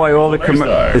 Is that why all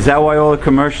the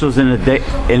commercials in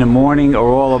the morning are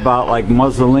all about like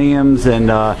mausoleums and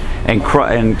I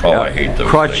hate those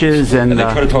crutches things. And they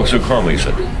try to talk so calmly. He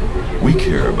said, we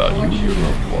care about you and your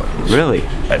loved ones. Really?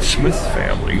 At Smith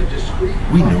family,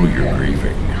 we know you're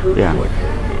grieving. Yeah. Like,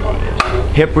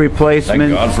 hip replacement.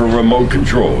 thank God for remote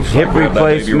controls. Hip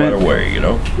replacement. Right away, you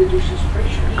know.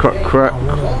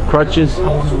 Crutches. I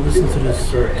want to listen to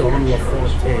this Don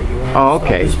LaFontaine. Oh,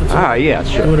 okay. Ah, yeah,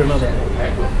 sure. Do it another day.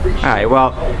 All right.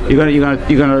 Well,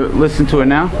 you're gonna listen to it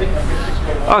now.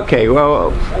 Okay.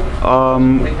 Well,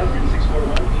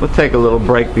 we'll take a little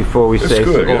break before we say.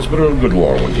 Good. It's been a good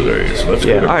long one today. So let's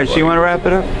All right. So you want to wrap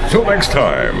it up? Till next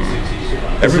time.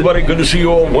 Everybody, good to see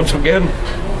you all once again.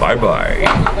 Bye-bye.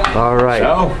 All right.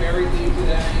 Ciao.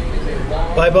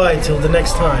 Bye-bye till the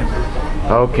next time.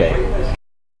 Okay.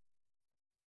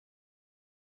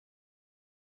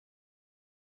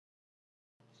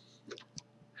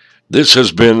 This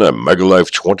has been a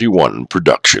Megalife 21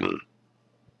 production.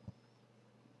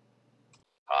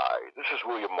 Hi, this is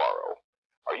William Morrow.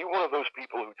 Are you one of those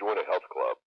people who join a health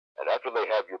club, and after they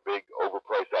have your big,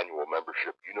 overpriced annual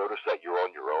membership, you notice that you're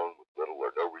on your own with little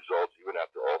or no results even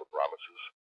after all the promises?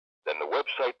 Then the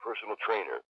website Personal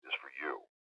Trainer is for you.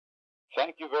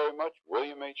 Thank you very much,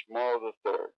 William H. Morrow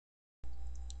III.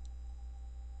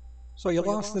 So you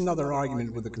lost another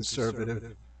argument with a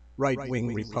conservative,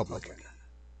 right-wing Republican.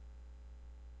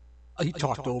 He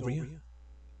talked over you.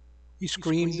 He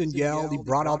screamed and yelled. He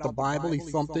brought out the Bible. He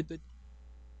thumped it.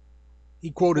 He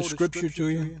quoted scripture to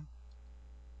you.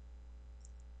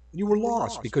 You were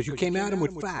lost because you came at him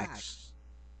with facts.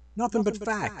 Nothing but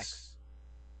facts.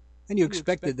 And you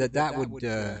expected that would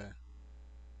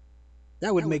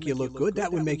make you look good.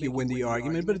 That would make you win the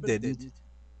argument, but it didn't.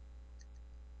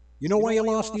 You know why you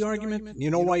lost the argument?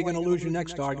 You know why you're going to lose your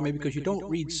next argument? Because you don't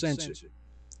read Censored.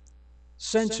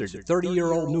 Censored,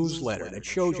 30-year-old newsletter that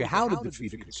shows you how to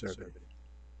defeat a conservative.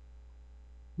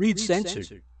 Read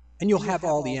Censored, and you'll have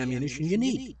all the ammunition you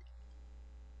need.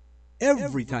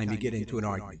 Every time you get into an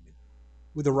argument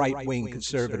with a right-wing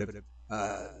conservative,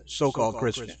 so-called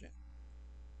Christian.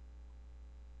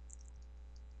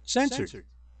 Censored,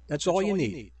 that's all you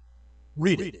need.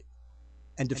 Read it,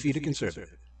 and defeat a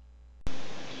conservative.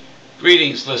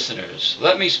 Greetings, listeners.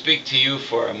 Let me speak to you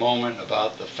for a moment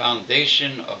about the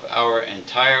foundation of our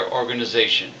entire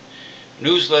organization,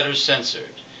 Newsletters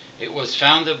Censored. It was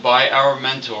founded by our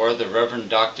mentor, the Reverend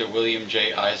Dr. William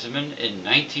J. Eisenman, in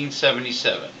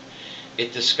 1977.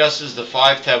 It discusses the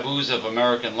 5 taboos of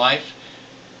American life: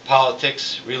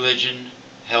 politics, religion,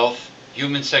 health,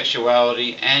 human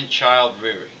sexuality, and child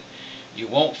rearing. You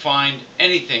won't find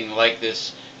anything like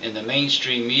this in the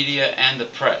mainstream media and the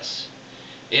press.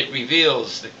 It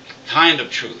reveals the kind of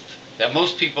truth that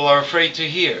most people are afraid to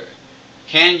hear.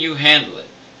 Can you handle it?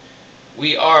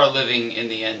 We are living in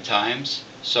the end times,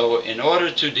 so in order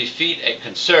to defeat a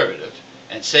conservative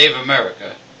and save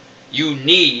America, you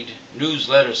need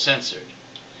Newsletters Censored.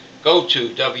 go to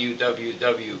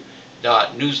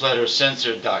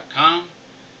www.newslettercensored.com,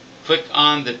 click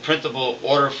on the printable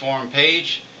order form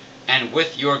page, and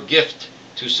with your gift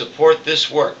to support this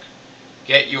work,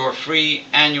 get your free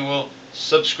annual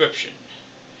subscription.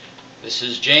 This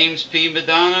is James P.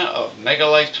 Madonna of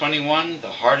Megalife 21, the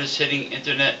hardest hitting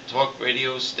internet talk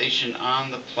radio station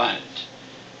on the planet.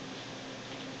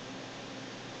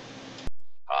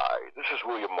 Hi, this is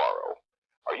William Morrow.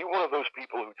 Are you one of those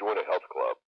people who join a health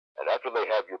club, and after they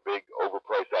have your big,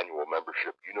 overpriced annual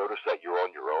membership, you notice that you're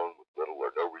on your own with little or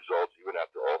no results even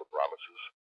after all the promises?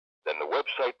 Then the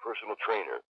website Personal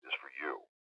Trainer is for you.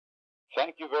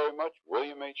 Thank you very much,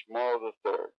 William H. Morrow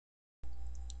III.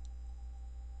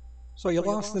 So you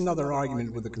lost another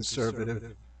argument with a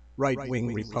conservative,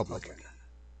 right-wing Republican.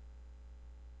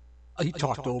 He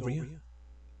talked over you.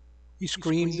 He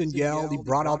screamed and yelled. He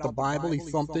brought out the Bible. He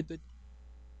thumped it.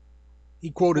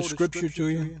 He quoted scripture to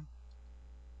you.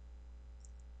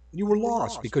 You were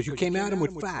lost because you came at him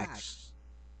with facts.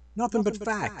 Nothing but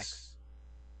facts.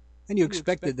 And you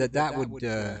expected that would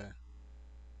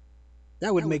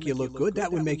make you look good.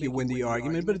 That would make you win the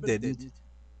argument, but it didn't.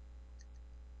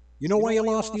 You know why you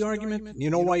lost the argument?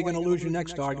 You know why you're going to lose your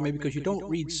next argument? Because you don't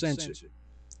read Censored.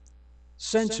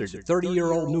 Censored, a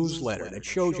 30-year-old newsletter that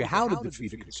shows you how to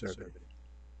defeat a conservative.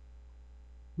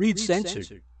 Read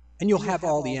Censored, and you'll have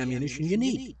all the ammunition you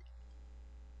need.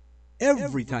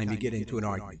 Every time you get into an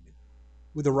argument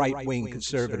with a right-wing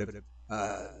conservative,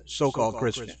 so-called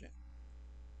Christian.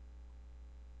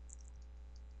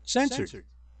 Censored,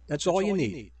 that's all you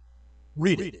need.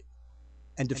 Read it,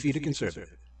 and defeat a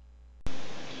conservative.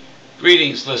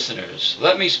 Greetings, listeners.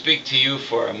 Let me speak to you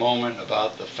for a moment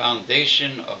about the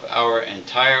foundation of our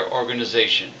entire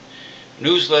organization,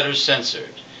 Newsletter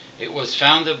Censored. It was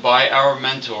founded by our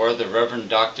mentor, the Reverend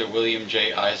Dr. William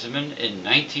J. Eisenman, in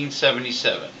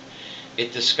 1977.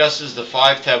 It discusses the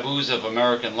 5 taboos of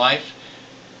American life: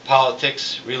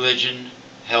 politics, religion,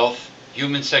 health,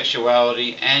 human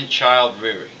sexuality, and child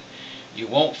rearing. You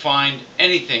won't find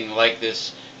anything like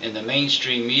this in the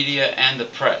mainstream media and the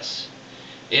press.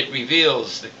 It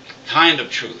reveals the kind of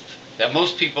truth that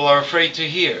most people are afraid to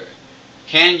hear.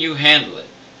 Can you handle it?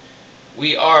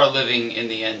 We are living in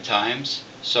the end times,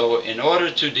 so in order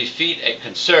to defeat a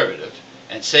conservative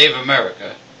and save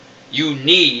America, you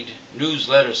need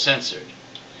Newsletter Censored.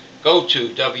 Go to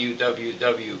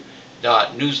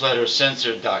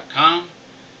www.newslettercensored.com,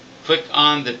 click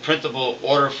on the printable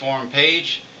order form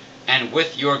page, and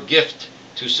with your gift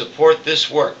to support this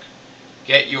work,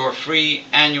 get your free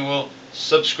annual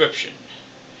subscription.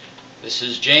 This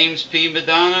is James P.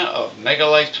 Madonna of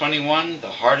Megalife 21, the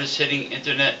hardest hitting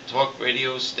internet talk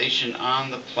radio station on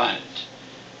the planet.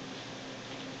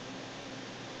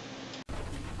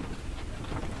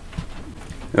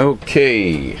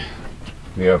 Okay,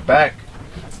 we are back.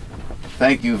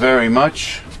 Thank you very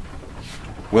much,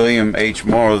 William H.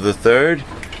 Morrow III,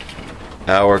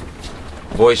 our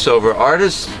voiceover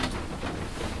artist,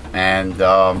 and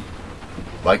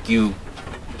like you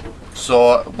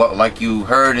saw, like you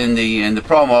heard in the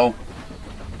promo,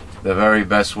 the very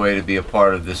best way to be a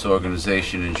part of this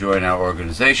organization and join our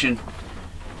organization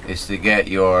is to get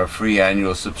your free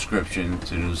annual subscription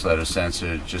to Newsletter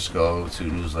Censored. Just go to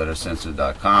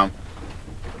newslettercensored.com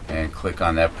and click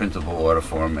on that printable order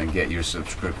form and get your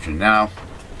subscription now.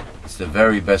 It's the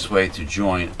very best way to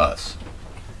join us.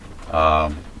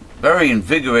 Very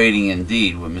invigorating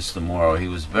indeed with Mr. Morrow. He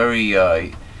was very,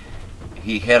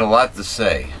 he had a lot to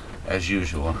say, as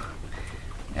usual,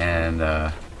 and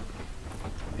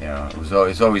you know, it was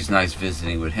always nice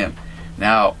visiting with him.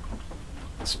 Now,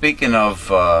 speaking of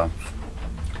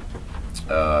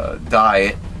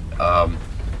diet,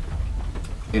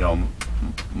 you know,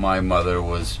 my mother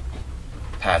was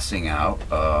passing out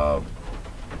a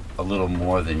little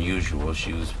more than usual.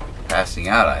 She was passing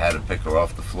out. I had to pick her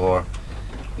off the floor,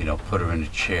 you know, put her in a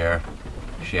chair.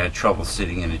 She had trouble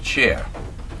sitting in a chair,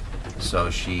 so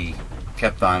she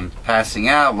kept on passing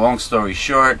out. Long story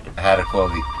short, I had to call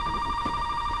the...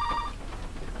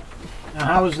 Now,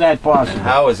 how is that possible?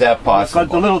 How is that possible?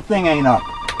 Because the little thing ain't up.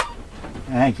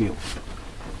 Thank you.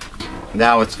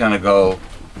 Now it's going to go...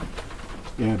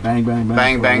 Yeah, bang, bang, bang.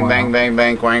 Bang, bang, bang, bang,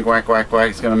 bang, quack, quack, quack,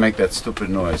 quack. It's going to make that stupid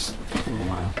noise. For a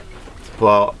while.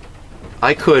 Well,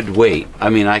 I could wait. I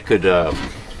mean, I could...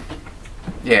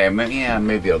 yeah,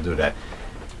 maybe I'll do that.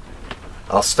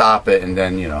 I'll stop it and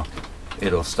then, you know,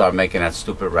 it'll start making that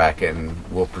stupid racket and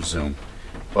we'll presume.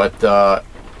 But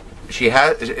she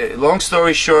has, long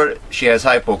story short, she has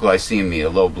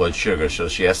hypoglycemia, low blood sugar, so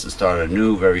she has to start a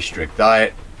new, very strict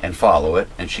diet and follow it,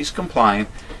 and she's complying.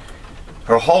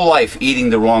 Her whole life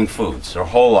eating the wrong foods, her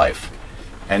whole life.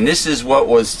 And this is what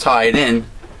was tied in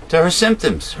to her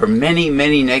symptoms, her many,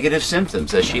 many negative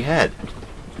symptoms that she had.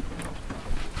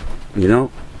 You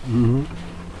know? Mm-hmm.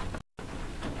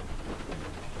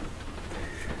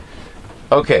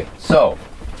 Okay, so,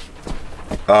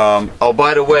 oh,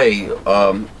 by the way,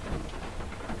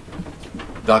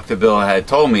 Dr. Bill had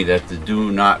told me that the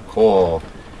do not call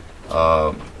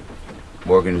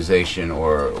organization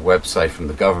or website from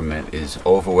the government is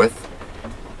over with.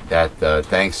 That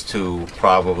thanks to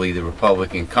probably the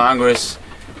Republican Congress,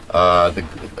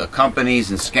 the companies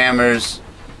and scammers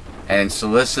and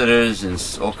solicitors and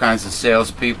all kinds of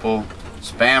salespeople,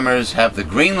 spammers have the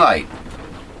green light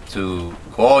to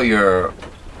call your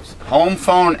home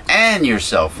phone and your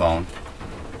cell phone,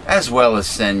 as well as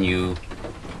send you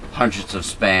hundreds of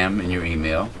spam in your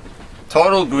email.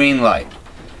 Total green light.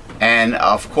 And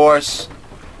of course,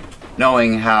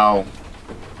 knowing how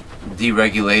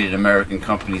deregulated American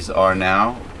companies are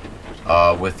now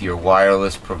with your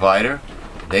wireless provider,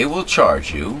 they will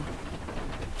charge you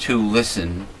to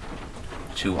listen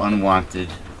to unwanted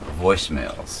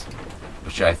voicemails,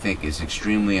 which I think is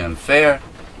extremely unfair,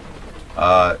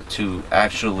 to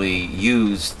actually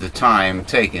use the time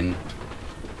taken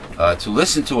to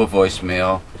listen to a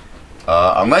voicemail,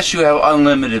 unless you have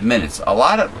unlimited minutes. A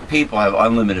lot of people have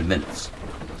unlimited minutes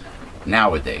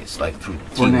nowadays, like through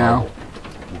T-Mobile.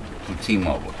 Through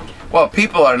T-Mobile. Well,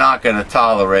 people are not going to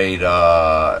tolerate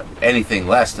anything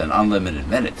less than unlimited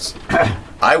minutes.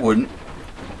 I wouldn't.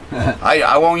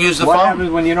 I won't use the phone. What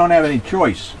happens when you don't have any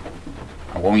choice?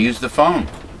 I won't use the phone.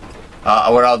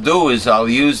 What I'll do is I'll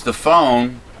use the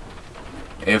phone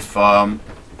if, well,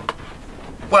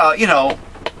 you know,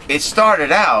 it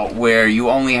started out where you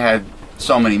only had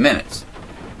so many minutes.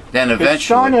 Then eventually... It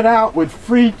started out with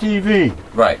free TV.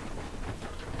 Right.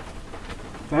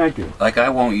 Thank you. Like I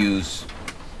won't use...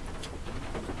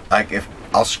 Like if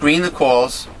I'll screen the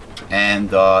calls, and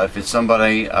if it's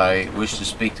somebody I wish to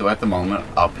speak to at the moment,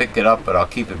 I'll pick it up, but I'll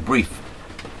keep it brief.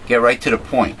 Get right to the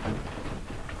point.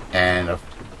 And of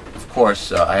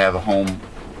course, I have a home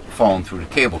phone through the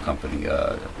cable company,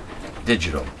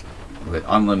 digital, with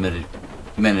unlimited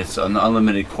minutes,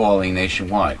 unlimited calling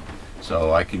nationwide.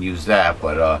 So I can use that.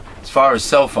 But as far as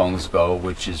cell phones go,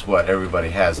 which is what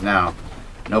everybody has now,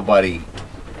 nobody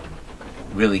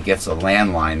really gets a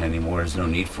landline anymore. There's no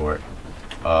need for it.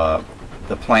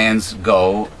 The plans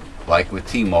go, like with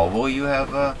T-Mobile, you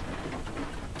have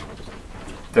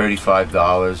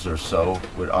 $35 or so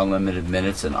with unlimited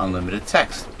minutes and unlimited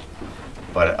text.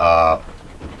 But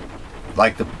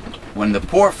like when the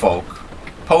poor folk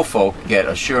get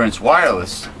Assurance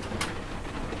Wireless,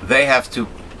 they have to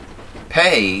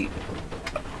pay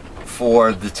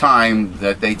for the time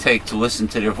that they take to listen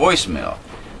to their voicemail.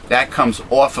 That comes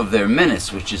off of their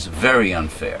minutes, which is very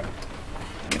unfair.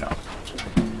 You know.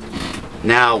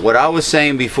 Now, what I was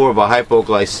saying before about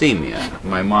hypoglycemia,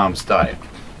 my mom's diet.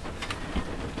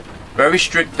 Very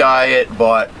strict diet,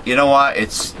 but you know what?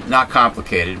 It's not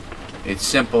complicated. It's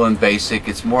simple and basic.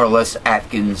 It's more or less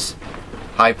Atkins,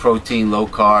 high protein, low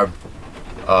carb,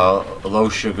 low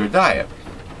sugar diet.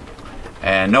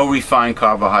 And no refined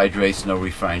carbohydrates, no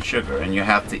refined sugar. And you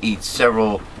have to eat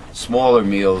several smaller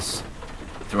meals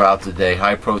throughout the day,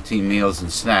 high protein meals and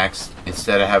snacks,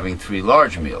 instead of having 3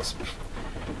 large meals.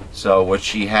 So what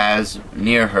she has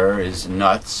near her is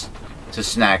nuts to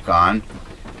snack on.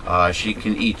 She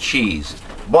can eat cheese.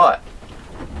 But,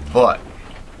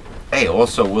 hey,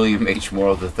 also William H.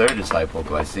 Morrow III is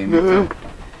hypoglycemic too.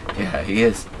 Yeah, he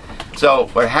is. So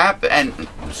what happened, and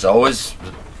so is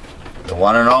the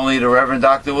one and only the Reverend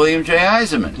Dr. William J.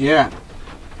 Eisenman. Yeah.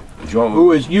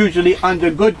 Who is usually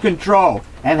under good control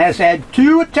and has had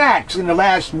 2 attacks in the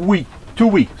last 2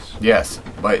 weeks. Yes,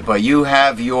 but you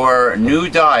have your new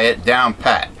diet down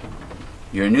pat.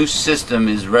 Your new system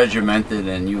is regimented,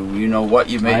 and you know what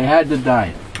you make. I had the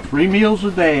diet. 3 meals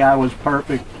a day. I was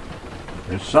perfect.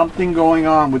 There's something going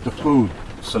on with the food.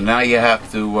 So now you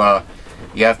have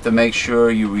to make sure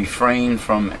you refrain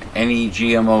from any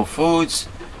GMO foods.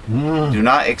 Do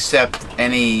not accept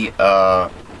any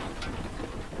of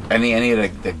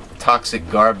the toxic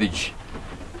garbage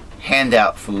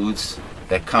handout foods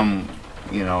that come,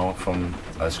 you know, from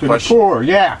a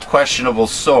questionable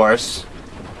source.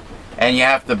 And you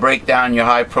have to break down your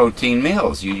high protein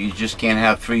meals. You just can't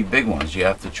have 3 big ones. You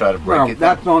have to try to break it down.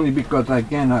 That's only because I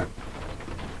cannot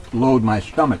load my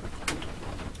stomach.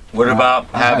 What about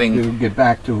having have to get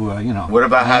back to What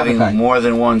about having more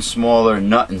than one smaller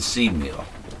nut and seed meal?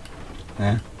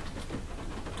 Yeah.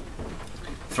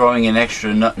 Throwing an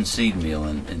extra nut and seed meal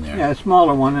in there. Yeah, a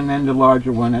smaller one and then the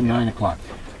larger one at 9 o'clock.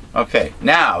 Okay,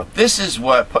 now this is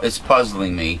what is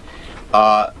puzzling me.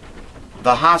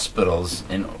 the hospitals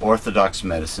in Orthodox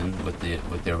medicine with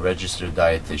their registered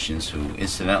dietitians, who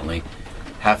incidentally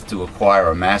have to acquire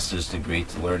a master's degree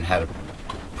to learn how to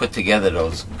put together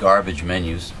those garbage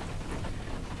menus.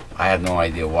 I have no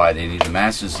idea why they need a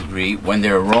master's degree when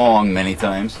they're wrong many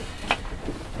times.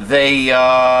 They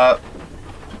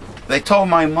told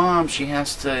my mom she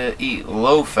has to eat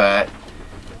low-fat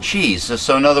cheese.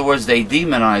 So in other words, they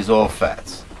demonize all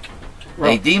fats.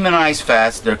 Right. They demonize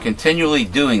fats. They're continually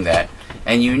doing that.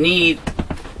 And you need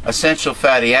essential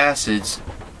fatty acids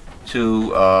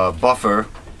to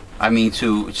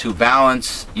to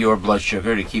balance your blood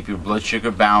sugar, to keep your blood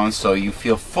sugar balanced so you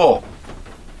feel full.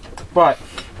 But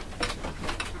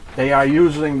they are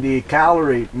using the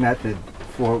calorie method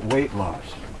for weight loss.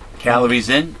 Calories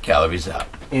in, calories out.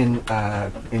 In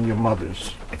your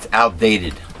mother's. It's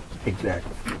outdated.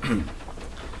 Exactly.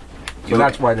 So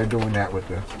that's why they're doing that with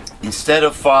the... Instead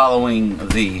of following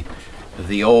the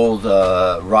old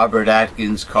Robert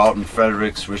Atkins, Carlton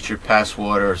Fredericks, Richard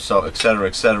Passwater, so et cetera,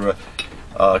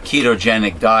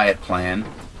 ketogenic diet plan,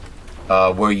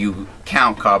 where you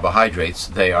count carbohydrates,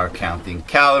 they are counting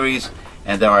calories,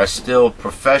 and there are still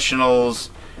professionals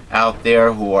out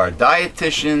there who are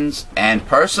dietitians and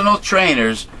personal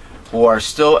trainers who are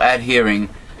still adhering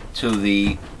to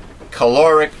the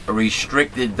caloric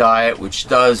restricted diet, which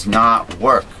does not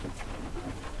work.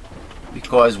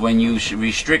 Because when you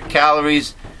restrict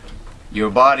calories, your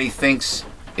body thinks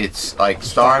it's like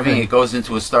starving. It goes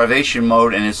into a starvation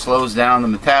mode and it slows down the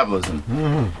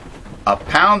metabolism. A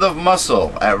pound of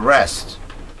muscle at rest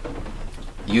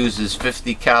uses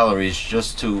 50 calories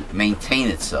just to maintain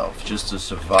itself, just to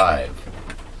survive.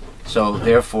 So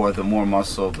therefore, the more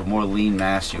muscle, the more lean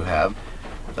mass you have,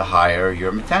 the higher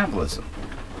your metabolism,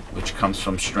 which comes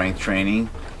from strength training,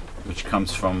 which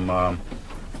comes from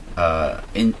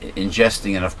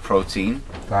ingesting enough protein.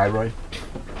 Thyroid?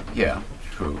 Yeah,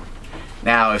 true.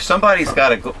 Now, if somebody's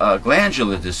got a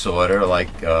glandular disorder,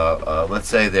 like let's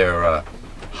say they're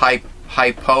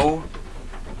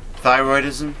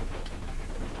hypothyroidism,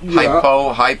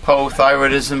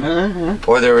 hypothyroidism,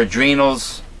 or their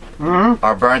adrenals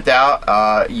are burnt out,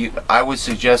 I would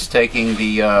suggest taking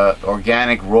the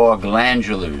organic raw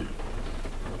glandular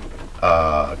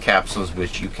capsules,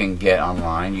 which you can get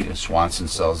online. Swanson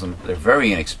sells them. They're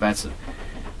very inexpensive.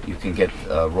 You can get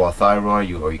raw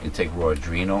thyroid, or you can take raw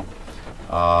adrenal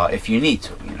if you need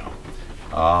to,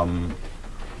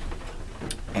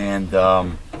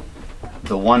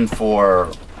 the one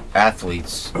for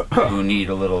athletes who need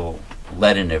a little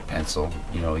lead in their pencil,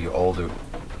 your older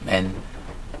men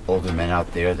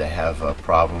out there that have a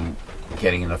problem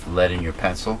getting enough lead in your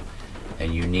pencil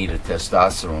and you need a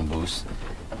testosterone boost.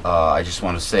 I just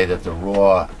want to say that the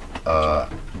raw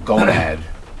gonad,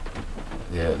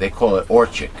 they call it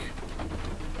Orchic,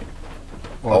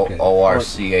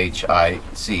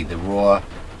 O-R-C-H-I-C, the raw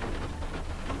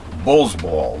bull's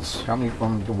balls. Coming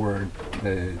from the word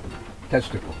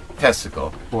testicle.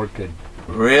 Testicle. Orchid.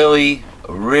 Really,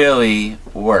 really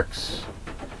works.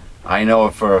 I know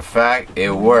it for a fact.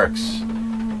 It works.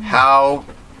 How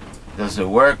does it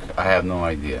work? I have no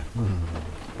idea.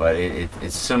 But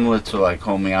it's similar to like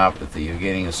homeopathy. You're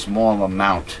getting a small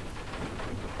amount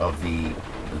of the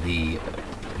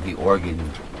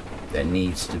organ that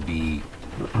needs to be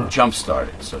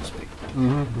jump-started, so to speak.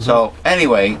 So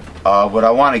anyway, what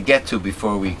I want to get to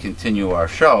before we continue our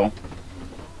show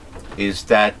is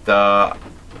that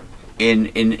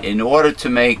in order to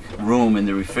make room in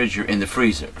the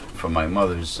freezer for my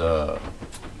mother's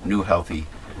new healthy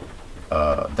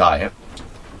diet,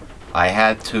 I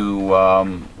had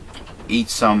to eat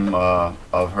some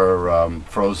of her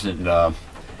frozen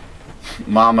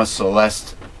Mama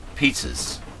Celeste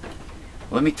pizzas.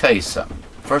 Let me tell you something.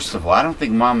 First of all, I don't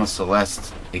think Mama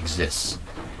Celeste exists.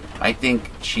 I think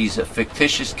she's a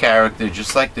fictitious character,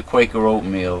 just like the Quaker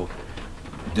oatmeal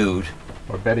dude.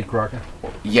 Or Betty Crocker?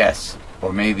 Yes.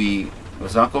 Or maybe,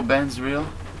 was Uncle Ben's real?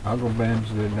 Uncle Ben's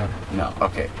did not. No,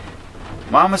 okay.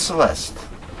 Mama Celeste.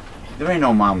 There ain't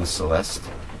no Mama Celeste.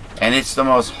 And it's the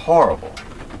most horrible,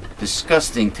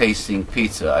 disgusting tasting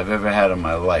pizza I've ever had in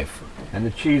my life. And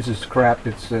the cheese is crap.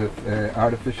 It's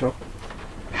artificial.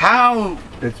 How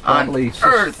it's on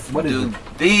earth do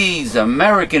these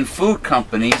American food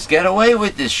companies get away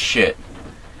with this shit?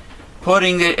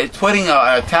 Putting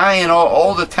an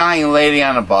old Italian lady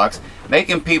on a box,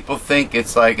 making people think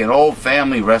it's like an old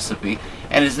family recipe,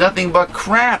 and it's nothing but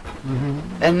crap.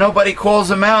 And nobody calls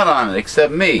them out on it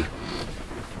except me.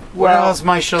 Well, how's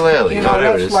my shillelagh?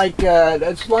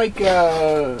 That's like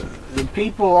the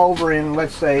people over in,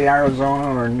 let's say,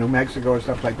 Arizona or New Mexico or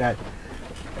stuff like that.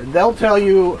 They'll tell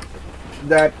you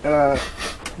that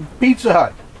Pizza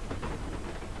Hut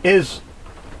is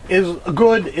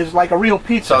good, is like a real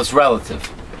pizza. So it's relative.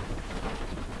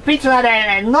 Pizza Hut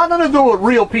had nothing to do with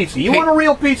real pizza. You want a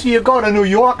real pizza, you go to New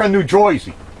York or New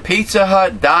Jersey. Pizza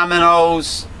Hut,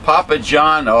 Domino's, Papa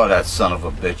John. Oh, that son of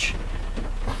a bitch.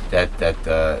 That's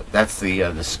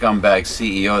the scumbag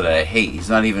CEO that I hate. He's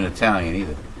not even Italian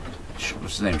either.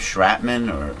 What's his name?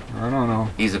 Stratman, or I don't know.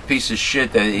 He's a piece of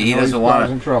shit that he doesn't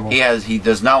want to. He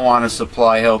does not want to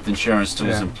supply health insurance to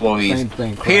his employees. Same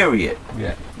thing. Period.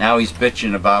 Yeah. Now he's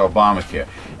bitching about Obamacare.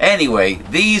 Anyway,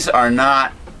 these are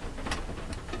not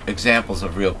examples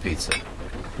of real pizza.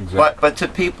 Exactly. But to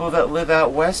people that live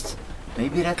out west,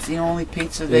 maybe that's the only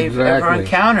pizza they've ever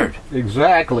encountered.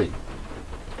 Exactly.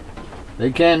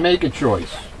 They can't make a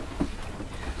choice.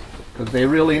 Because they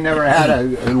really never had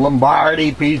a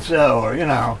Lombardi pizza, or, you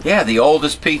know. Yeah, the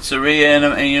oldest pizzeria in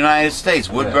the United States,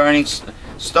 wood-burning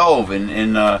stove in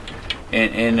New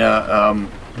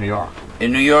York.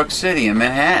 In New York City, in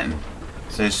Manhattan.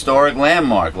 It's a historic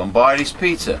landmark, Lombardi's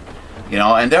Pizza. You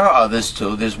know, and there are others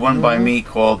too. There's one by me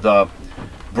called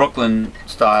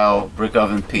Brooklyn-style brick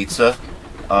oven pizza.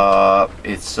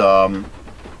 It's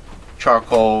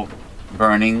charcoal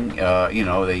burning. You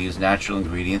know, they use natural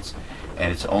ingredients.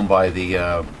 And it's owned by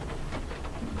the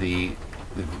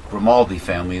Grimaldi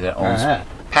family that owns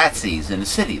Patsy's in the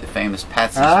city, the famous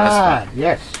Patsy's restaurant.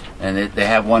 Yes. And they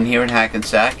have one here in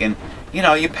Hackensack, and you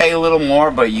know, you pay a little more,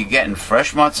 but you're getting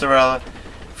fresh mozzarella,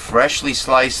 freshly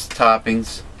sliced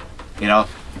toppings, you know.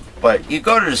 But you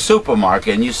go to the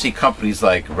supermarket and you see companies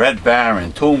like Red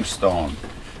Baron, Tombstone,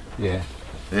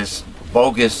 this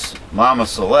bogus Mama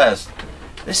Celeste.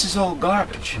 This is all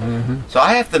garbage. So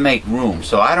I have to make room,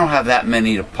 so I don't have that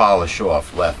many to polish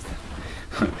off left.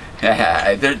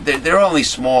 they're only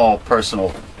small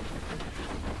personal,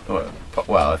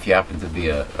 well, if you happen to be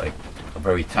a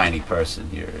very tiny person,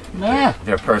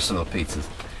 they're personal pizzas.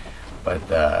 But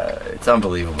it's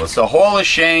unbelievable. So Hall of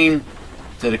Shame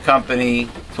to the company,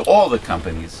 to all the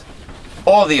companies,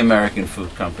 all the American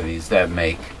food companies that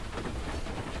make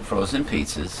frozen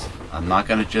pizzas. I'm not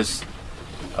going to just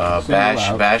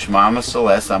bash Mama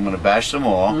Celeste. I'm going to bash them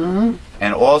all.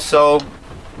 And also,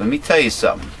 let me tell you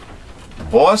something.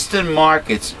 Boston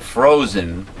Market's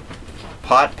frozen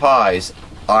pot pies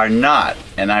are not,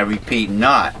 and I repeat,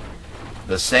 not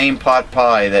the same pot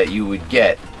pie that you would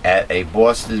get at a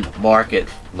Boston Market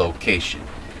location.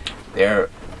 They're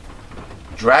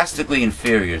drastically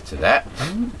inferior to that.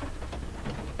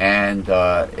 And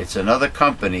it's another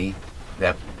company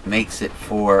that makes it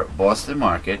for Boston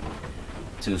Market,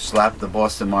 to slap the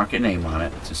Boston Market name on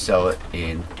it, to sell it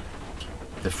in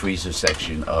the freezer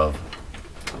section of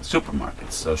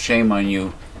supermarkets. So shame on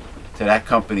you to that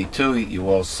company too. You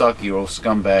all suck, you're all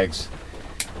scumbags,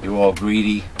 you're all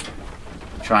greedy,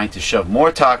 trying to shove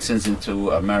more toxins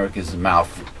into America's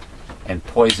mouth and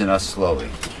poison us slowly.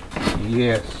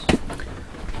 Yes.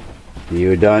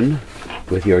 You're done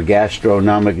with your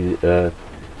gastronomic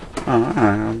all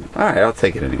right, I'll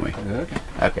take it anyway.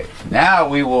 Okay, now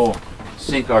we will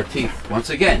sink our teeth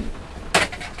once again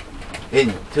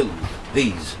into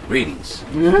these readings.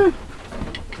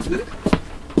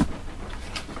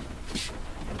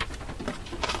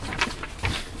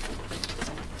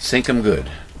 Sink them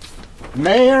good.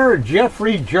 Mayor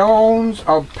Jeffrey Jones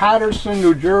of Paterson,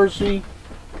 New Jersey,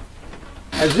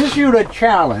 has issued a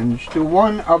challenge to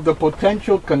one of the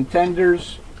potential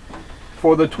contenders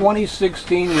for the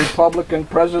 2016 Republican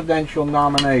presidential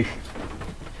nomination.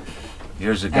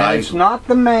 Here's a guy. And it's not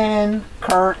the man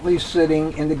currently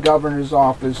sitting in the governor's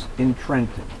office in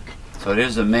Trenton. So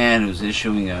there's a man who's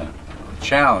issuing a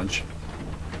challenge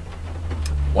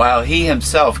while he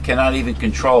himself cannot even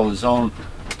control his own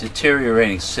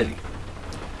deteriorating city.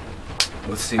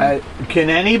 Let's see. Can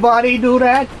anybody do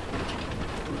that?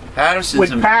 Patterson's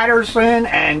with Patterson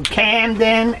and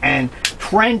Camden and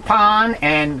Trenton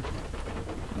and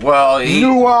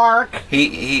Newark.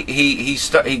 He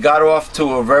got off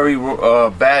to a very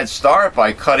bad start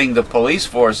by cutting the police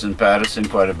force in Patterson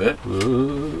quite a bit.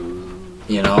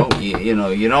 You know,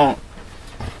 you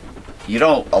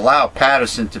don't allow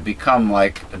Patterson to become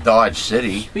like a Dodge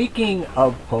City. Speaking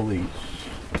of police,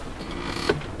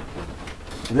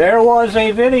 there was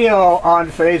a video on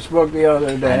Facebook the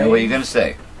other day. I know what you're going to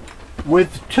say.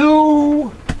 With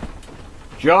two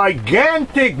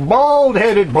gigantic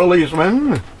bald-headed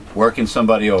policemen working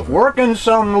somebody over. Working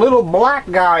some little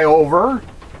black guy over.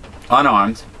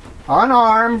 Unarmed.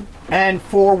 Unarmed. And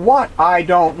for what, I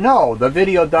don't know. The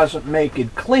video doesn't make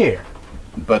it clear.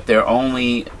 But they're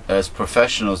only, as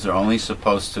professionals, they're only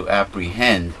supposed to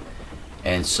apprehend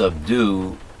and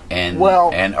subdue and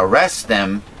arrest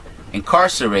them,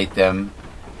 incarcerate them.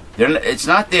 It's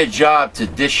not their job to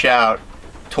dish out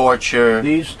torture,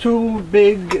 these two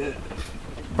big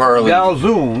burly.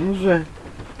 galzoons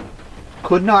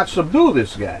could not subdue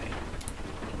this guy.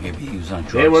 Maybe he was on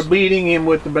drugs. They were beating him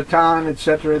with the baton,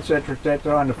 etc., etc.,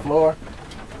 etc., on the floor.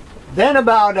 Then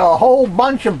about a whole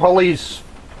bunch of police,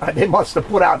 they must have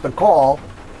put out the call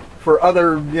for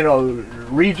other,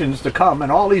 regions to come,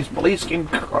 and all these police came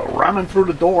running through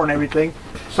the door and everything.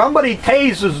 Somebody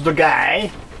tases the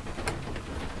guy,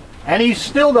 and he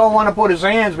still don't want to put his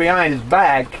hands behind his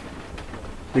back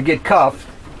to get cuffed.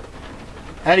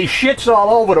 And he shits all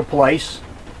over the place.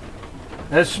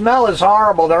 The smell is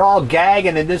horrible. They're all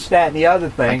gagging and this, that, and the other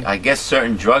thing. I guess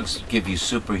certain drugs give you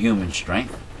superhuman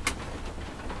strength.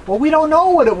 Well, we don't know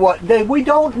what it was. We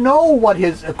don't know what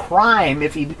his crime,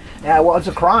 if he was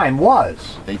a crime,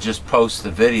 was. They just post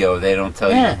the video. They don't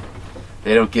tell you.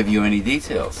 They don't give you any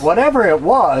details. Whatever it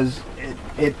was,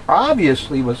 it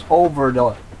obviously was over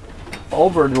the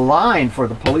line for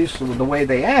the police, the way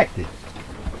they acted.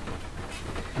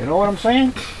 You know what I'm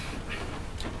saying?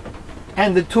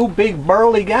 And the two big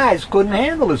burly guys couldn't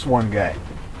handle this one guy.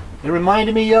 It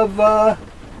reminded me of,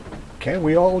 can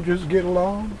we all just get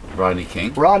along? Rodney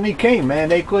King? Rodney King, man.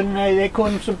 They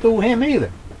couldn't subdue him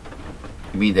either.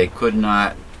 You mean they could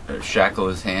not shackle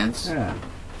his hands? Yeah.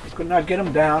 Could not get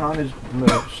him down on his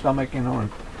stomach, and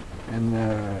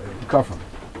cuff him.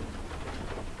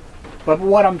 But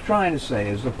what I'm trying to say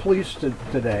is the police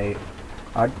today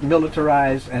are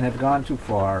militarized and have gone too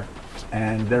far,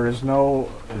 and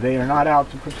they are not out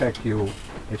to protect you.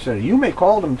 Etc. You may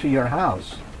call them to your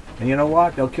house, and you know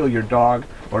what? They'll kill your dog,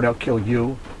 or they'll kill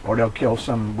you, or they'll kill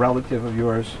some relative of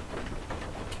yours.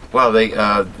 Well, they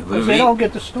don't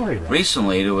get the story right.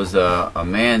 Recently, there was a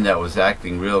man that was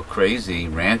acting real crazy,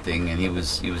 ranting, and he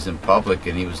was in public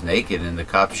and he was naked, and the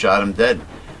cops shot him dead.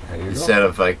 Instead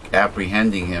of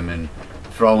apprehending him and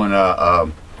throwing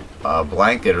a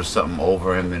blanket or something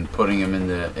over him and putting him in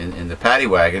the paddy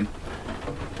wagon,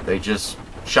 they just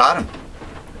shot him,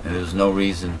 and there's no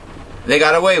reason. They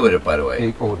got away with it, by the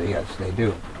way. Yes, they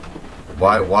do.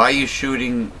 Why are you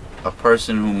shooting a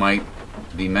person who might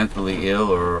be mentally ill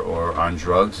or on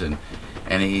drugs, and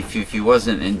if he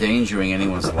wasn't endangering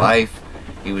anyone's life,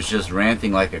 he was just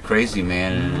ranting like a crazy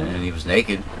man, and he was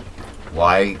naked,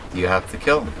 why do you have to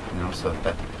kill him? So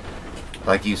that,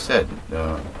 like you said,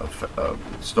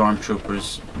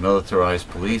 stormtroopers, militarized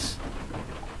police.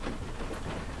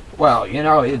 Well,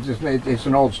 it's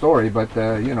an old story, but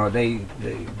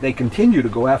they continue to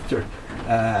go after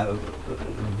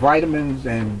vitamins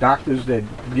and doctors that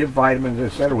give vitamins,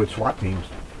 etc., with SWAT teams.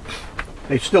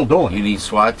 They're still doing it. You need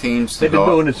SWAT teams to They've been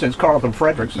doing it since Carlton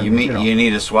Fredericks. You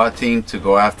need a SWAT team to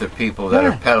go after people that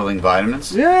are peddling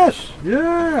vitamins? Yes.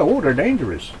 Yeah. Oh, they're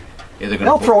dangerous. Yeah,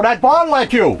 they'll throw that bottle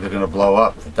at you. They're going to blow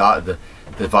up. The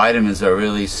vitamins are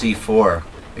really C4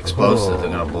 explosive.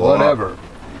 They're going to blow up. Whatever.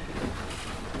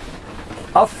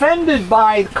 Offended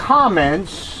by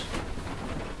comments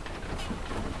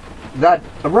that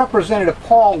Representative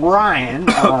Paul Ryan,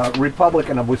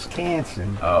 Republican of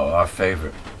Wisconsin, our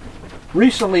favorite,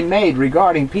 recently made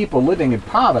regarding people living in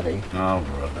poverty. Oh,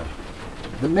 brother.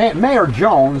 The Mayor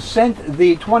Jones sent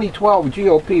the 2012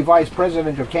 GOP vice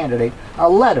presidential candidate a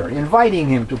letter inviting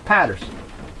him to Patterson.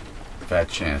 Fat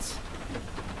chance.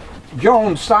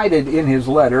 Jones cited in his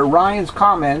letter Ryan's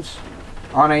comments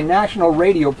on a national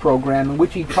radio program in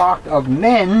which he talked of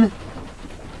men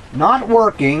not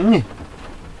working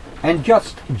and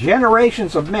just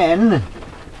generations of men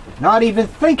not even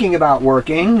thinking about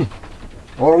working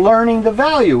or learning the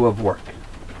value of work.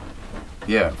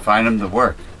 Yeah, find them to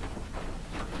work.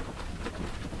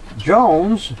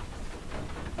 Jones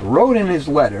wrote in his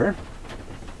letter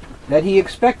that he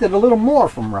expected a little more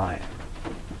from Ryan.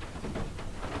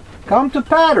 Come to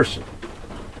Patterson,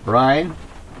 Ryan.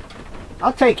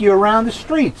 I'll take you around the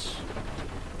streets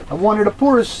of one of the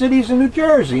poorest cities in New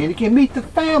Jersey, and you can meet the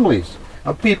families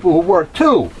of people who work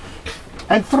 2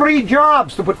 and 3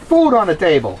 jobs to put food on the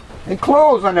table and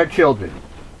clothes on their children.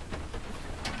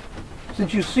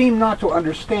 Since you seem not to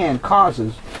understand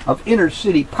causes of inner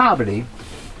city poverty,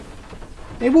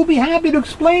 they will be happy to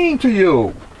explain to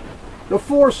you the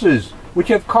forces which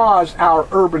have caused our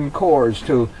urban cores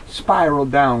to spiral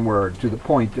downward to the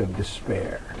point of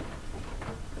despair.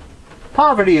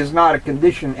 Poverty is not a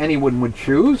condition anyone would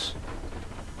choose.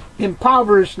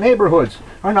 Impoverished neighborhoods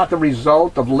are not the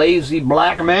result of lazy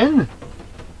black men,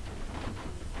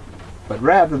 but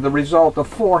rather the result of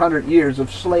 400 years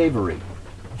of slavery,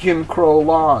 Jim Crow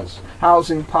laws,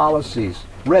 housing policies,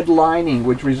 redlining,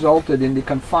 which resulted in the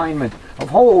confinement of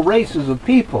whole races of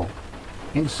people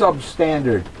in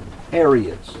substandard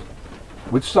areas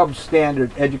with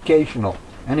substandard educational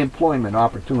and employment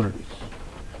opportunities.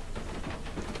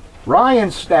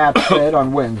 Ryan's staff said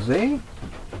on Wednesday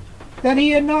that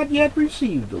he had not yet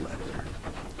received the letter.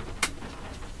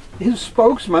 His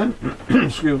spokesman,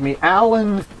 excuse me,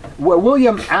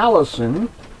 William Allison,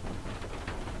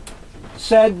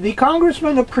 said the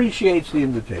congressman appreciates the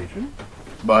invitation,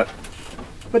 But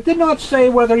did not say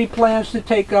whether he plans to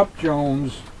take up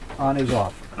Jones on his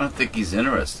offer. I don't think he's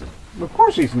interested. Of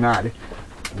course he's not.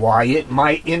 Why, it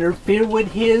might interfere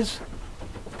with his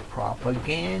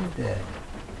propaganda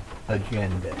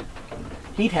agenda.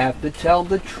 He'd have to tell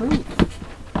the truth.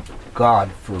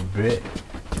 God forbid.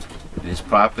 His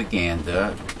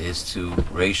propaganda is to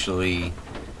racially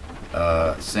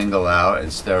single out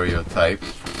and stereotype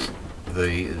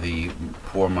the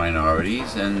poor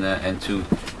minorities, and to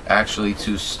actually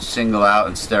to single out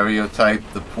and stereotype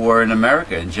the poor in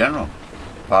America in general,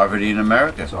 poverty in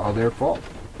America. It's all their fault.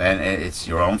 And it's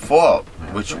your own fault.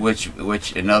 That's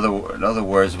Which in other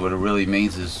words, what it really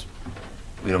means is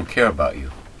we don't care about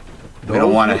you. We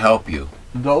don't want to help you.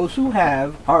 Those who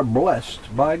have are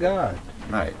blessed by God.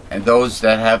 Right. And those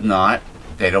that have not,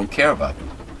 they don't care about them.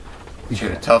 It's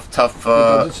your tough.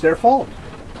 Because it's their fault.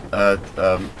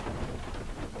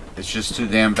 It's just too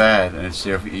damn bad, and it's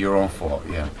your own fault.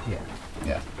 Yeah. Yeah.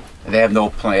 Yeah. And they have no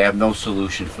plan. They have no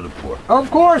solution for the poor. Of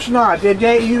course not. Did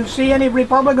you see any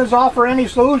Republicans offer any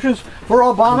solutions for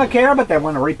Obamacare? But they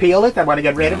want to repeal it. They want to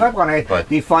get rid of it. Want to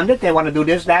defund it. They want to do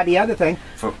this, that, the other thing.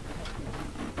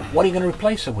 What are you going to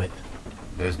replace it with?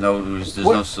 There's no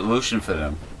solution for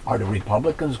them. Are the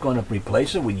Republicans going to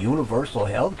replace it with universal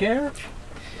health care?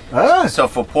 So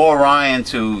for Paul Ryan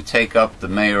to take up the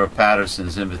mayor of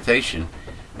Patterson's invitation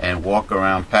and walk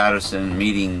around Patterson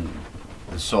meeting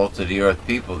the salt of the earth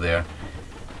people there,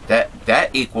 that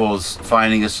equals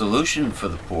finding a solution for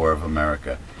the poor of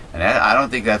America. And I don't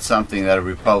think that's something that a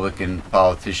Republican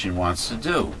politician wants to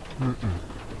do.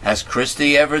 Has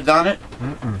Christie ever done it?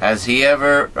 Has he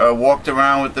ever walked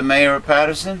around with the mayor of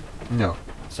Patterson? No.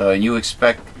 So, and you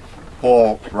expect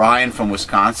Paul Ryan from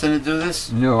Wisconsin to do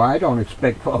this? No, I don't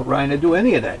expect Paul Ryan to do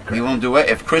any of that. He won't do it.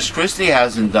 If Chris Christie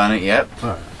hasn't done it yet,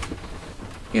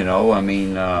 you know, I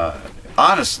mean,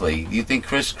 honestly, you think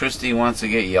Chris Christie wants to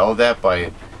get yelled at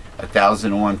by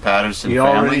 1,001 Patterson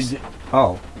families?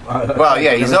 Well,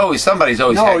 yeah, somebody's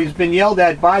always. No, he's been yelled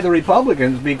at by the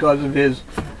Republicans because of his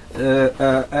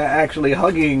actually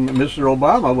hugging Mr.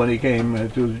 Obama when he came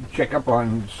to check up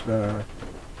on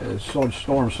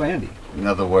Storm Sandy. In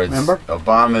other words, remember?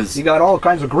 He got all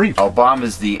kinds of grief.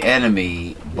 Obama's the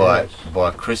enemy, but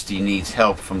Christie needs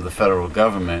help from the federal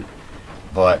government,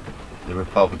 but the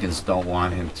Republicans don't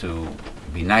want him to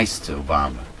be nice to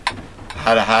Obama.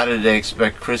 How did they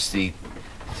expect Christie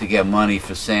to get money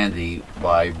for Sandy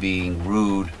by being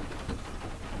rude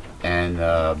and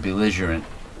belligerent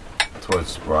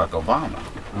towards Barack Obama?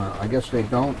 I guess they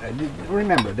don't.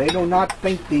 Remember, they do not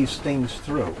think these things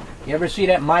through. You ever see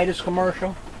that Midas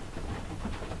commercial?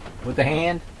 With the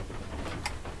hand?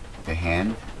 The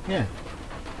hand? Yeah.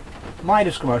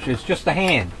 Midas commercial. It's just the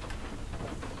hand.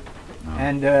 No.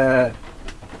 And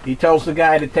he tells the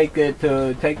guy to take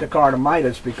the car to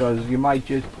Midas because you might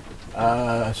just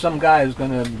some guy is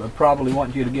going to probably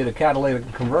want you to get a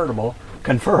catalytic converter,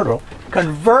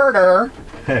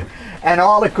 and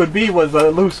all it could be was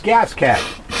a loose gas cap.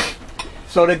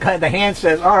 So the hand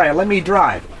says, "All right, let me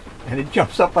drive," and it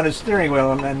jumps up on his steering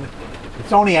wheel, and then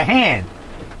it's only a hand.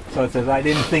 So it says, "I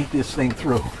didn't think this thing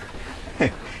through."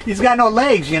 He's got no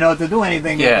legs, you know, to do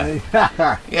anything. Yeah.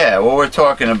 Yeah. What we're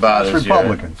talking about is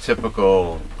your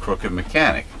typical crooked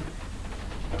mechanic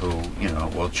who, you know,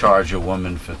 will charge a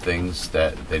woman for things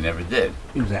that they never did.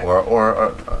 Exactly.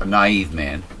 Or a naive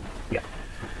man. Yeah.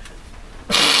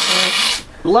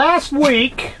 Last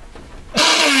week,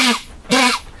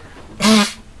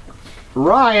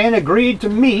 Ryan agreed to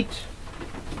meet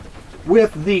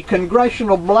with the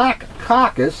Congressional Black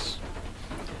Caucus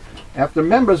after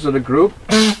members of the group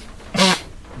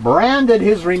branded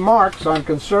his remarks on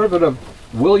conservative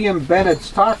William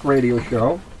Bennett's talk radio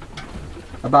show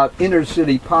about inner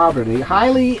city poverty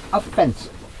highly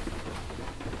offensive.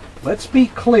 Let's be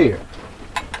clear.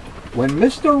 When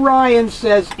Mr. Ryan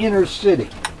says inner city,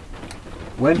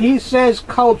 when he says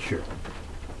culture,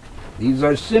 these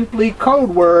are simply code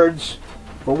words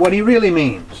for what he really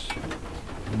means.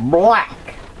 Black.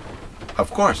 Of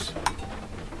course.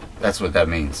 That's what that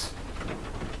means.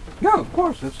 Yeah, of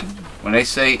course. When they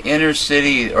say inner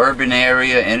city, urban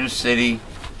area, inner city,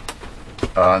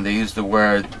 they use the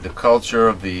word, the culture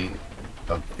of the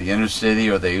inner city,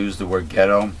 or they use the word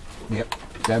ghetto. Yep.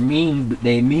 They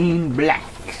mean black.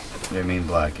 They mean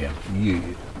black, yeah. Yeah.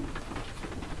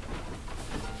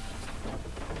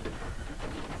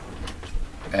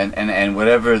 And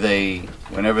whatever they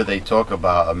whenever they talk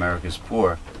about America's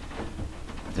poor,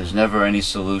 there's never any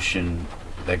solution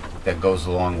that goes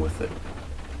along with it.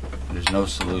 There's no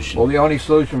solution. Well, the only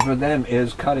solution for them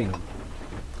is cutting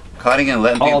and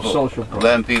letting all people, social programs.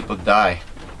 letting people die,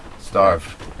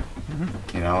 starve.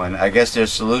 You know, and I guess their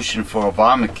solution for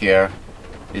Obamacare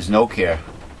is no care,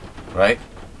 right?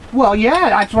 Well, yeah,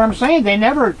 that's what I'm saying. They're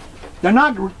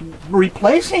not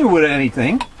replacing it with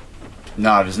anything.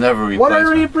 No, there's never a What replacement.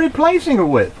 are they replacing it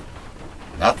with?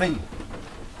 Nothing.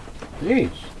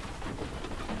 Jeez.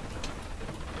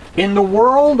 In the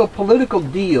world of political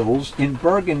deals in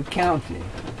Bergen County,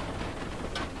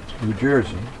 New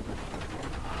Jersey,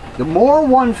 the more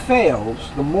one fails,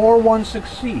 the more one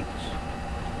succeeds.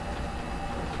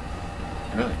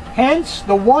 Really? Hence,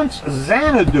 the once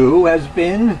Xanadu has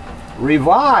been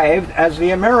revived as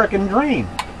the American dream.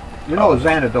 You know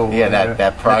Xanadu? Yeah,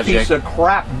 that project. That piece of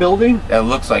crap building? That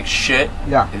looks like shit.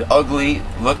 Yeah. It's ugly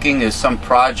looking. There's some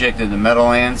project in the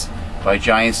Meadowlands by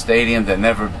Giant Stadium that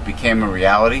never became a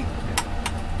reality.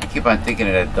 I keep on thinking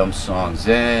of that dumb song,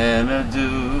 Xanadu.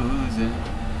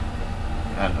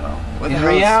 I don't know. What the In hell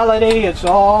is- reality, it's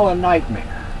all a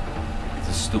nightmare. It's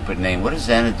a stupid name. What does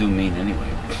Xanadu mean anyway?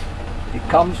 It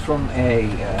comes from a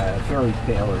fairy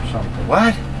tale or something.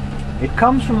 What? It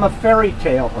comes from a fairy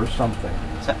tale or something.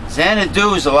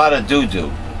 Xanadu is a lot of doo-doo.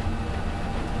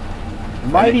 It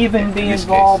might even in be this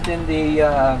involved in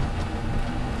the,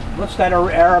 what's that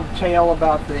Arab tale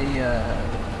about the,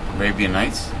 Arabian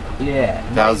Nights? yeah.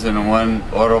 1001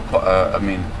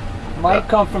 Might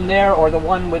come from there, or the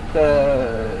one with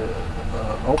the,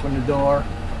 open the door,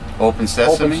 Open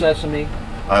Sesame? open sesame.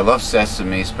 I love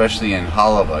Sesame, especially in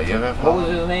Halava. You ever have What was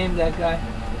Halava? his name, that guy?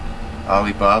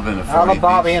 Alibaba and the 40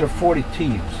 Alibaba Thieves? and the 40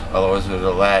 Thieves. Otherwise it was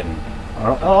Aladdin.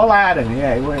 Aladdin,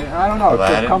 yeah. I don't know. It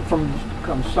Aladdin? could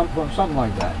come from something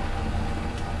like that.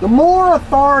 The more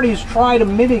authorities try to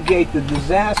mitigate the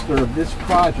disaster of this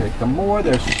project, the more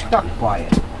they're stuck by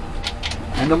it.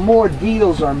 And the more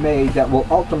deals are made that will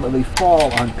ultimately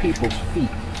fall on people's feet.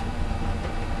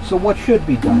 So what should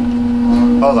be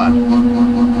done? Hold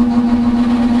on.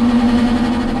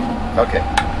 Okay.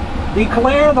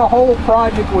 Declare the whole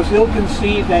project was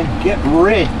ill-conceived and get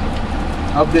rid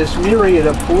of this myriad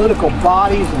of political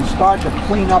bodies and start to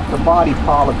clean up the body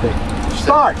politic.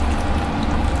 Start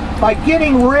by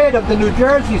getting rid of the New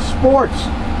Jersey Sports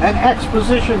and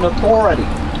Exposition Authority.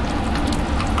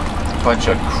 Bunch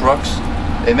of crooks.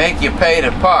 They make you pay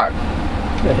to park.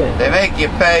 They make you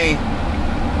pay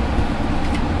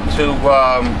to,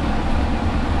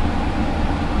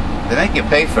 they make you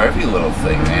pay for every little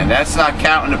thing, man. That's not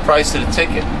counting the price of the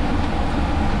ticket.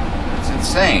 It's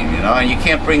insane, you know, and you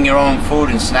can't bring your own food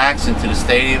and snacks into the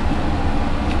stadium.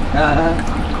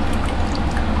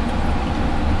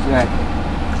 Exactly.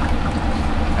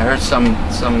 I heard some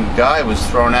guy was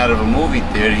thrown out of a movie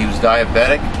theater. He was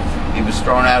diabetic. He was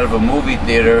thrown out of a movie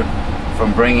theater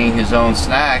from bringing his own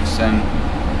snacks, and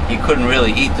he couldn't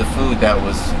really eat the food that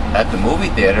was at the movie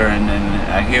theater, and then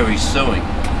I hear he's suing.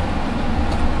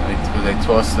 They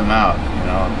tossed him out, you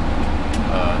know.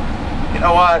 You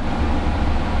know what?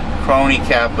 Crony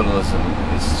capitalism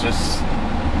is just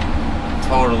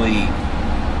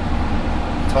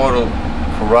total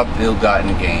corrupt,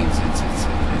 ill-gotten gains.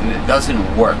 It doesn't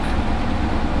work.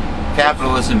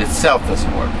 Capitalism itself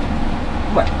doesn't work.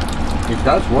 Well, it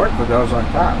does work for those on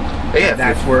top. Yeah,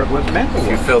 That's where it was meant to if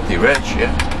you're work. filthy rich,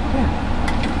 yeah.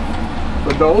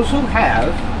 For those who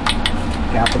have,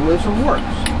 capitalism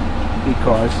works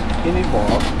because it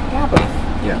involves capital.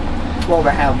 Yeah. Well,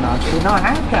 the have-nots do not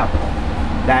have capital.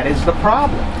 That is the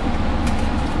problem.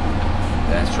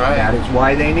 That's right. That is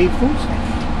why they need food stamps.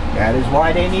 That is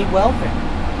why they need welfare.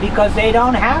 Because they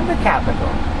don't have the capital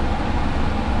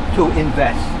to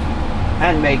invest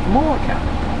and make more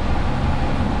capital.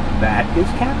 That is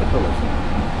capitalism.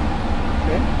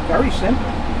 Okay? Very simple.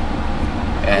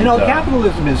 And, You know,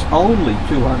 capitalism is only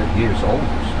 200 years old.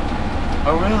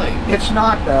 oh, really? It's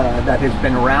not that it's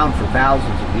been around for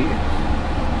thousands of years.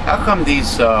 How come these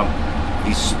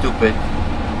stupid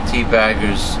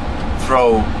teabaggers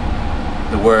throw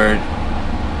the word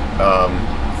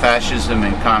fascism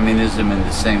and communism in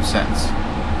the same sentence?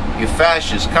 You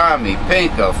fascist, commie,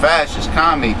 pinko, fascist,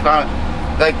 commie,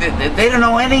 like they don't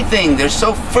know anything. They're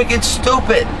so freaking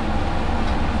stupid.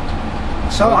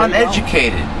 So No, they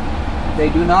uneducated. They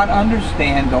do not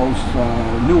understand those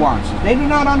nuances. They do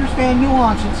not understand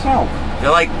nuance itself.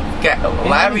 They're like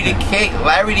Larry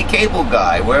the Cable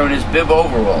Guy wearing his bib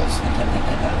overalls.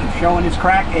 Showing his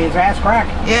ass crack.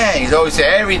 Yeah, he's always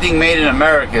saying everything made in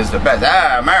America is the best.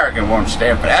 American won't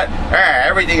stand for that.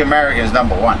 Everything American is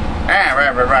number one.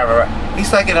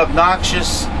 He's like an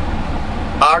obnoxious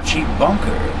Archie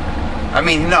Bunker. I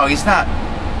mean, no, he's not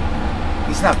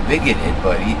bigoted,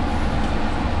 but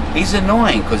he's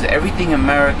annoying because everything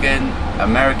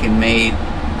American made,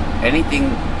 anything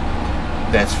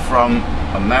that's from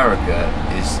America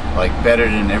is like better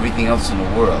than everything else in the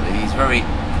world. He's very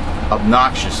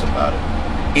obnoxious about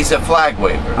it. He's a flag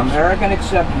waver. American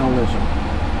exceptionalism.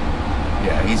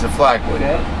 Yeah, he's a flag waver.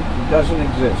 Okay? It doesn't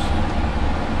exist.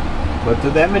 But to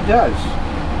them it does.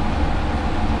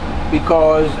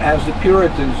 Because, as the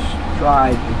Puritans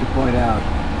tried to point out,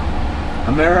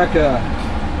 America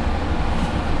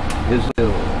is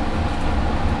ill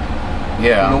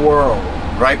Yeah. in the world.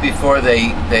 Right before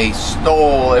they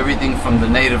stole everything from the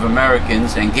Native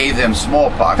Americans and gave them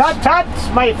smallpox. Tut tut,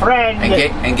 my friend.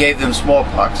 And gave them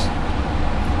smallpox.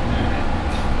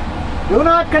 Do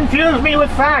not confuse me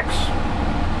with facts.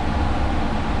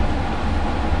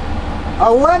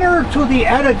 A letter to the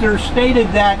editor stated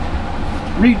that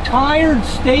retired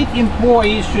state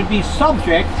employees should be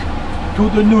subject to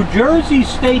the New Jersey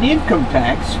state income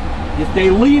tax if they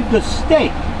leave the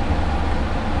state,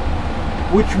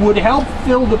 which would help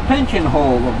fill the pension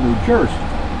hole of New Jersey.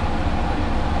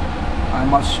 I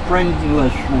must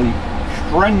strenuously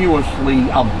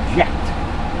object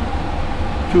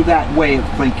to that way of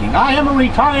thinking. I am a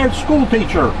retired school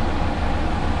teacher.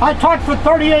 I taught for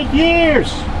 38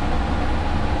 years.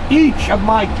 Each of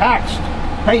my taxed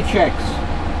paychecks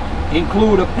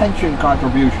include a pension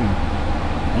contribution.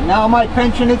 And now my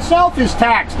pension itself is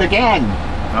taxed again.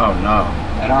 Oh no.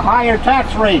 At a higher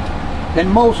tax rate than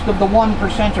most of the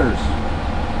 1%ers.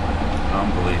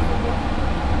 Unbelievable.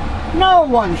 No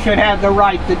one should have the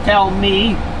right to tell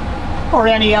me or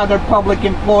any other public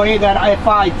employee that if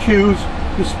I choose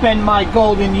to spend my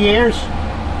golden years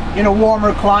in a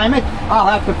warmer climate, I'll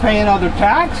have to pay another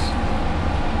tax.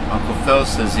 Uncle Phil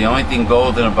says the only thing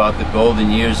golden about the golden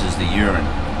years is the urine.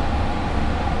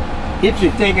 If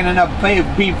you're taking enough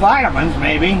B vitamins,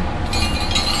 maybe.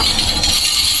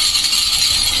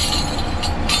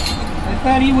 I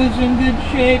thought he was in good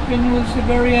shape and was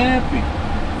very happy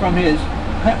from his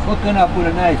hooking up with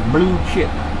a nice blue chip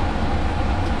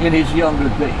in his younger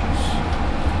days.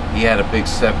 He had a big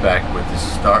setback with the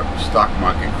stock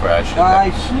market crash.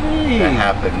 I see. That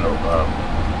happened.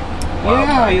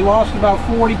 Yeah, he lost about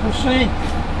 40%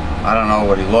 I don't know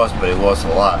what he lost, but he lost a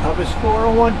lot. of his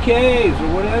 401ks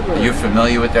or whatever. Are you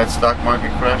familiar with that stock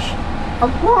market crash?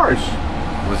 Of course.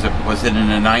 Was it in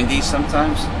the 90s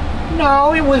sometimes?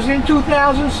 No, it was in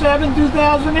 2007,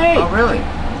 2008. Oh, really?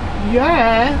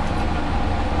 Yeah.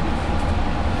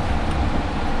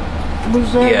 It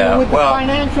was with the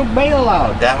financial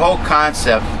bailout. That whole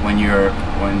concept,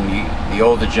 the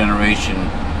older generation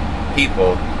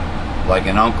people, like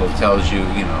an uncle tells you,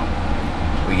 you know,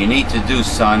 what you need to do,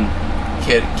 son,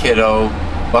 kiddo,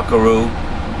 buckaroo,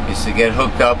 is to get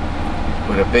hooked up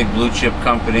with a big blue chip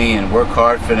company and work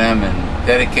hard for them and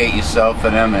dedicate yourself for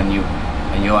them, and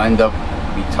you'll end up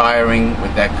retiring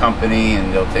with that company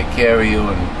and they'll take care of you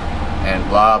and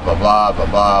blah blah blah blah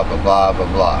blah blah blah blah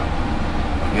blah.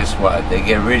 Well, guess what? They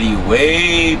get rid of you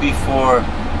way before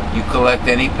you collect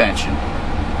any pension.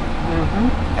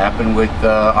 Happened with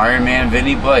Iron Man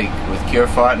Vinnie Blake with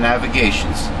Curefart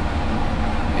Navigations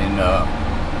in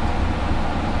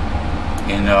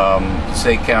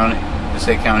Passaic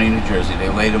County, New Jersey. They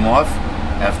laid him off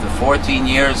after 14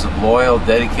 years of loyal,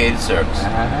 dedicated service.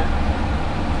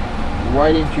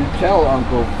 Why didn't you tell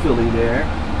Uncle Philly there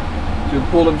to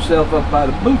pull himself up by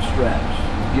the bootstraps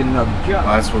and get another job?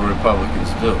 Well, that's what Republicans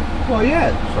do. Well,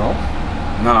 yeah, so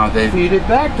No, they feed it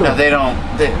back to no, him. they don't.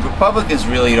 Republicans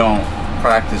really don't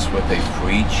practice what they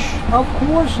preach. Of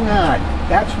course not.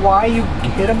 That's why you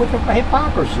hit them with the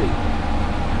hypocrisy.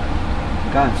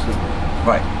 Constantly.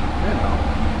 Right. You know.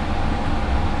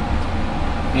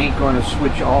 Ain't going to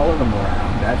switch all of them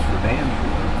around. That's for damn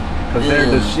sure. Because they're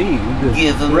deceived.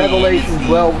 Give a Revelation man a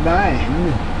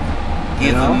 12:9.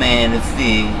 Give a man a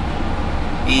fish,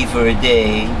 eat for a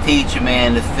day. Teach a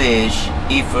man to fish,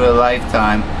 eat for a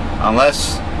lifetime.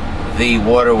 Unless the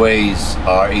waterways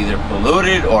are either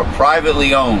polluted or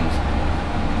privately owned,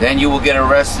 then you will get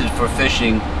arrested for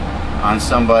fishing on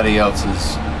somebody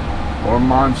else's Or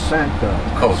Monsanto.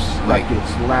 coast. Like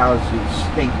its lousy,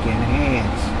 stinking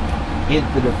hands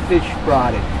into the fish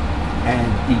product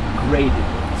and degraded it.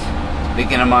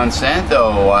 Speaking of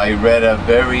Monsanto, I read a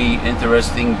very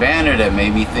interesting banner that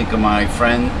made me think of my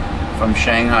friend from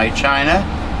Shanghai, China,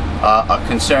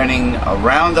 concerning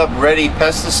Roundup Ready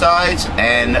pesticides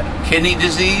and kidney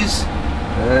disease,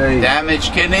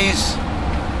 damaged kidneys.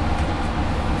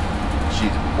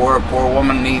 Poor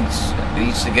woman needs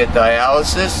to get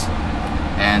dialysis,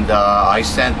 and I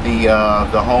sent the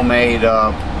homemade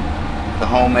the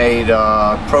homemade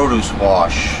produce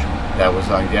wash that was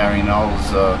on Gary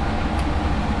Null's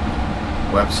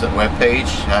webpage,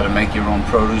 how to make your own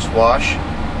produce wash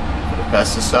for the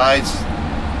pesticides.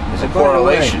 There's a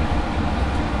correlation.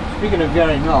 Speaking of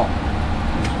Gary Null,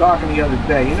 I was talking the other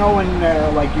day. You know when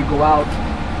like you go out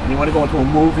and you want to go into a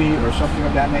movie or something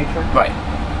of that nature? Right.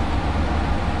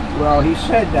 Well, he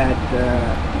said that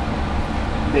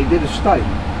they did a study.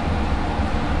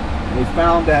 They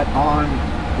found that on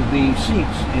the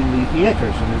seats in the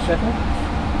theaters in the cinema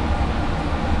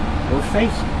were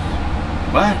faces.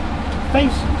 What?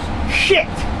 Faces. Shit!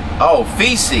 Oh,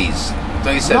 feces. So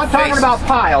you said I'm not talking faces. about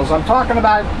piles. I'm talking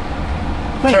about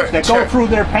things that go through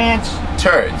their pants.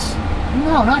 Turds.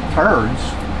 No, not turds.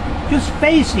 Just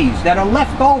faces that are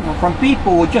left over from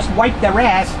people who just wipe their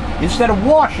ass instead of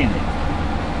washing it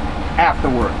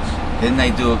afterwards. Didn't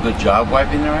they do a good job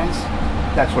wiping their ass?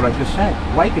 That's what I just said.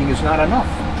 Wiping is not enough.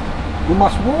 You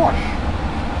must wash.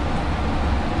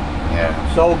 Yeah.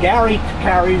 So Gary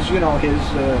carries, you know, his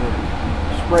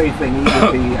spray thingy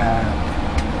with the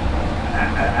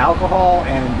alcohol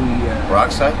and the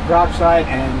peroxide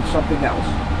and something else,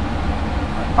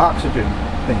 oxygen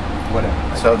thing,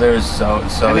 whatever. So there's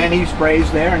and then he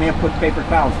sprays there and then puts paper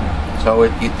towels down. So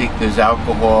you think there's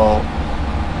alcohol,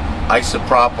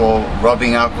 isopropyl,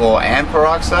 rubbing alcohol, and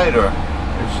peroxide, or?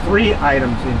 There's 3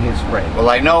 items in his spray. Well,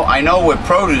 I know with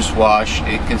produce wash,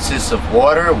 it consists of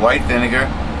water, white vinegar,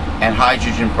 and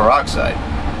hydrogen peroxide.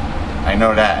 I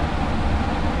know that.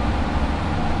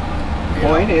 The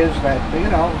point is that, you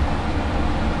know,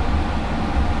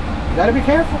 you got to be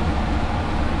careful.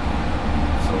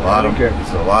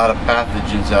 There's a lot of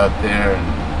pathogens out there, and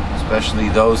especially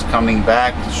those coming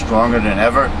back stronger than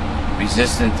ever,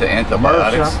 resistant to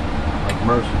antibiotics.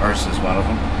 MRSA is one of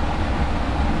them.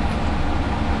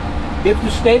 If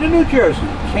the state of New Jersey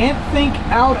can't think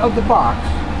out of the box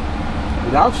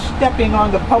without stepping on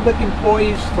the public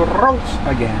employees' throats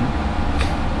again,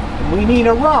 then we need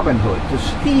a Robin Hood to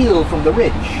steal from the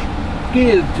rich,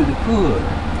 give to the poor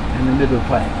and the middle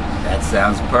class. That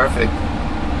sounds perfect.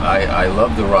 I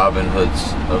love the Robin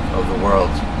Hoods of the world.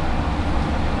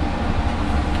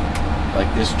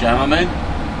 Like this gentleman.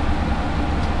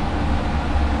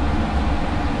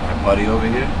 My buddy over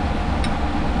here.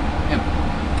 Him.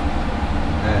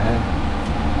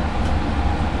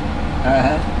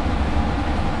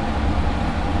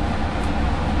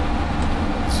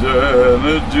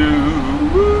 Xanadu,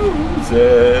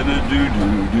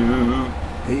 Xanadu-do-do.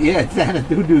 Yeah,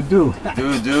 Xanadu-do-do.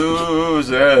 Do-do,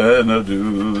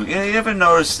 Xanadu. Yeah, you ever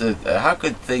notice that, how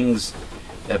could things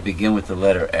that begin with the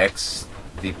letter X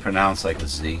be pronounced like a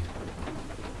Z?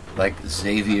 Like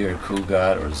Xavier,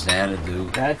 Cugat, or Xanadu?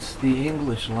 That's the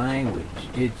English language.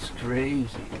 It's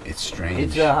crazy. It's strange.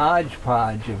 It's a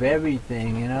hodgepodge of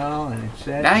everything, you know, and it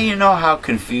says... Now you know how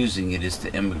confusing it is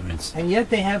to immigrants. And yet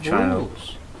they have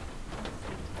rules.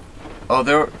 Oh,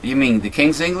 you mean the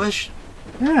King's English?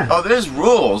 Yeah. Oh, there's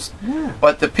rules. Yeah.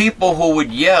 But the people who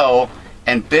would yell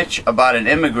and bitch about an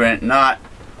immigrant not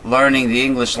learning the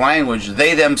English language,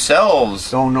 they themselves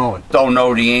don't know it. Don't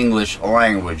know the English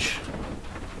language.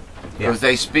 Because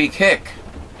they speak hick.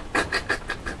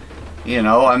 You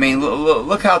know, I mean,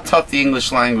 look how tough the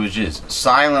English language is.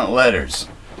 Silent letters.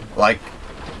 Like,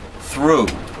 through.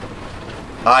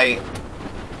 I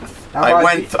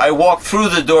walked through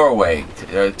the doorway.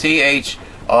 T-H-R-O-U-G-H.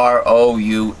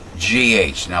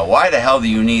 Now, why the hell do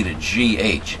you need a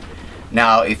G-H?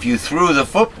 Now, if you threw the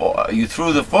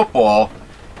football,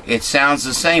 it sounds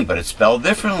the same, but it's spelled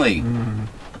differently.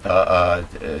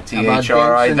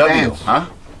 T-H-R-I-W. Huh?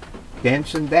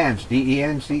 Dance and dance.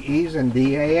 D-E-N-C-Es and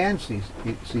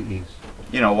D-A-N-C-Es.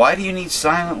 You know, why do you need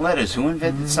silent letters? Who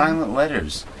invented silent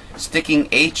letters? Sticking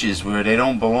H's where they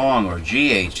don't belong, or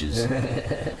G-H's.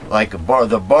 Like the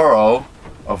borough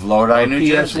of Lodi, New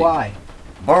Jersey. P-S-Y.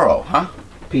 Borough, huh?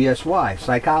 P-S-Y,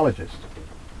 psychologist.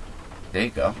 There you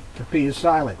go. The P is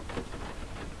silent.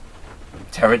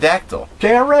 Pterodactyl.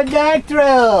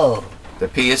 Pterodactyl! The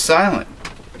P is silent.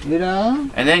 You know?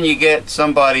 And then you get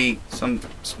some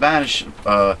Spanish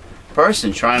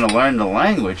person trying to learn the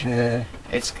language. It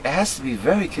has to be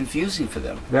very confusing for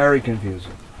them. Very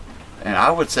confusing. And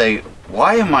I would say,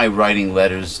 why am I writing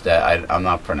letters that I'm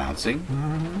not pronouncing?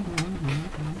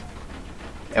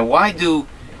 And why do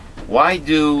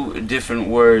different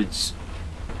words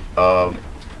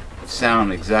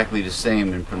sound exactly the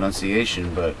same in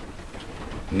pronunciation but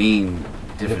mean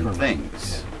different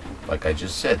things? Yeah. Like I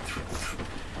just said,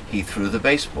 he threw the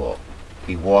baseball.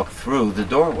 He walked through the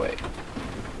doorway.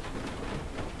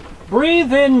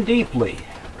 Breathe in deeply.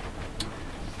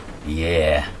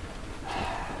 Yeah.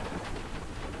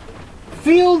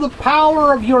 Feel the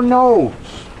power of your nose.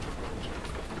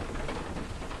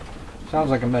 Sounds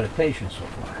like a meditation so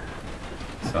far.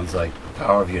 Sounds like the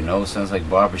power of your nose. Sounds like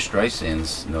Barbara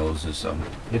Streisand's nose or something.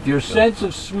 If your sense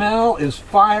of smell is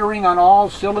firing on all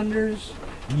cylinders,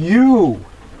 you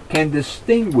can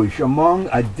distinguish among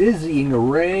a dizzying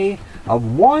array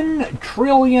of 1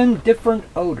 trillion different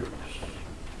odors.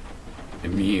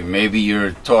 Maybe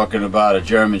you're talking about a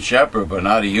German Shepherd, but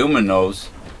not a human nose.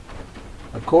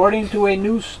 According to a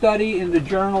new study in the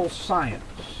journal Science.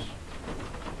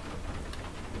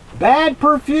 Bad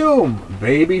perfume,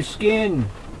 baby skin,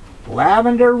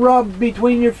 lavender rubbed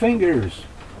between your fingers,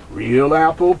 real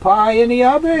apple pie in the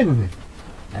oven,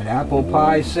 and apple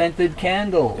pie scented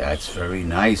candles. That's very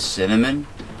nice. Cinnamon.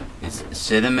 It's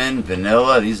cinnamon,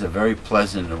 vanilla. These are very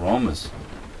pleasant aromas.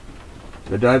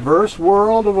 The diverse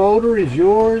world of odor is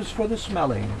yours for the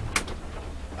smelling.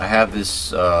 I have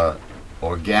this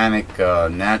organic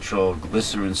natural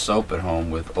glycerin soap at home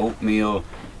with oatmeal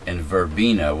and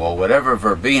verbena. Well, whatever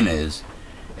verbena is,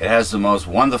 it has the most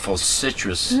wonderful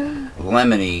citrus,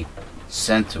 lemony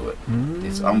scent to it.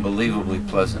 It's unbelievably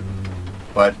pleasant.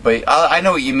 But I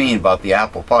know what you mean about the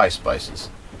apple pie spices,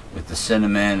 with the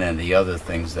cinnamon and the other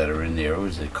things that are in there.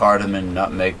 Was it cardamom,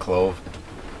 nutmeg, clove?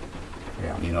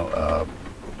 Yeah. You know,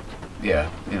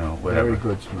 yeah, you know, whatever.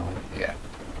 Very good smell. Yeah.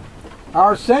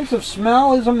 Our sense of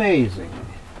smell is amazing.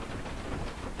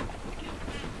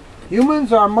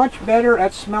 Humans are much better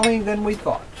at smelling than we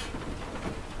thought.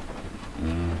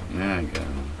 Yeah, I get it.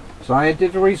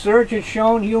 Scientific research has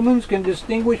shown humans can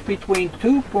distinguish between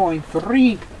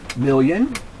 2.3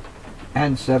 million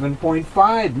and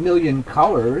 7.5 million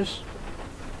colors.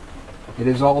 It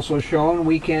is also shown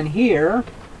we can hear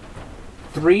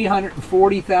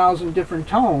 340,000 different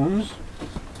tones,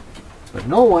 but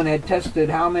no one had tested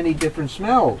how many different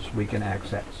smells we can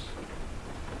access.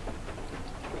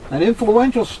 An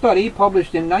influential study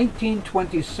published in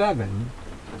 1927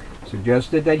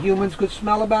 suggested that humans could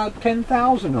smell about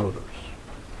 10,000 odors,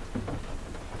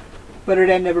 but it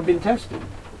had never been tested.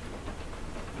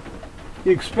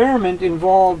 The experiment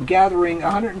involved gathering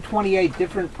 128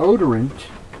 different odorant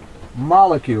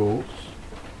molecules,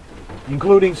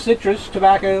 including citrus,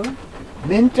 tobacco,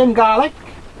 mint, and garlic,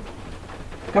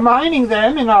 combining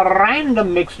them in a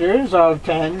random mixtures of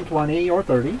 10, 20, or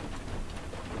 30,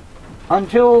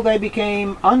 until they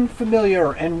became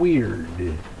unfamiliar and weird.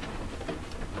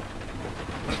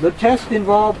 The test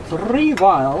involved 3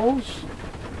 vials,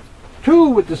 2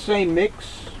 with the same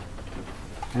mix,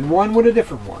 and 1 with a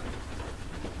different one,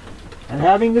 and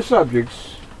having the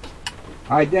subjects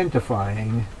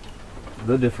identifying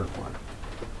the different one.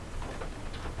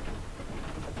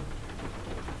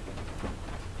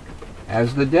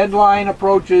 As the deadline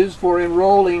approaches for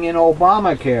enrolling in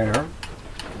Obamacare,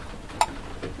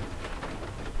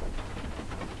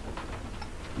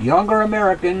 younger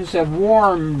Americans have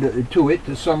warmed to it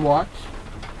somewhat,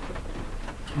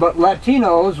 but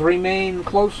Latinos remain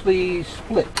closely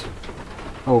split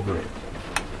over it.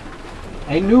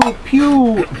 A new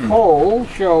Pew poll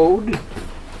showed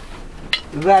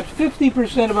that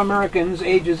 50% of Americans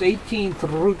ages 18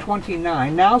 through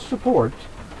 29 now support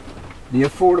the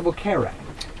Affordable Care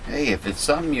Act. Hey, if it's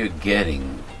something you're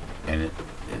getting and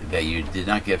that you did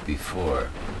not get before,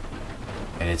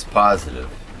 and it's positive,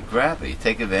 you grab it, you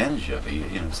take advantage of it.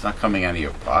 You know, it's not coming out of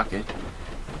your pocket.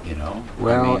 You know,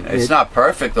 well, I mean, it's not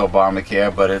perfect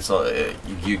Obamacare, but it's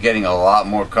you're getting a lot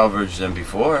more coverage than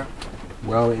before.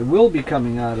 Well, it will be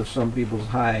coming out of some people's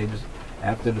hides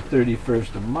after the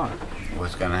 31st of March.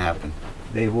 What's going to happen?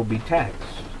 They will be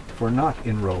taxed for not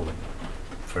enrolling.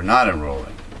 For not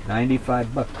enrolling.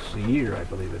 $95 a year, I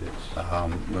believe it is.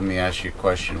 Let me ask you a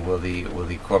question: Will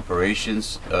the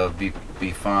corporations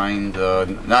be fined?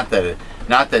 Not that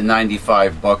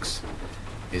 $95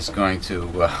 is going to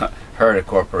hurt a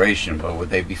corporation, but would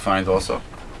they be fined also?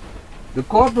 The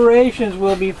corporations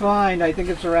will be fined. I think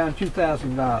it's around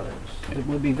 $2,000. It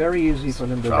will be very easy for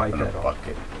them to write that off.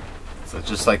 Bucket. So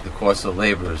just like the cost of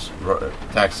labor is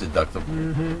tax deductible.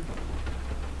 Mm-hmm.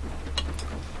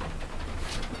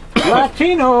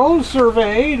 Latinos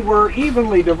surveyed were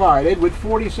evenly divided, with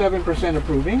 47%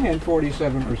 approving and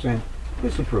 47%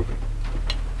 disapproving.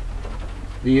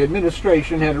 The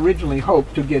administration had originally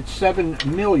hoped to get 7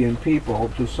 million people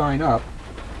to sign up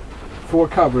for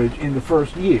coverage in the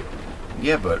first year.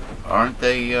 Yeah, but aren't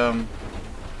many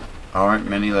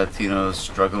Latinos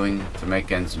struggling to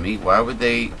make ends meet? Why would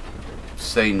they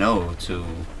say no to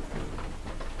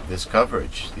this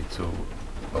coverage, to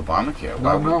Obamacare?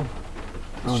 No.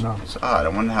 It's odd. I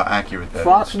wonder how accurate that is.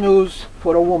 Fox News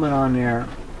put a woman on there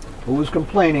who was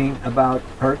complaining about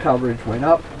her coverage went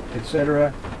up,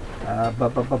 etc.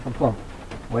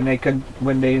 When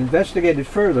they investigated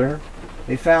further,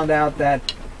 they found out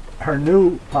that her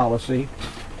new policy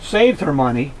saved her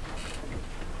money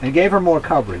and gave her more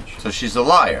coverage. So she's a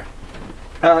liar.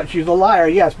 She's a liar,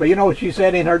 yes, but you know what she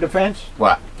said in her defense?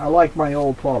 What? I like my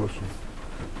old policy.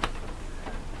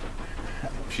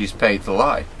 She's paid to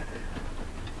lie.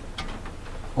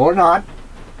 Or not.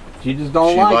 She just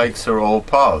don't She like likes her old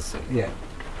policy. Yeah.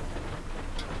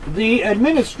 The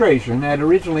administration had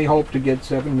originally hoped to get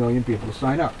 7 million people to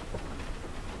sign up,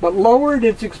 but lowered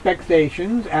its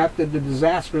expectations after the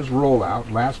disastrous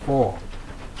rollout last fall.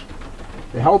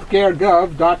 The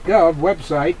healthcaregov.gov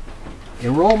website,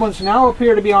 enrollments now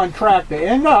appear to be on track to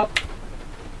end up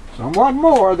somewhat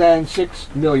more than 6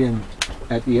 million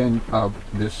at the end of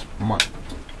this month.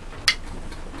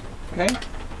 Okay?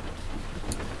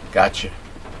 Gotcha.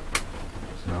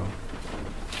 So,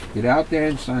 get out there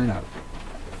and sign up.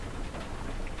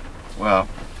 Well,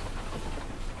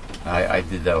 I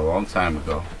did that a long time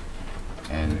ago,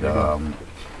 and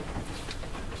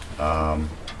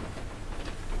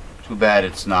too bad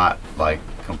it's not like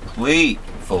complete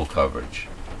full coverage.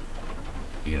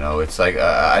 You know, it's like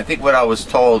I think what I was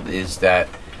told is that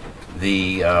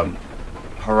the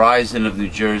Horizon of New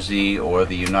Jersey or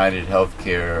the United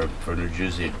Healthcare for New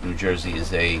Jersey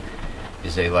is a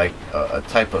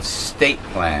type of state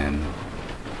plan,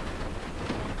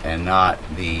 and not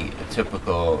the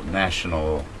typical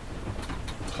national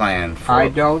plan for... I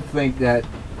don't think that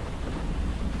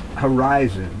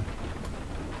Horizon,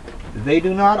 they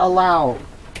do not allow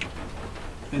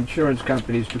insurance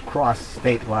companies to cross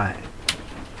state lines.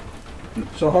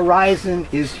 So Horizon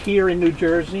is here in New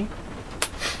Jersey.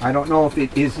 I don't know if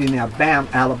it is in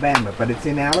Alabama, but it's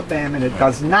in Alabama, and it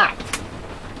does not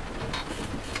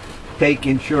take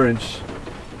insurance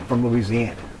from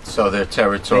Louisiana. So they're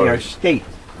territorial. They are state.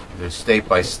 They're state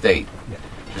by state. Yeah.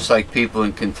 Just like people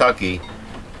in Kentucky,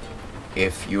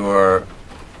 if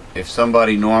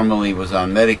somebody normally was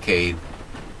on Medicaid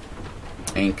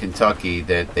in Kentucky,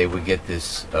 that they would get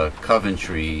this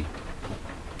Coventry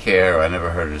Care. I never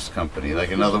heard of this company.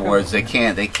 Like, in other words, they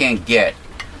can't get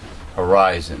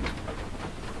Horizon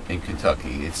in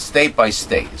Kentucky. It's state by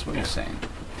state, is what you're saying.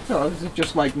 So this is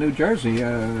just like New Jersey.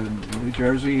 New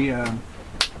Jersey,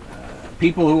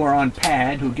 people who are on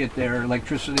PAD, who get their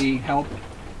electricity help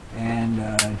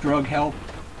and drug help,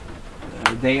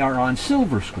 they are on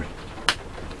SilverScript.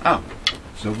 Oh.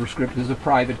 SilverScript is a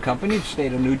private company. The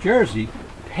state of New Jersey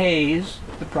pays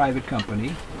the private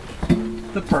company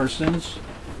the person's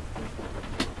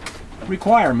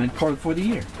requirement for the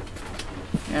year.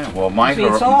 Yeah, well,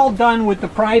 it's all done with the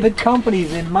private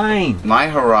companies in mind. My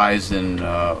Horizon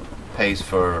pays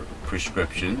for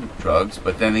prescription drugs,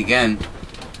 but then again,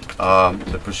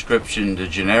 the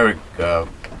generic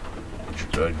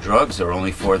drugs are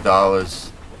only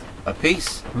 $4 a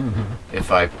piece. Mm-hmm.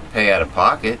 If I pay out of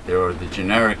pocket, if there is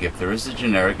a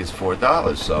generic, is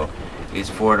 $4. So it's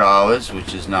 $4,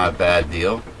 which is not a bad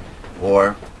deal,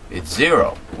 or it's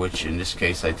 $0, which in this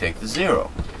case I take the $0.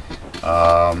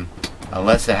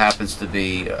 Unless it happens to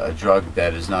be a drug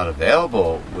that is not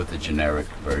available with the generic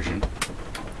version.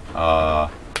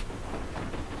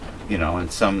 You know, and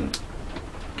some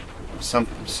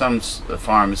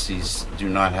pharmacies do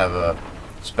not have a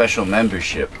special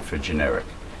membership for generic.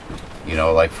 You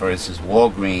know, like for instance,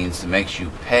 Walgreens makes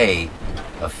you pay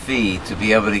a fee to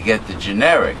be able to get the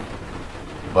generic,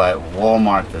 but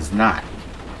Walmart does not.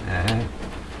 Uh-huh.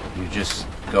 You just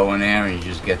go in there and you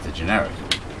just get the generic.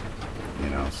 You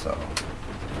know, so...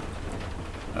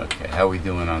 Okay, how are we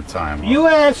doing on time?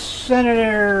 U.S.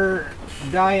 Senator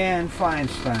Dianne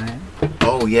Feinstein.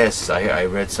 Oh, yes, I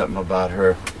read something about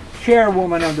her.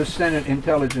 Chairwoman of the Senate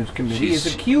Intelligence Committee is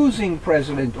accusing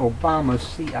President Obama's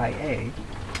CIA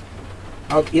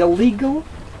of illegal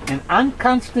and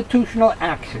unconstitutional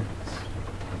actions,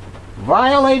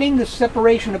 violating the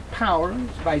separation of powers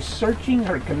by searching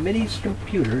her committee's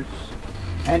computers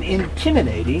and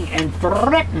intimidating and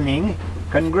threatening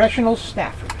congressional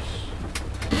staffers.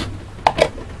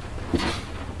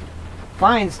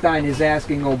 Feinstein is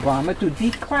asking Obama to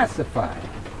declassify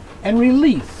and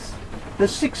release the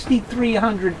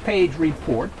 6,300-page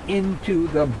report into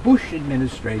the Bush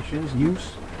administration's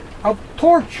use of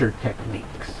torture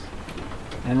techniques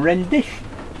and rendition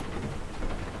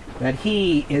that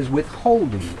he is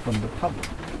withholding from the public,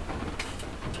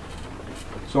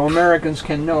 so Americans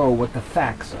can know what the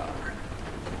facts are.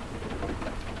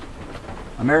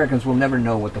 Americans will never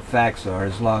know what the facts are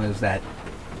as long as that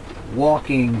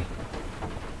walking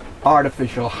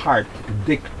artificial heart,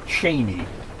 Dick Cheney,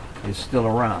 is still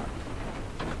around.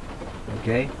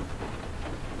 Okay?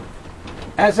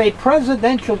 As a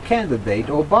presidential candidate,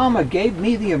 Obama gave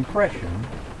me the impression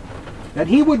that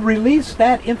he would release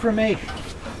that information.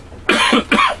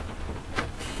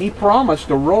 He promised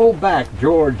to roll back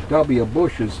George W.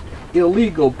 Bush's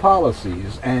illegal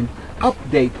policies and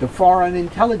update the Foreign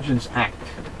Intelligence Act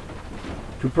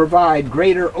to provide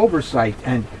greater oversight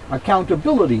and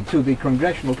accountability to the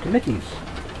congressional committees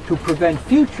to prevent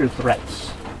future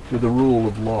threats to the rule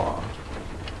of law.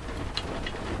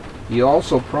 He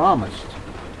also promised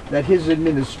that his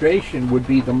administration would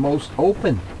be the most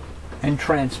open and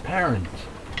transparent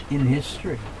in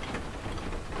history.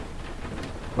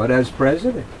 But as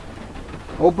president,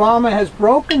 Obama has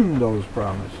broken those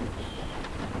promises.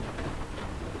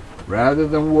 Rather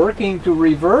than working to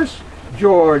reverse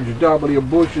George W.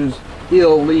 Bush's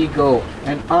illegal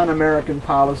and un-American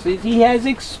policies, he has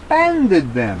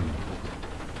expanded them.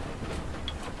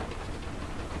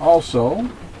 Also,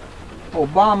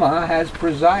 Obama has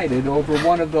presided over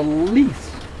one of the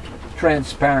least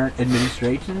transparent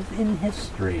administrations in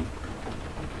history.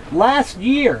 Last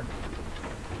year,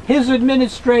 his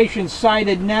administration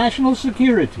cited national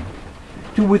security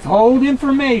to withhold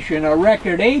information a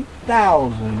record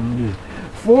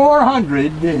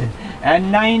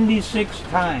 8,496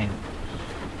 times.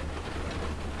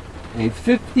 A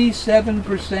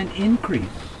 57% increase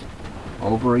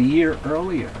over a year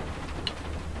earlier,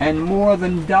 and more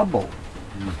than double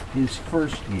his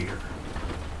first year.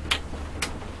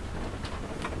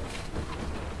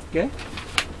 Okay?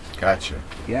 Gotcha.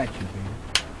 Gotcha, baby.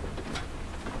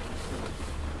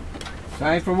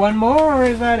 Time for one more, or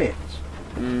is that it?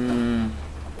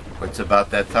 It's about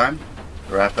that time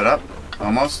to wrap it up.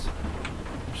 Almost.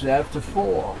 It's after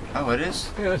 4. Oh, it is?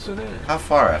 Yes, it is. How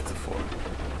far after 4?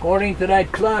 According to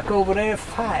that clock over there,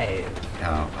 5.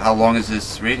 How long is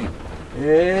this reading?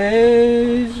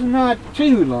 It's not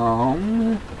too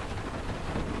long.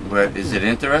 But is it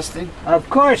interesting? Of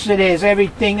course it is.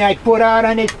 Everything I put out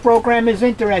on this program is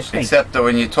interesting. Except that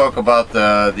when you talk about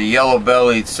the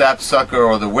yellow-bellied sapsucker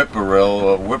or the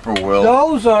whippoorwill.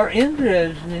 Those are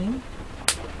interesting.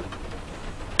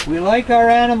 We like our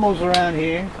animals around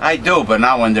here. I do, but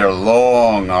not when they're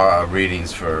long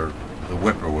readings for the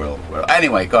whippoorwill. Well,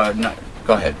 anyway, go ahead.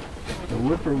 The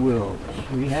whippoorwills.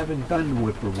 We haven't done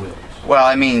whippoorwills. Well,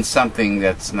 I mean something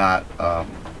that's not...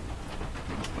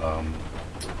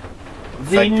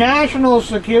 The National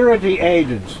Security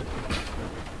Agency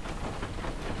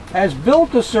has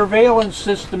built a surveillance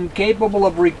system capable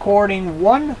of recording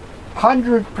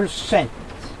 100%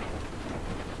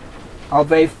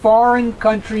 of a foreign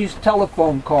country's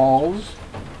telephone calls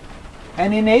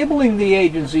and enabling the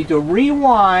agency to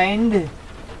rewind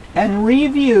and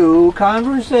review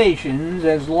conversations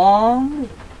as long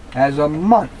as a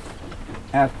month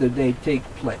after they take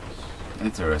place.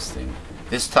 Interesting.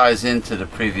 This ties into the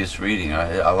previous reading.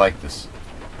 I like this.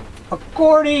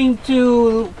 According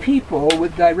to people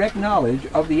with direct knowledge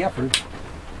of the effort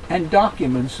and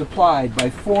documents supplied by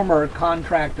former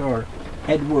contractor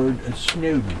Edward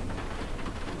Snowden.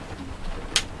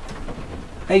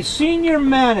 A senior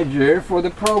manager for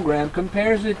the program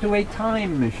compares it to a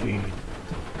time machine.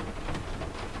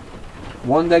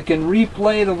 One that can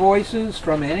replay the voices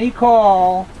from any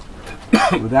call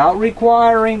without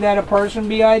requiring that a person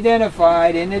be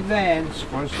identified in advance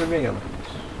for surveillance.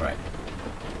 Right.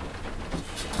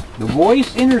 The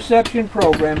voice interception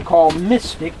program called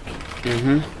Mystic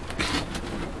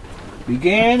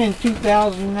began in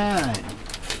 2009.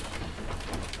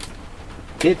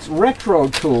 Its retro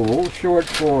tool, short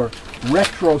for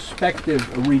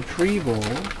retrospective retrieval,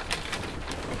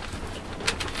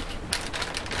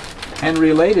 and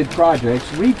related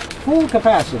projects reached full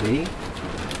capacity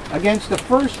against the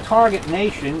first target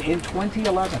nation in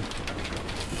 2011.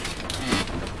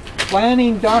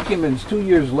 Planning documents 2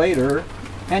 years later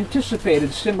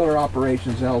anticipated similar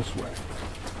operations elsewhere.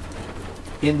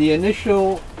 In the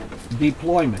initial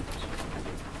deployment,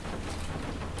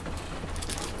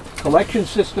 collection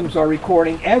systems are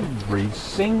recording every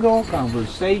single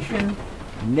conversation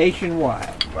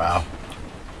nationwide. Wow.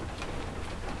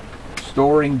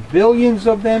 Storing billions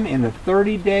of them in a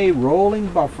 30-day rolling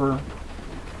buffer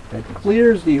that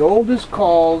clears the oldest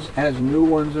calls as new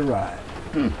ones arrive.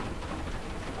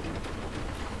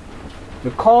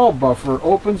 The call buffer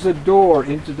opens a door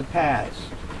into the past,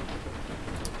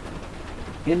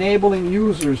 enabling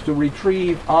users to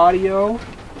retrieve audio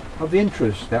of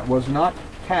interest that was not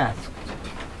tasked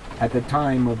at the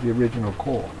time of the original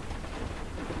call.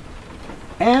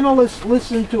 Analysts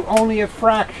listen to only a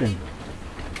fraction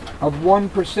of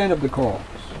 1% of the calls,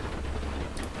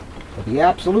 but the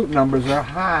absolute numbers are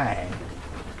high.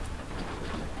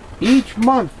 Each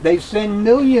month they send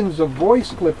millions of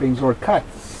voice clippings or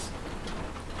cuts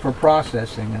for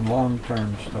processing and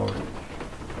long-term storage.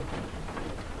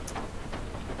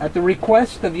 At the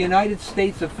request of United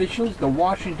States officials, the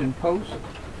Washington Post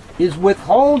is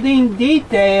withholding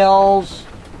details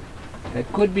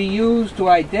that could be used to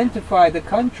identify the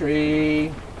country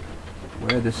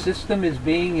where the system is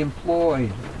being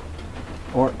employed,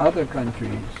 or other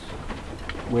countries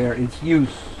where its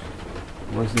use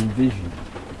was envisioned.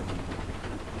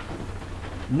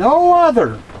 No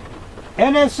other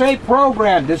NSA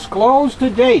program disclosed to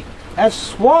date has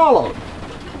swallowed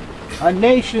a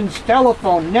nation's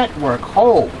telephone network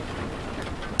whole.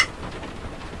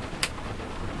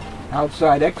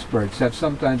 Outside experts have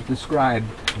sometimes described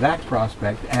that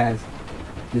prospect as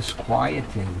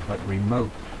disquieting but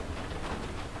remote,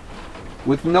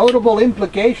 with notable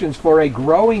implications for a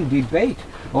growing debate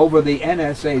over the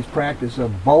NSA's practice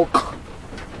of bulk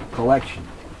collection.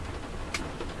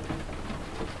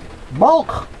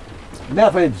 Bulk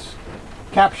methods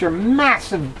capture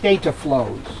massive data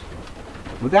flows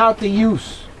without the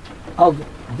use of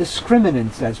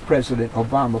discriminants, as President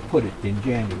Obama put it in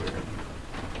January.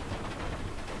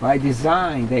 By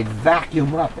design, they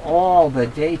vacuum up all the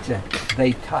data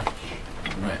they touch.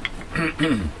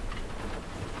 Right.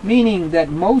 Meaning that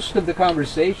most of the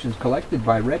conversations collected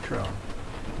by Retro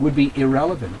would be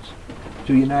irrelevant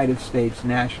to United States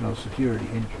national security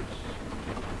interests.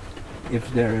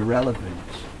 If they're irrelevant,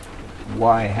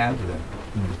 why have them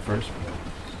in the first place?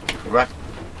 Correct.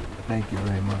 Thank you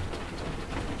very much.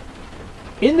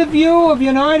 In the view of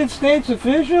United States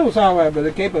officials, however,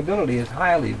 the capability is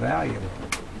highly valuable.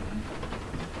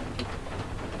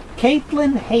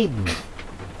 Caitlin Hayden,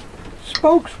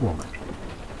 spokeswoman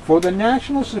for the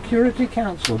National Security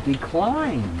Council,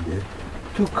 declined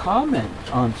to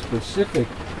comment on specific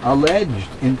alleged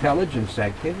intelligence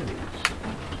activities.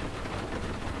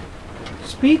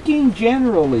 Speaking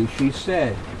generally, she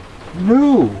said,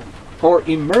 new or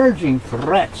emerging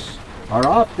threats are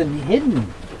often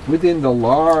hidden within the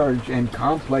large and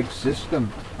complex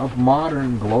system of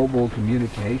modern global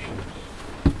communications.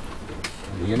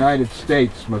 The United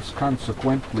States must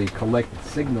consequently collect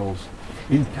signals,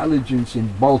 intelligence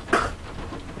in bulk,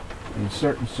 in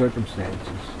certain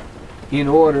circumstances, in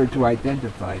order to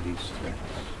identify these threats.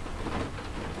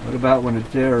 What about when a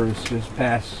terrorist just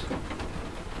pass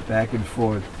back and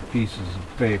forth pieces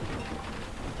of paper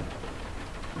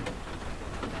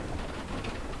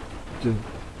to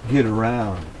get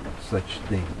around such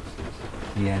things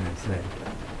as the NSA?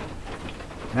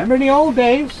 Remember in the old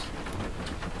days?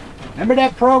 Remember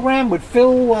that program with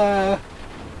Phil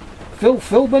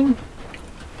Philbin?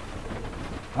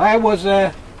 I was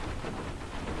a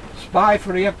spy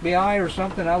for the FBI or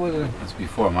something. That's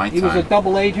before my time. He was a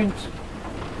double agent.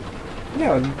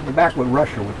 Yeah, back with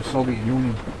Russia, with the Soviet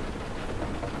Union.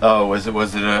 Oh, was it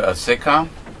a sitcom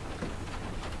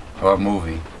or a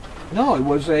movie? No, it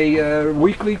was a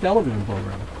weekly television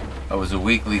program. It was a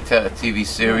weekly TV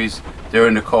series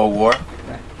during the Cold War.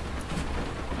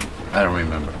 I don't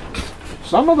remember.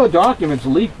 Some of the documents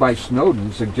leaked by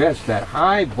Snowden suggest that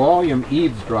high-volume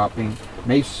eavesdropping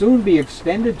may soon be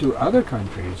extended to other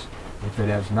countries if it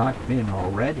has not been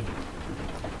already.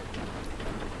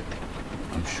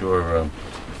 I'm sure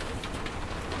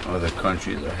other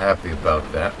countries are happy about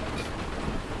that.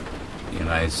 The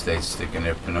United States sticking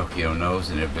their Pinocchio nose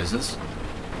in their business.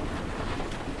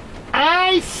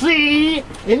 I see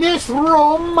in this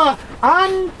room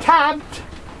untapped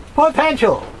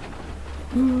potential.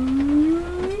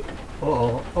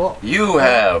 You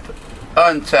have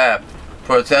untapped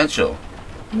potential.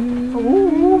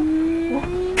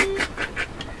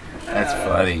 That's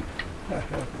funny.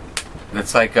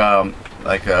 It's like a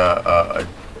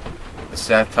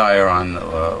satire on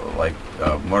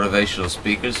motivational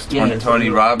speakers. Tony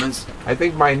Robbins. I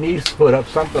think my niece put up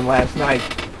something last night.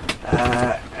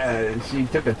 She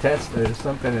took a test or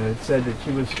something, and it said that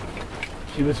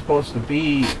she was supposed to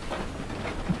be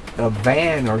a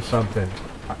van or something.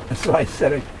 So I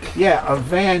said, yeah, a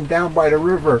van down by the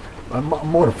river, a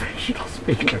motivational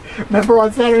speaker. Remember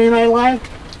on Saturday Night Live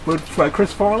with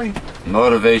Chris Farley?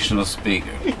 Motivational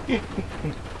speaker.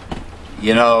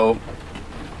 You know,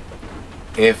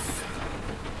 if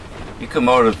you can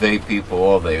motivate people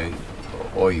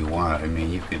all you want, I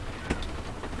mean,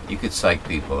 you could psych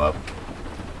people up.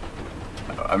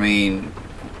 I mean,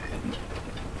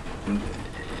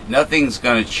 nothing's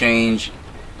going to change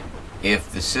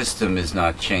if the system is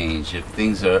not changed. If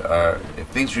things if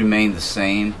things remain the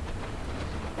same,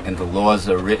 and the laws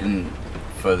are written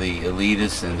for the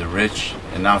elitists and the rich,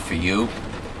 and not for you,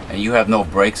 and you have no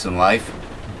breaks in life,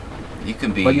 you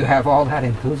can be. But you have all that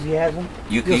enthusiasm.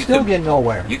 You'll still get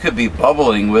nowhere. You could be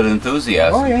bubbling with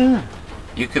enthusiasm. Oh yeah.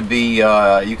 You could be.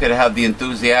 You could have the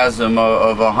enthusiasm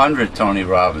of 100 Tony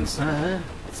Robbins. Uh-huh.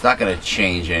 It's not going to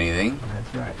change anything.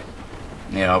 That's right.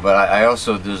 You know, but I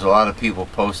also, there's a lot of people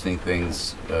posting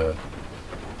things,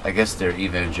 I guess they're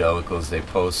evangelicals, they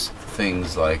post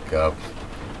things like,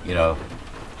 you know,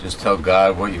 just tell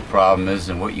God what your problem is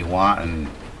and what you want, and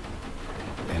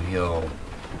he'll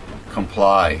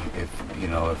comply if, you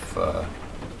know, if...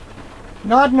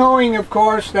 Not knowing, of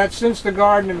course, that since the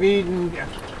Garden of Eden,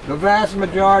 the vast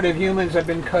majority of humans have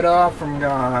been cut off from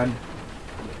God.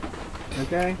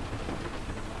 Okay?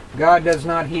 God does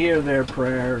not hear their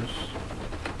prayers.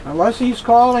 Unless he's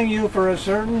calling you for a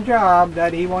certain job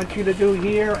that he wants you to do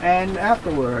here and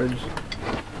afterwards,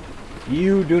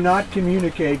 you do not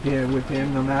communicate with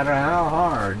him no matter how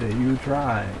hard you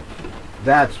try.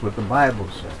 That's what the Bible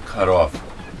says. Cut off.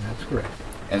 That's correct.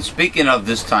 And speaking of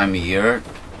this time of year,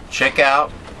 check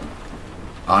out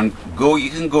on Google, you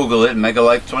can Google it,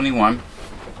 Megalife 21,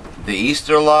 the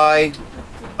Easter lie,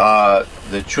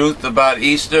 the truth about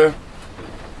Easter,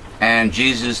 and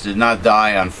Jesus did not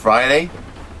die on Friday.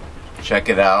 Check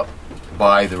it out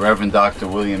by the Reverend Dr.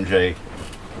 William J.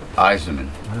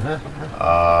 Eisenman.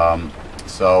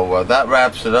 So that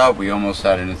wraps it up. We almost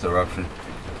had an interruption.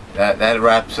 That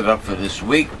wraps it up for this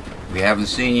week. We haven't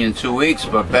seen you in 2 weeks,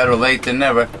 but better late than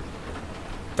never.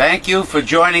 Thank you for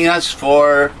joining us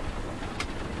for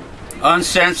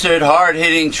Uncensored,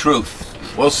 Hard-Hitting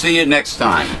Truth. We'll see you next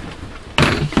time.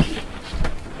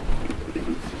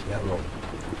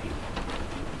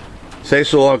 Say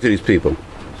so long to these people.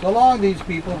 So long, these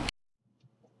people.